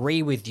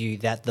agree with you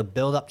that the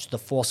build up to The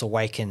Force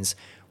Awakens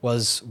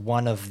was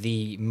one of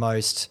the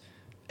most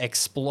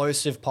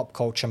explosive pop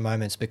culture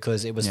moments,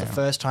 because it was the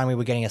first time we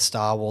were getting a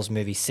Star Wars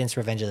movie since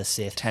Revenge of the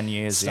Sith. 10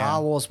 years,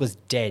 Star Wars was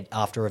dead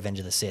after Revenge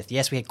of the Sith.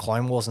 Yes, we had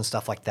Clone Wars and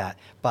stuff like that,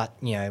 but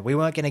we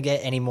weren't going to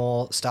get any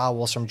more Star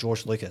Wars from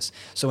George Lucas.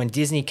 So when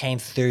Disney came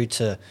through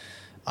to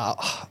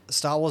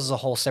Star Wars is a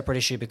whole separate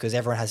issue, because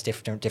everyone has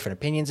different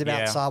opinions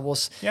about Star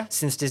Wars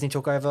since Disney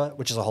took over,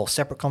 which is a whole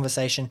separate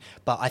conversation.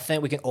 But I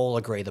think we can all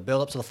agree the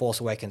build up to The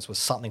Force Awakens was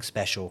something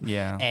special.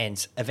 Yeah.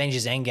 And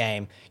Avengers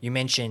Endgame, you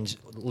mentioned,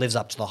 lives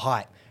up to the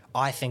hype.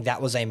 I think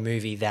that was a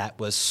movie that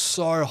was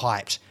so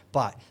hyped,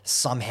 but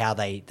somehow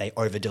they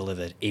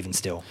over-delivered even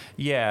still.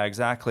 Yeah,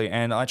 exactly.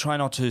 And I try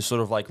not to sort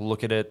of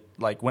look at it,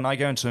 when I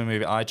go into a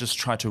movie, I just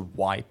try to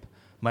wipe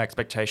my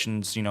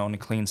expectations, on a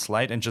clean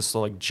slate, and just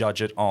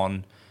judge it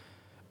on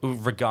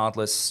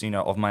regardless,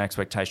 of my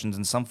expectations.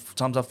 And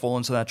sometimes I fall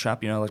into that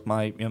trap, like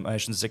my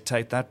emotions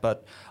dictate that.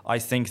 But I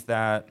think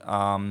that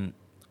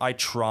I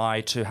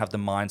try to have the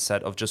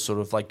mindset of just sort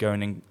of like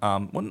going in,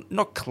 well,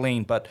 not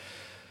clean, but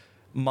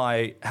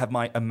have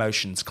my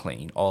emotions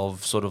clean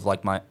of sort of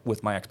like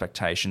with my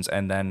expectations,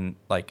 and then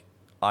like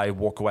I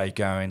walk away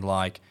going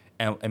like,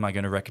 am I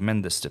going to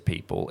recommend this to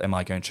people? Am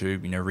I going to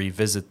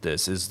revisit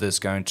this? Is this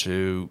going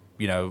to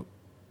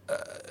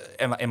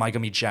am I going to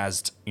be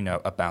jazzed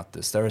about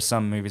this? There are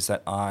some movies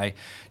that I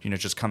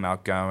just come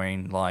out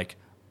going like,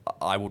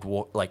 I would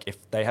walk, like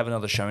if they have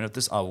another showing of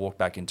this, I'll walk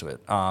back into it.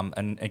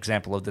 An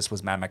example of this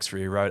was Mad Max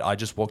Fury Road. I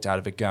just walked out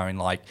of it going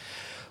like,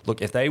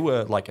 look, if I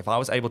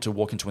was able to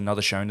walk into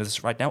another showing of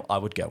this right now, I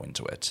would go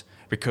into it,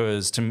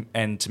 because to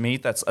me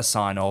that's a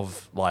sign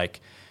of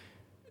like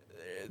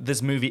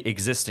this movie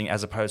existing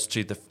as opposed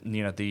to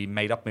the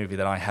made up movie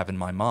that I have in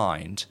my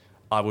mind.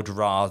 I would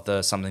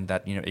rather something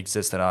that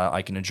exists that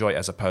I can enjoy,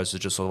 as opposed to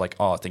just sort of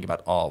like, think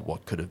about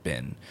what could have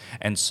been.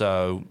 And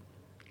so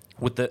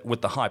with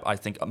the hype, I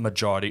think a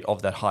majority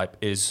of that hype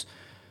is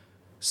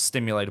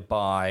stimulated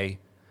by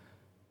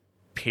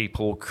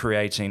people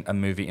creating a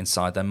movie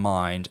inside their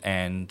mind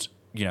and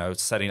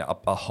setting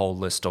up a whole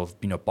list of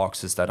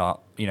boxes that are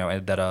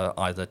that are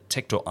either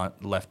ticked or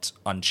left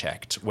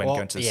unchecked when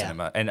going to the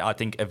cinema. And I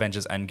think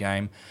Avengers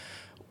Endgame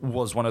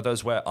was one of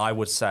those where I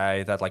would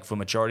say that like for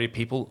majority of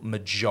people,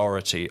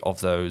 majority of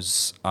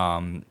those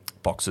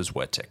boxes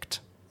were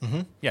ticked.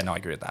 Mm-hmm. Yeah, no, I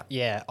agree with that.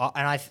 Yeah,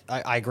 and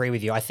I agree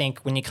with you. I think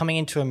when you're coming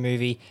into a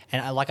movie,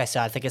 and like I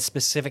said, I think it's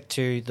specific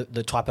to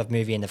the type of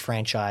movie and the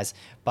franchise,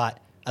 but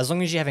as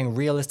long as you're having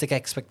realistic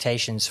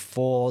expectations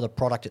for the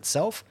product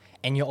itself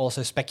and you're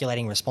also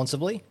speculating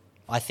responsibly,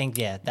 I think,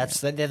 they're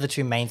the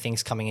two main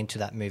things coming into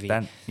that movie.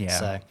 That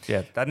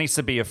needs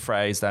to be a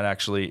phrase that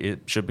actually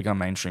it should become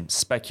mainstream.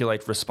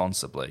 Speculate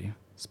responsibly.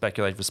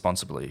 Speculate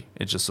responsibly.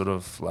 It's just sort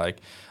of like,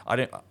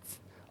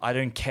 I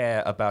don't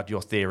care about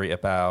your theory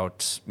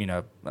about,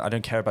 I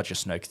don't care about your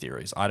Snoke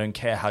theories. I don't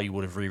care how you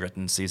would have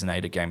rewritten Season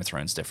 8 of Game of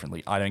Thrones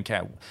differently. I don't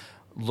care.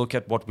 Look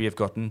at what we have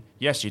gotten.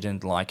 Yes, you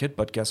didn't like it,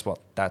 but guess what?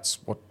 That's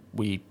what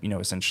we,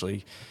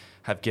 essentially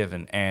have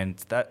given.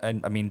 And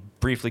I mean,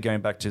 briefly going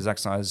back to Zack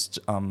Snyder's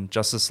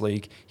Justice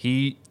League,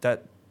 he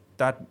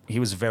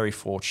was very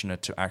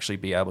fortunate to actually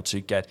be able to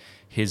get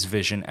his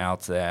vision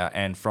out there.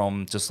 And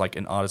from just like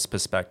an artist's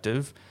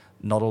perspective,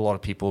 not a lot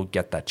of people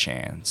get that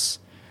chance.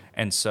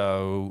 And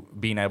so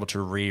being able to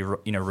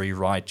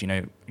rewrite,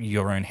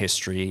 your own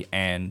history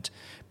and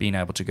being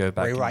able to go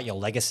back. Rewrite your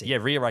legacy. Yeah,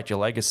 rewrite your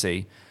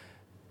legacy.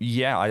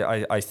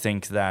 Yeah, I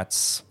think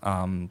that's,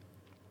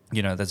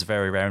 that's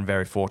very rare and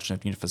very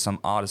fortunate for some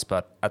artists.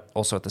 But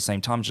also at the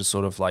same time, just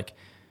sort of like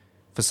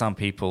for some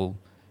people,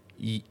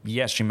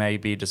 yes, you may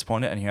be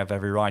disappointed and you have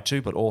every right to.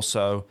 But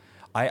also,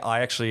 I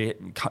actually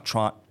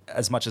try,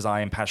 as much as I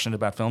am passionate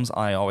about films,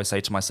 I always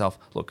say to myself,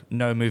 look,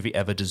 no movie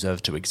ever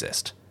deserved to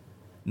exist.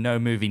 No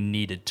movie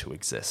needed to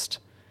exist.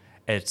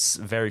 It's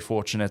very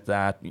fortunate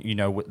that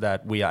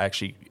that we are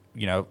actually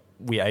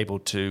we are able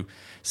to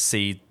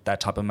see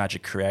that type of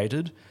magic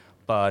created,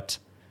 but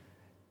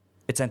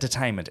it's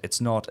entertainment.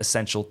 It's not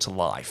essential to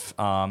life.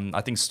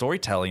 I think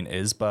storytelling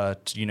is,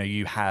 but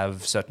you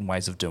have certain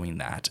ways of doing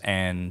that,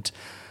 and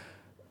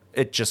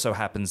it just so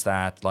happens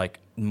that like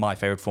my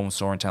favorite form of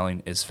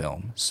storytelling is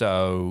film.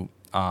 So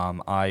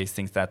I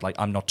think that like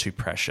I'm not too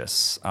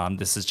precious.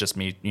 This is just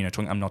me,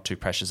 talking. I'm not too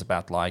precious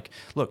about like,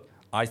 look,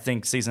 I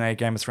think Season 8 of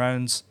Game of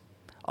Thrones,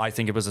 I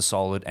think it was a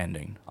solid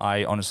ending.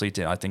 I honestly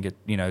did. I think it,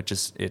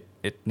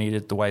 it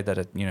needed the way that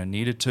it,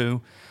 needed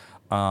to.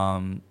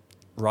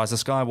 Rise of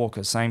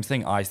Skywalker, same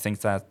thing. I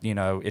think that,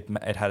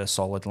 it had a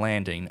solid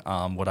landing.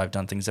 Would I have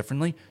done things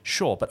differently?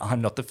 Sure, but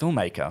I'm not the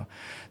filmmaker.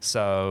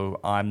 So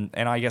and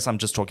I guess I'm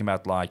just talking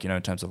about like,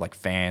 in terms of like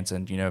fans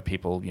and,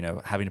 people,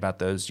 having about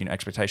those,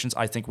 expectations.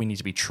 I think we need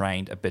to be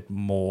trained a bit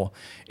more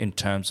in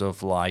terms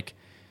of like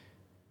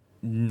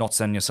not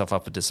setting yourself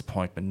up for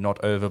disappointment,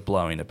 not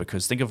overblowing it,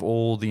 because think of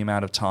all the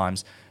amount of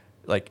times,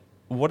 like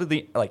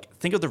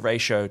think of the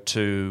ratio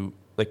to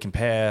like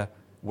compare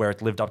where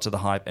it lived up to the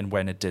hype and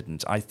when it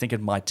didn't. I think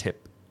it might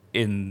tip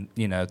in,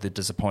 the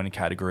disappointing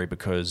category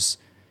because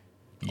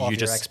of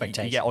your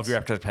expectations. Yeah, of your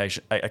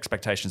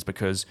expectations,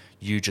 because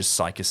you just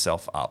psych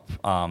yourself up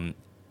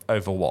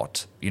over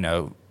what?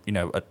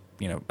 A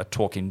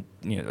talking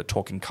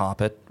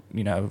carpet,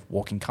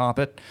 walking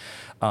carpet,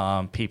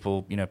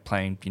 people,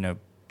 playing,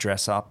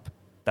 dress up.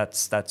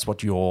 That's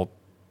what you're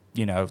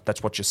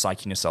that's what you're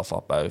psyching yourself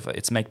up over.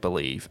 It's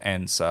make-believe.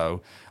 And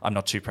so I'm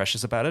not too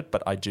precious about it,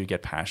 but I do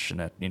get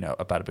passionate,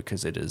 about it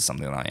because it is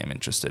something that I am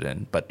interested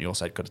in. But you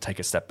also got to take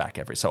a step back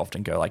every so often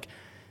and go like,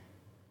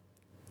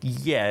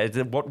 Yeah,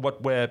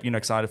 what we're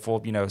excited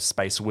for,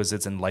 space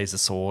wizards and laser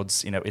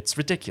swords, it's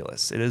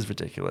ridiculous. It is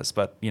ridiculous,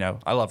 but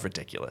I love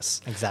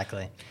ridiculous.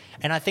 Exactly.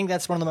 And I think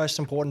that's one of the most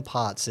important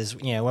parts is,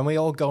 when we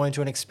all go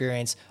into an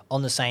experience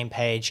on the same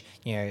page,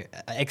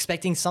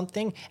 expecting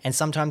something and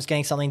sometimes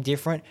getting something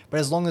different, but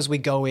as long as we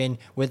go in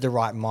with the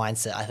right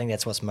mindset, I think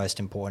that's what's most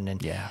important.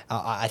 And yeah.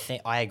 I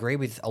think I agree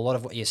with a lot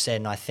of what you said,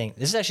 and I think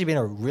this has actually been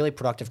a really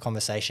productive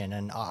conversation,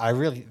 and I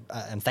really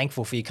am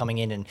thankful for you coming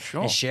in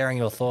and sharing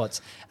your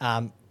thoughts.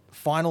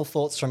 Final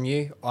thoughts from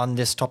you on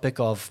this topic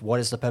of what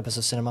is the purpose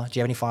of cinema? Do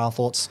you have any final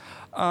thoughts?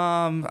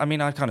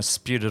 I kind of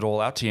spewed it all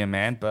out to you,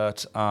 man.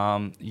 But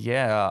I'm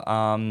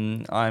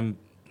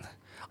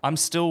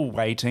still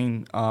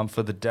waiting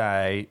for the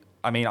day.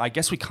 I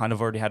guess we kind of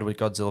already had it with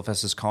Godzilla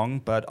vs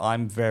Kong, but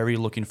I'm very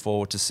looking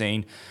forward to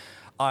seeing.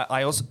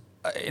 I also,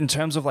 in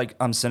terms of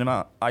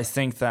cinema, I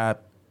think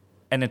that,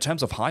 and in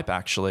terms of hype,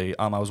 actually,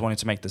 I was wanting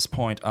to make this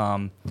point.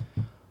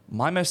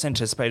 My most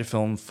anticipated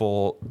film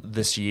for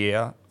this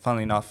year,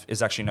 funnily enough,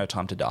 is actually No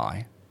Time to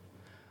Die.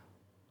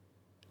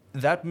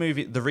 That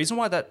movie, the reason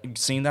why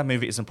seeing that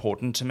movie is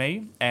important to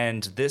me,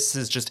 and this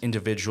is just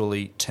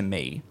individually to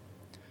me,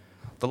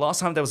 the last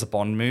time there was a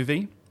Bond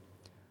movie,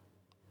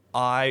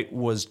 I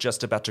was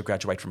just about to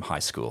graduate from high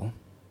school.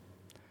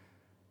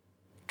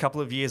 A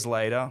couple of years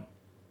later,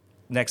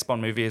 next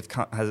Bond movie is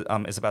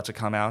about to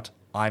come out.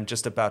 I'm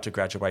just about to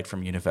graduate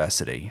from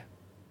university.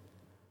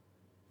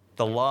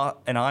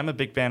 And I'm a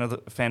big fan of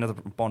the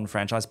Bond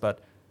franchise,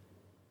 but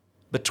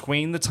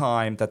between the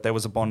time that there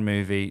was a Bond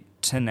movie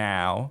to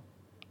now,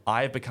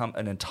 I have become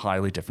an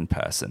entirely different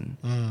person.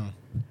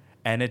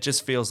 And it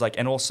just feels like,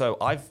 and also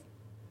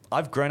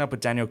I've grown up with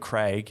Daniel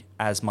Craig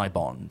as my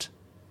Bond.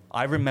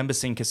 I remember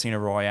seeing Casino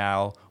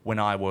Royale when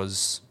I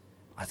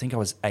think I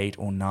was 8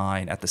 or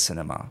 9 at the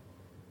cinema.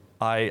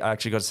 I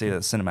actually got to see it at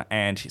the cinema,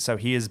 and so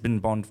he has been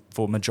Bond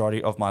for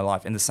majority of my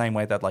life in the same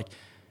way that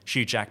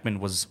Hugh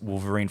Jackman was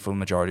Wolverine for the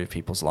majority of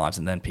people's lives,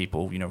 and then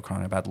people,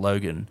 crying about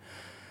Logan.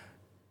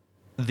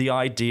 The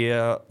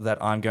idea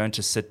that I'm going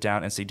to sit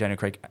down and see Daniel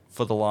Craig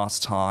for the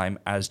last time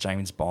as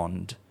James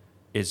Bond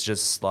is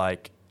just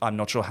I'm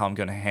not sure how I'm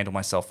going to handle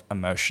myself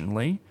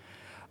emotionally.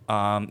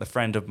 A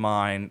friend of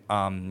mine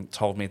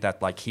told me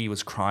that he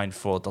was crying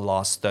for the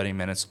last 30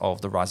 minutes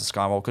of The Rise of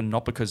Skywalker,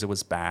 not because it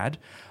was bad,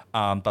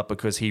 but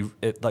because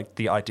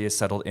the idea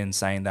settled in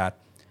saying that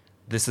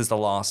this is the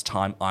last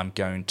time I'm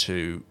going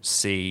to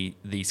see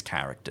these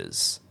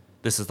characters.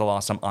 This is the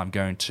last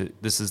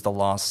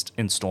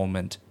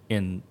installment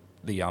in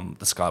the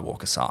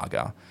Skywalker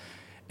saga.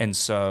 And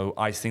so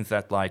I think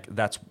that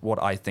that's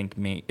what I think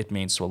it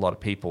means to a lot of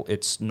people.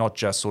 It's not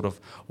just sort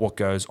of what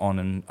goes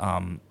on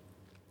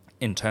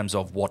in terms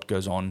of what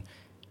goes on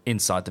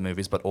inside the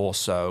movies, but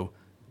also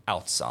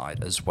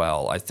outside as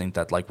well. I think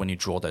that when you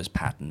draw those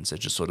patterns,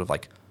 it's just sort of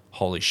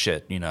holy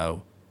shit,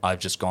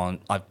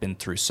 I've been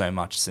through so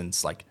much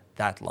since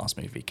that last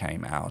movie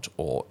came out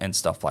and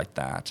stuff like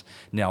that.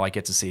 Now I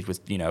get to see it with,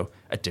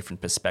 a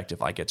different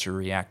perspective. I get to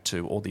react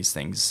to all these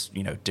things,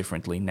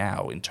 differently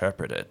now,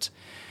 interpret it.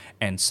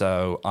 And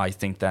so I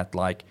think that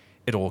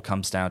it all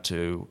comes down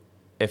to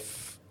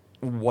if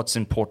what's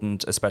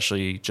important,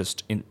 especially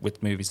just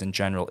with movies in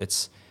general,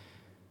 it's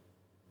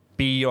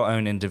be your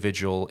own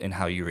individual in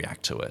how you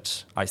react to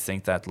it. I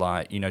think that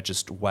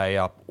just weigh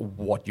up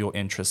what your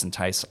interests and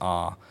tastes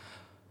are,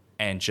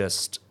 and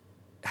just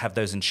have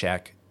those in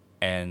check,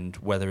 and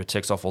whether it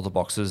ticks off all the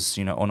boxes,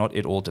 or not,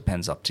 it all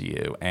depends up to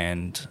you.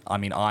 And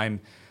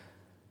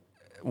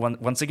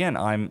once again,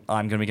 I'm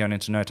going to be going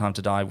into No Time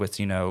to Die with,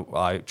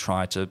 I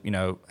try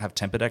to, have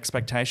tempered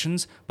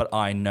expectations, but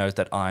I know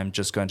that I'm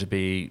just going to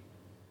be,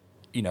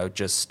 I'm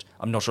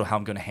not sure how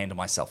I'm going to handle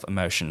myself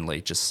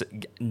emotionally, just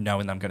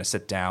knowing that I'm going to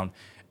sit down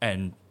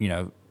and,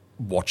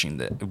 watching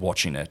it,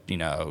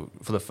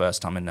 for the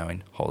first time and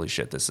knowing, holy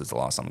shit, this is the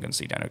last time I'm going to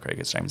see Daniel Craig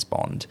as James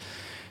Bond.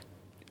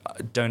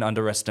 Don't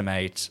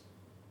underestimate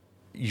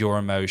your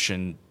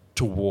emotion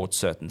towards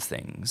certain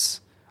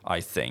things, I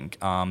think.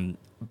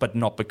 But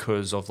not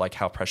because of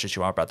how precious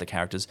you are about the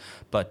characters,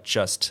 but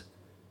just,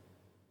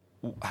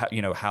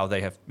 how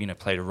they have,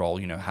 played a role,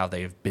 how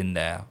they have been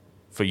there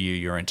for you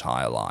your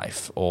entire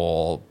life,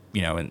 or,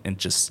 and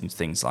just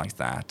things like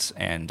that.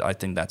 And I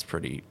think that's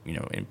pretty,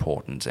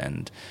 important,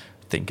 and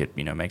think it,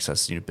 makes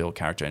us, build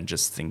character and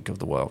just think of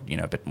the world,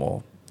 a bit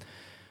more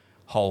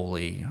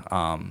wholly.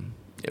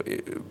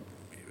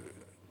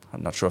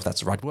 I'm not sure if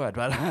that's the right word,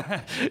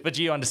 but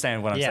you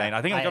understand what I'm saying.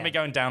 I think I'm going to be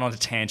going down on a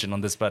tangent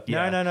on this, but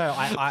yeah. No.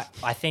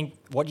 I think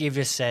what you've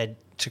just said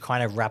to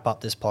kind of wrap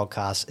up this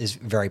podcast is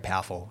very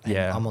powerful. And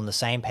I'm on the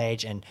same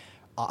page, and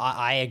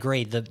I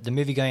agree. The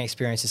movie-going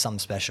experience is something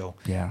special.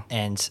 Yeah.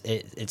 And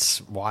it's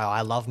why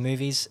I love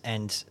movies,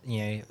 and,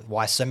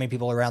 why so many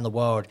people around the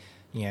world,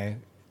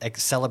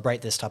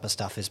 celebrate this type of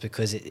stuff, is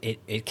because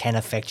it can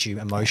affect you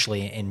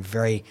emotionally in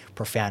very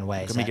profound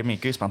ways. Give me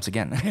goosebumps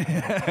again.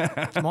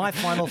 My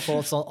final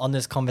thoughts on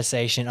this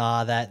conversation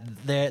are that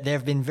there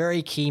have been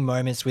very key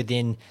moments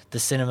within the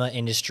cinema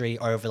industry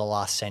over the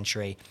last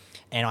century.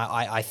 And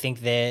I think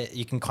there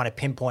you can kind of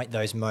pinpoint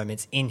those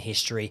moments in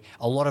history.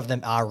 A lot of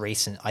them are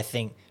recent. I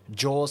think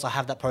Jaws, I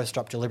have that poster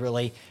up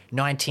deliberately,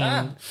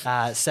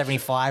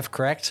 1975,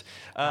 correct?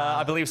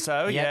 I believe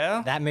so,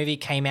 yeah. That movie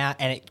came out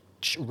and it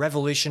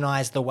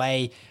revolutionized the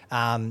way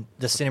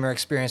the cinema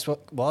experience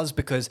was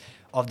because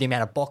of the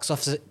amount of box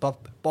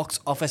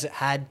office it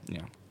had.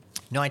 Yeah.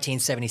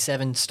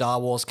 1977, Star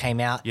Wars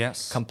came out.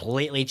 Yes.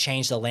 Completely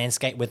changed the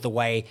landscape with the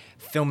way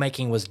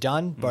filmmaking was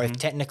done, both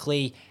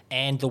technically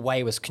and the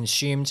way it was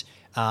consumed,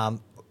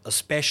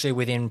 especially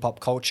within pop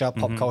culture.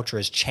 Pop culture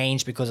has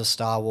changed because of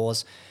Star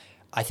Wars.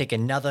 I think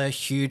another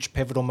huge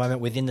pivotal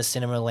moment within the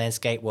cinema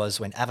landscape was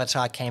when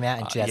Avatar came out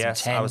in 2010.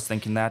 Yes, I was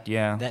thinking that,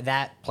 yeah.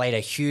 That played a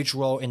huge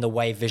role in the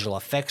way visual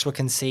effects were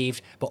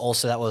conceived, but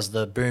also that was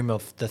the boom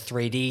of the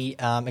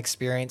 3D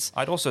experience.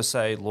 I'd also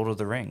say Lord of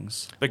the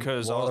Rings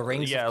because Lord of the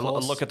Rings, yeah, of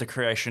course. Look at the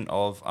creation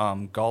of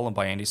Gollum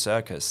by Andy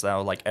Serkis. They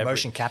were like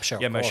motion capture.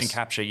 Yeah, of motion course.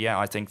 capture. Yeah,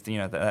 I think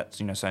that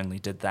certainly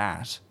did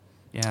that.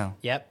 Yeah.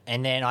 Yep.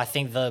 And then I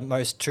think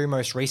the two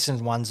most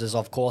recent ones is,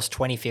 of course,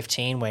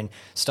 2015 when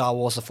Star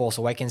Wars The Force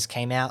Awakens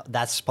came out.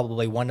 That's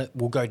probably one that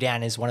will go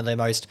down as one of the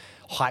most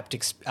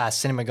hyped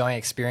cinema-going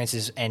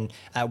experiences and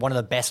one of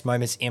the best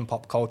moments in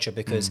pop culture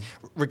because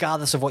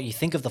regardless of what you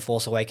think of The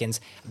Force Awakens,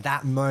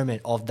 that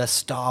moment of the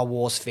Star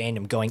Wars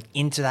fandom going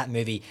into that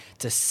movie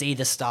to see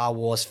the Star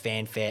Wars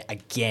fanfare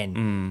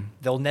again,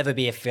 there'll never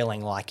be a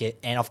feeling like it.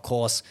 And, of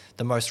course,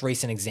 the most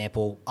recent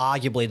example,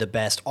 arguably the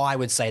best, I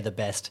would say the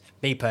best,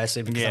 me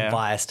personally, because I'm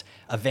biased,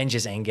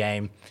 Avengers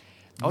Endgame.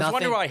 I was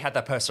wondering why I had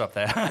that poster up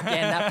there. Again,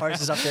 that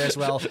poster's up there as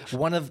well.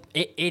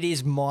 It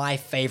is my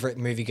favorite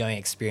movie-going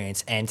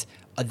experience, and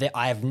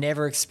I have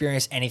never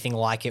experienced anything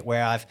like it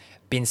where I've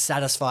been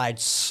satisfied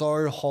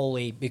so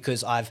wholly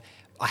because I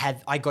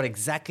got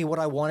exactly what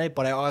I wanted,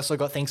 but I also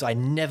got things I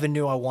never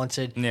knew I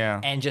wanted.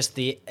 Yeah. And just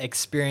the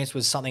experience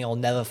was something I'll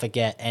never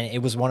forget, and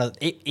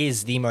it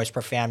is the most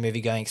profound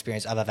movie-going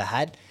experience I've ever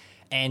had.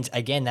 And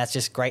again, that's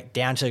just great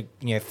down to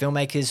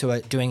filmmakers who are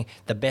doing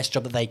the best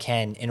job that they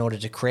can in order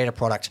to create a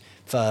product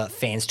for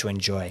fans to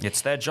enjoy.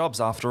 It's their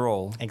jobs after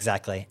all.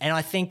 Exactly. And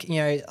I think,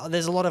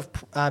 there's a lot of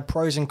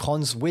pros and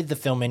cons with the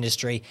film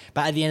industry,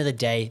 but at the end of the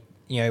day,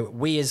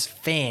 we as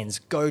fans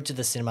go to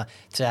the cinema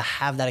to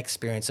have that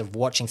experience of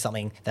watching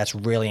something that's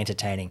really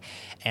entertaining.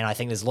 And I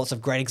think there's lots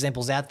of great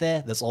examples out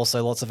there. There's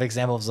also lots of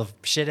examples of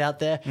shit out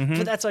there,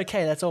 but that's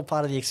okay. That's all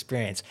part of the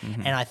experience.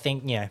 And I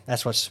think,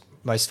 that's what's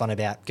most fun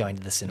about going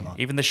to the cinema.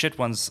 Even the shit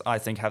ones, I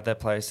think, have their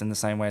place in the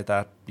same way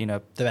that,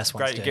 the best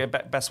ones do.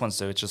 Best ones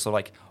do. It's just sort of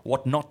like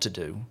what not to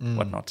do.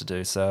 What not to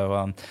do.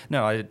 So,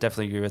 no, I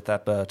definitely agree with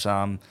that. But,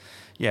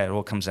 yeah, it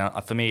all comes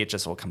down, for me, it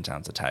just all comes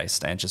down to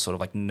taste and just sort of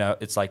like,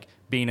 it's like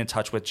being in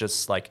touch with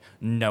just like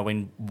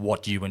knowing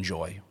what you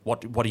enjoy.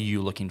 What are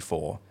you looking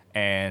for?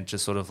 And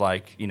just sort of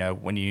like,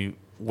 when you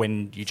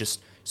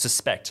just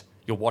suspect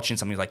you're watching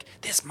something like,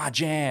 this is my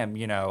jam,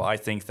 I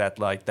think that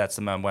like that's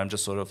the moment where I'm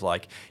just sort of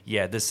like,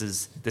 yeah, this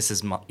is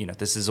my,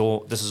 this is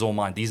all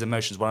mine. These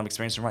emotions, what I'm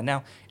experiencing right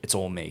now, it's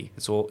all me.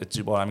 It's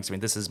what I'm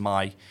experiencing. This is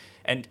my,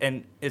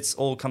 and it's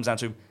all comes down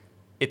to,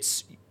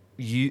 it's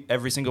you.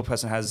 Every single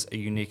person has a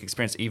unique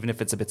experience, even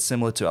if it's a bit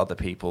similar to other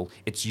people.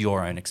 It's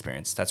your own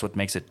experience. That's what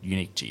makes it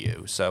unique to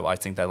you. So I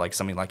think that like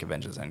something like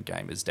Avengers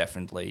Endgame is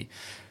definitely,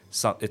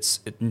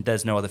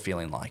 there's no other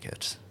feeling like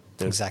it.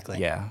 Exactly.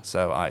 Yeah.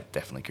 So I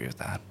definitely agree with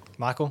that.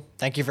 Michael,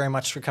 thank you very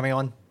much for coming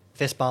on.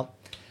 Fist bump.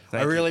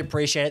 I really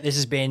appreciate it. This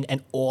has been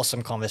an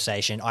awesome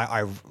conversation.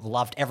 I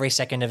loved every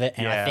second of it,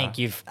 and I think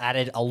you've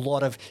added a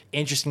lot of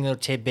interesting little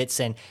tidbits,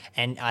 and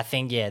I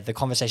think, the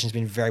conversation's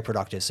been very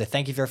productive. So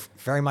thank you very,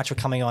 very much for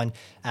coming on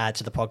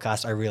to the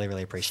podcast. I really,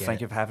 really appreciate it.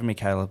 Thank you for having me,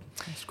 Caleb.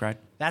 It's great.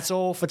 That's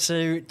all for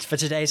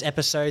today's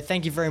episode.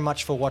 Thank you very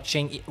much for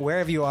watching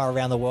wherever you are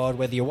around the world,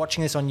 whether you're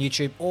watching this on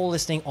YouTube or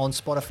listening on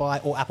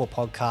Spotify or Apple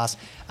Podcasts.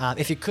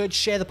 If you could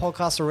share the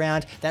podcast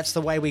around, that's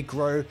the way we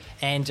grow.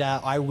 And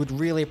I would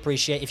really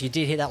appreciate if you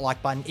did hit that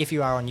like button if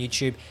you are on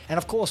YouTube. And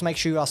of course, make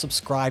sure you are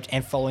subscribed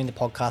and following the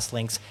podcast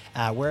links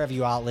wherever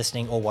you are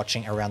listening or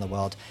watching around the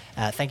world.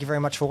 Thank you very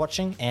much for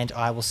watching, and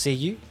I will see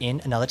you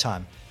in another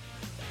time.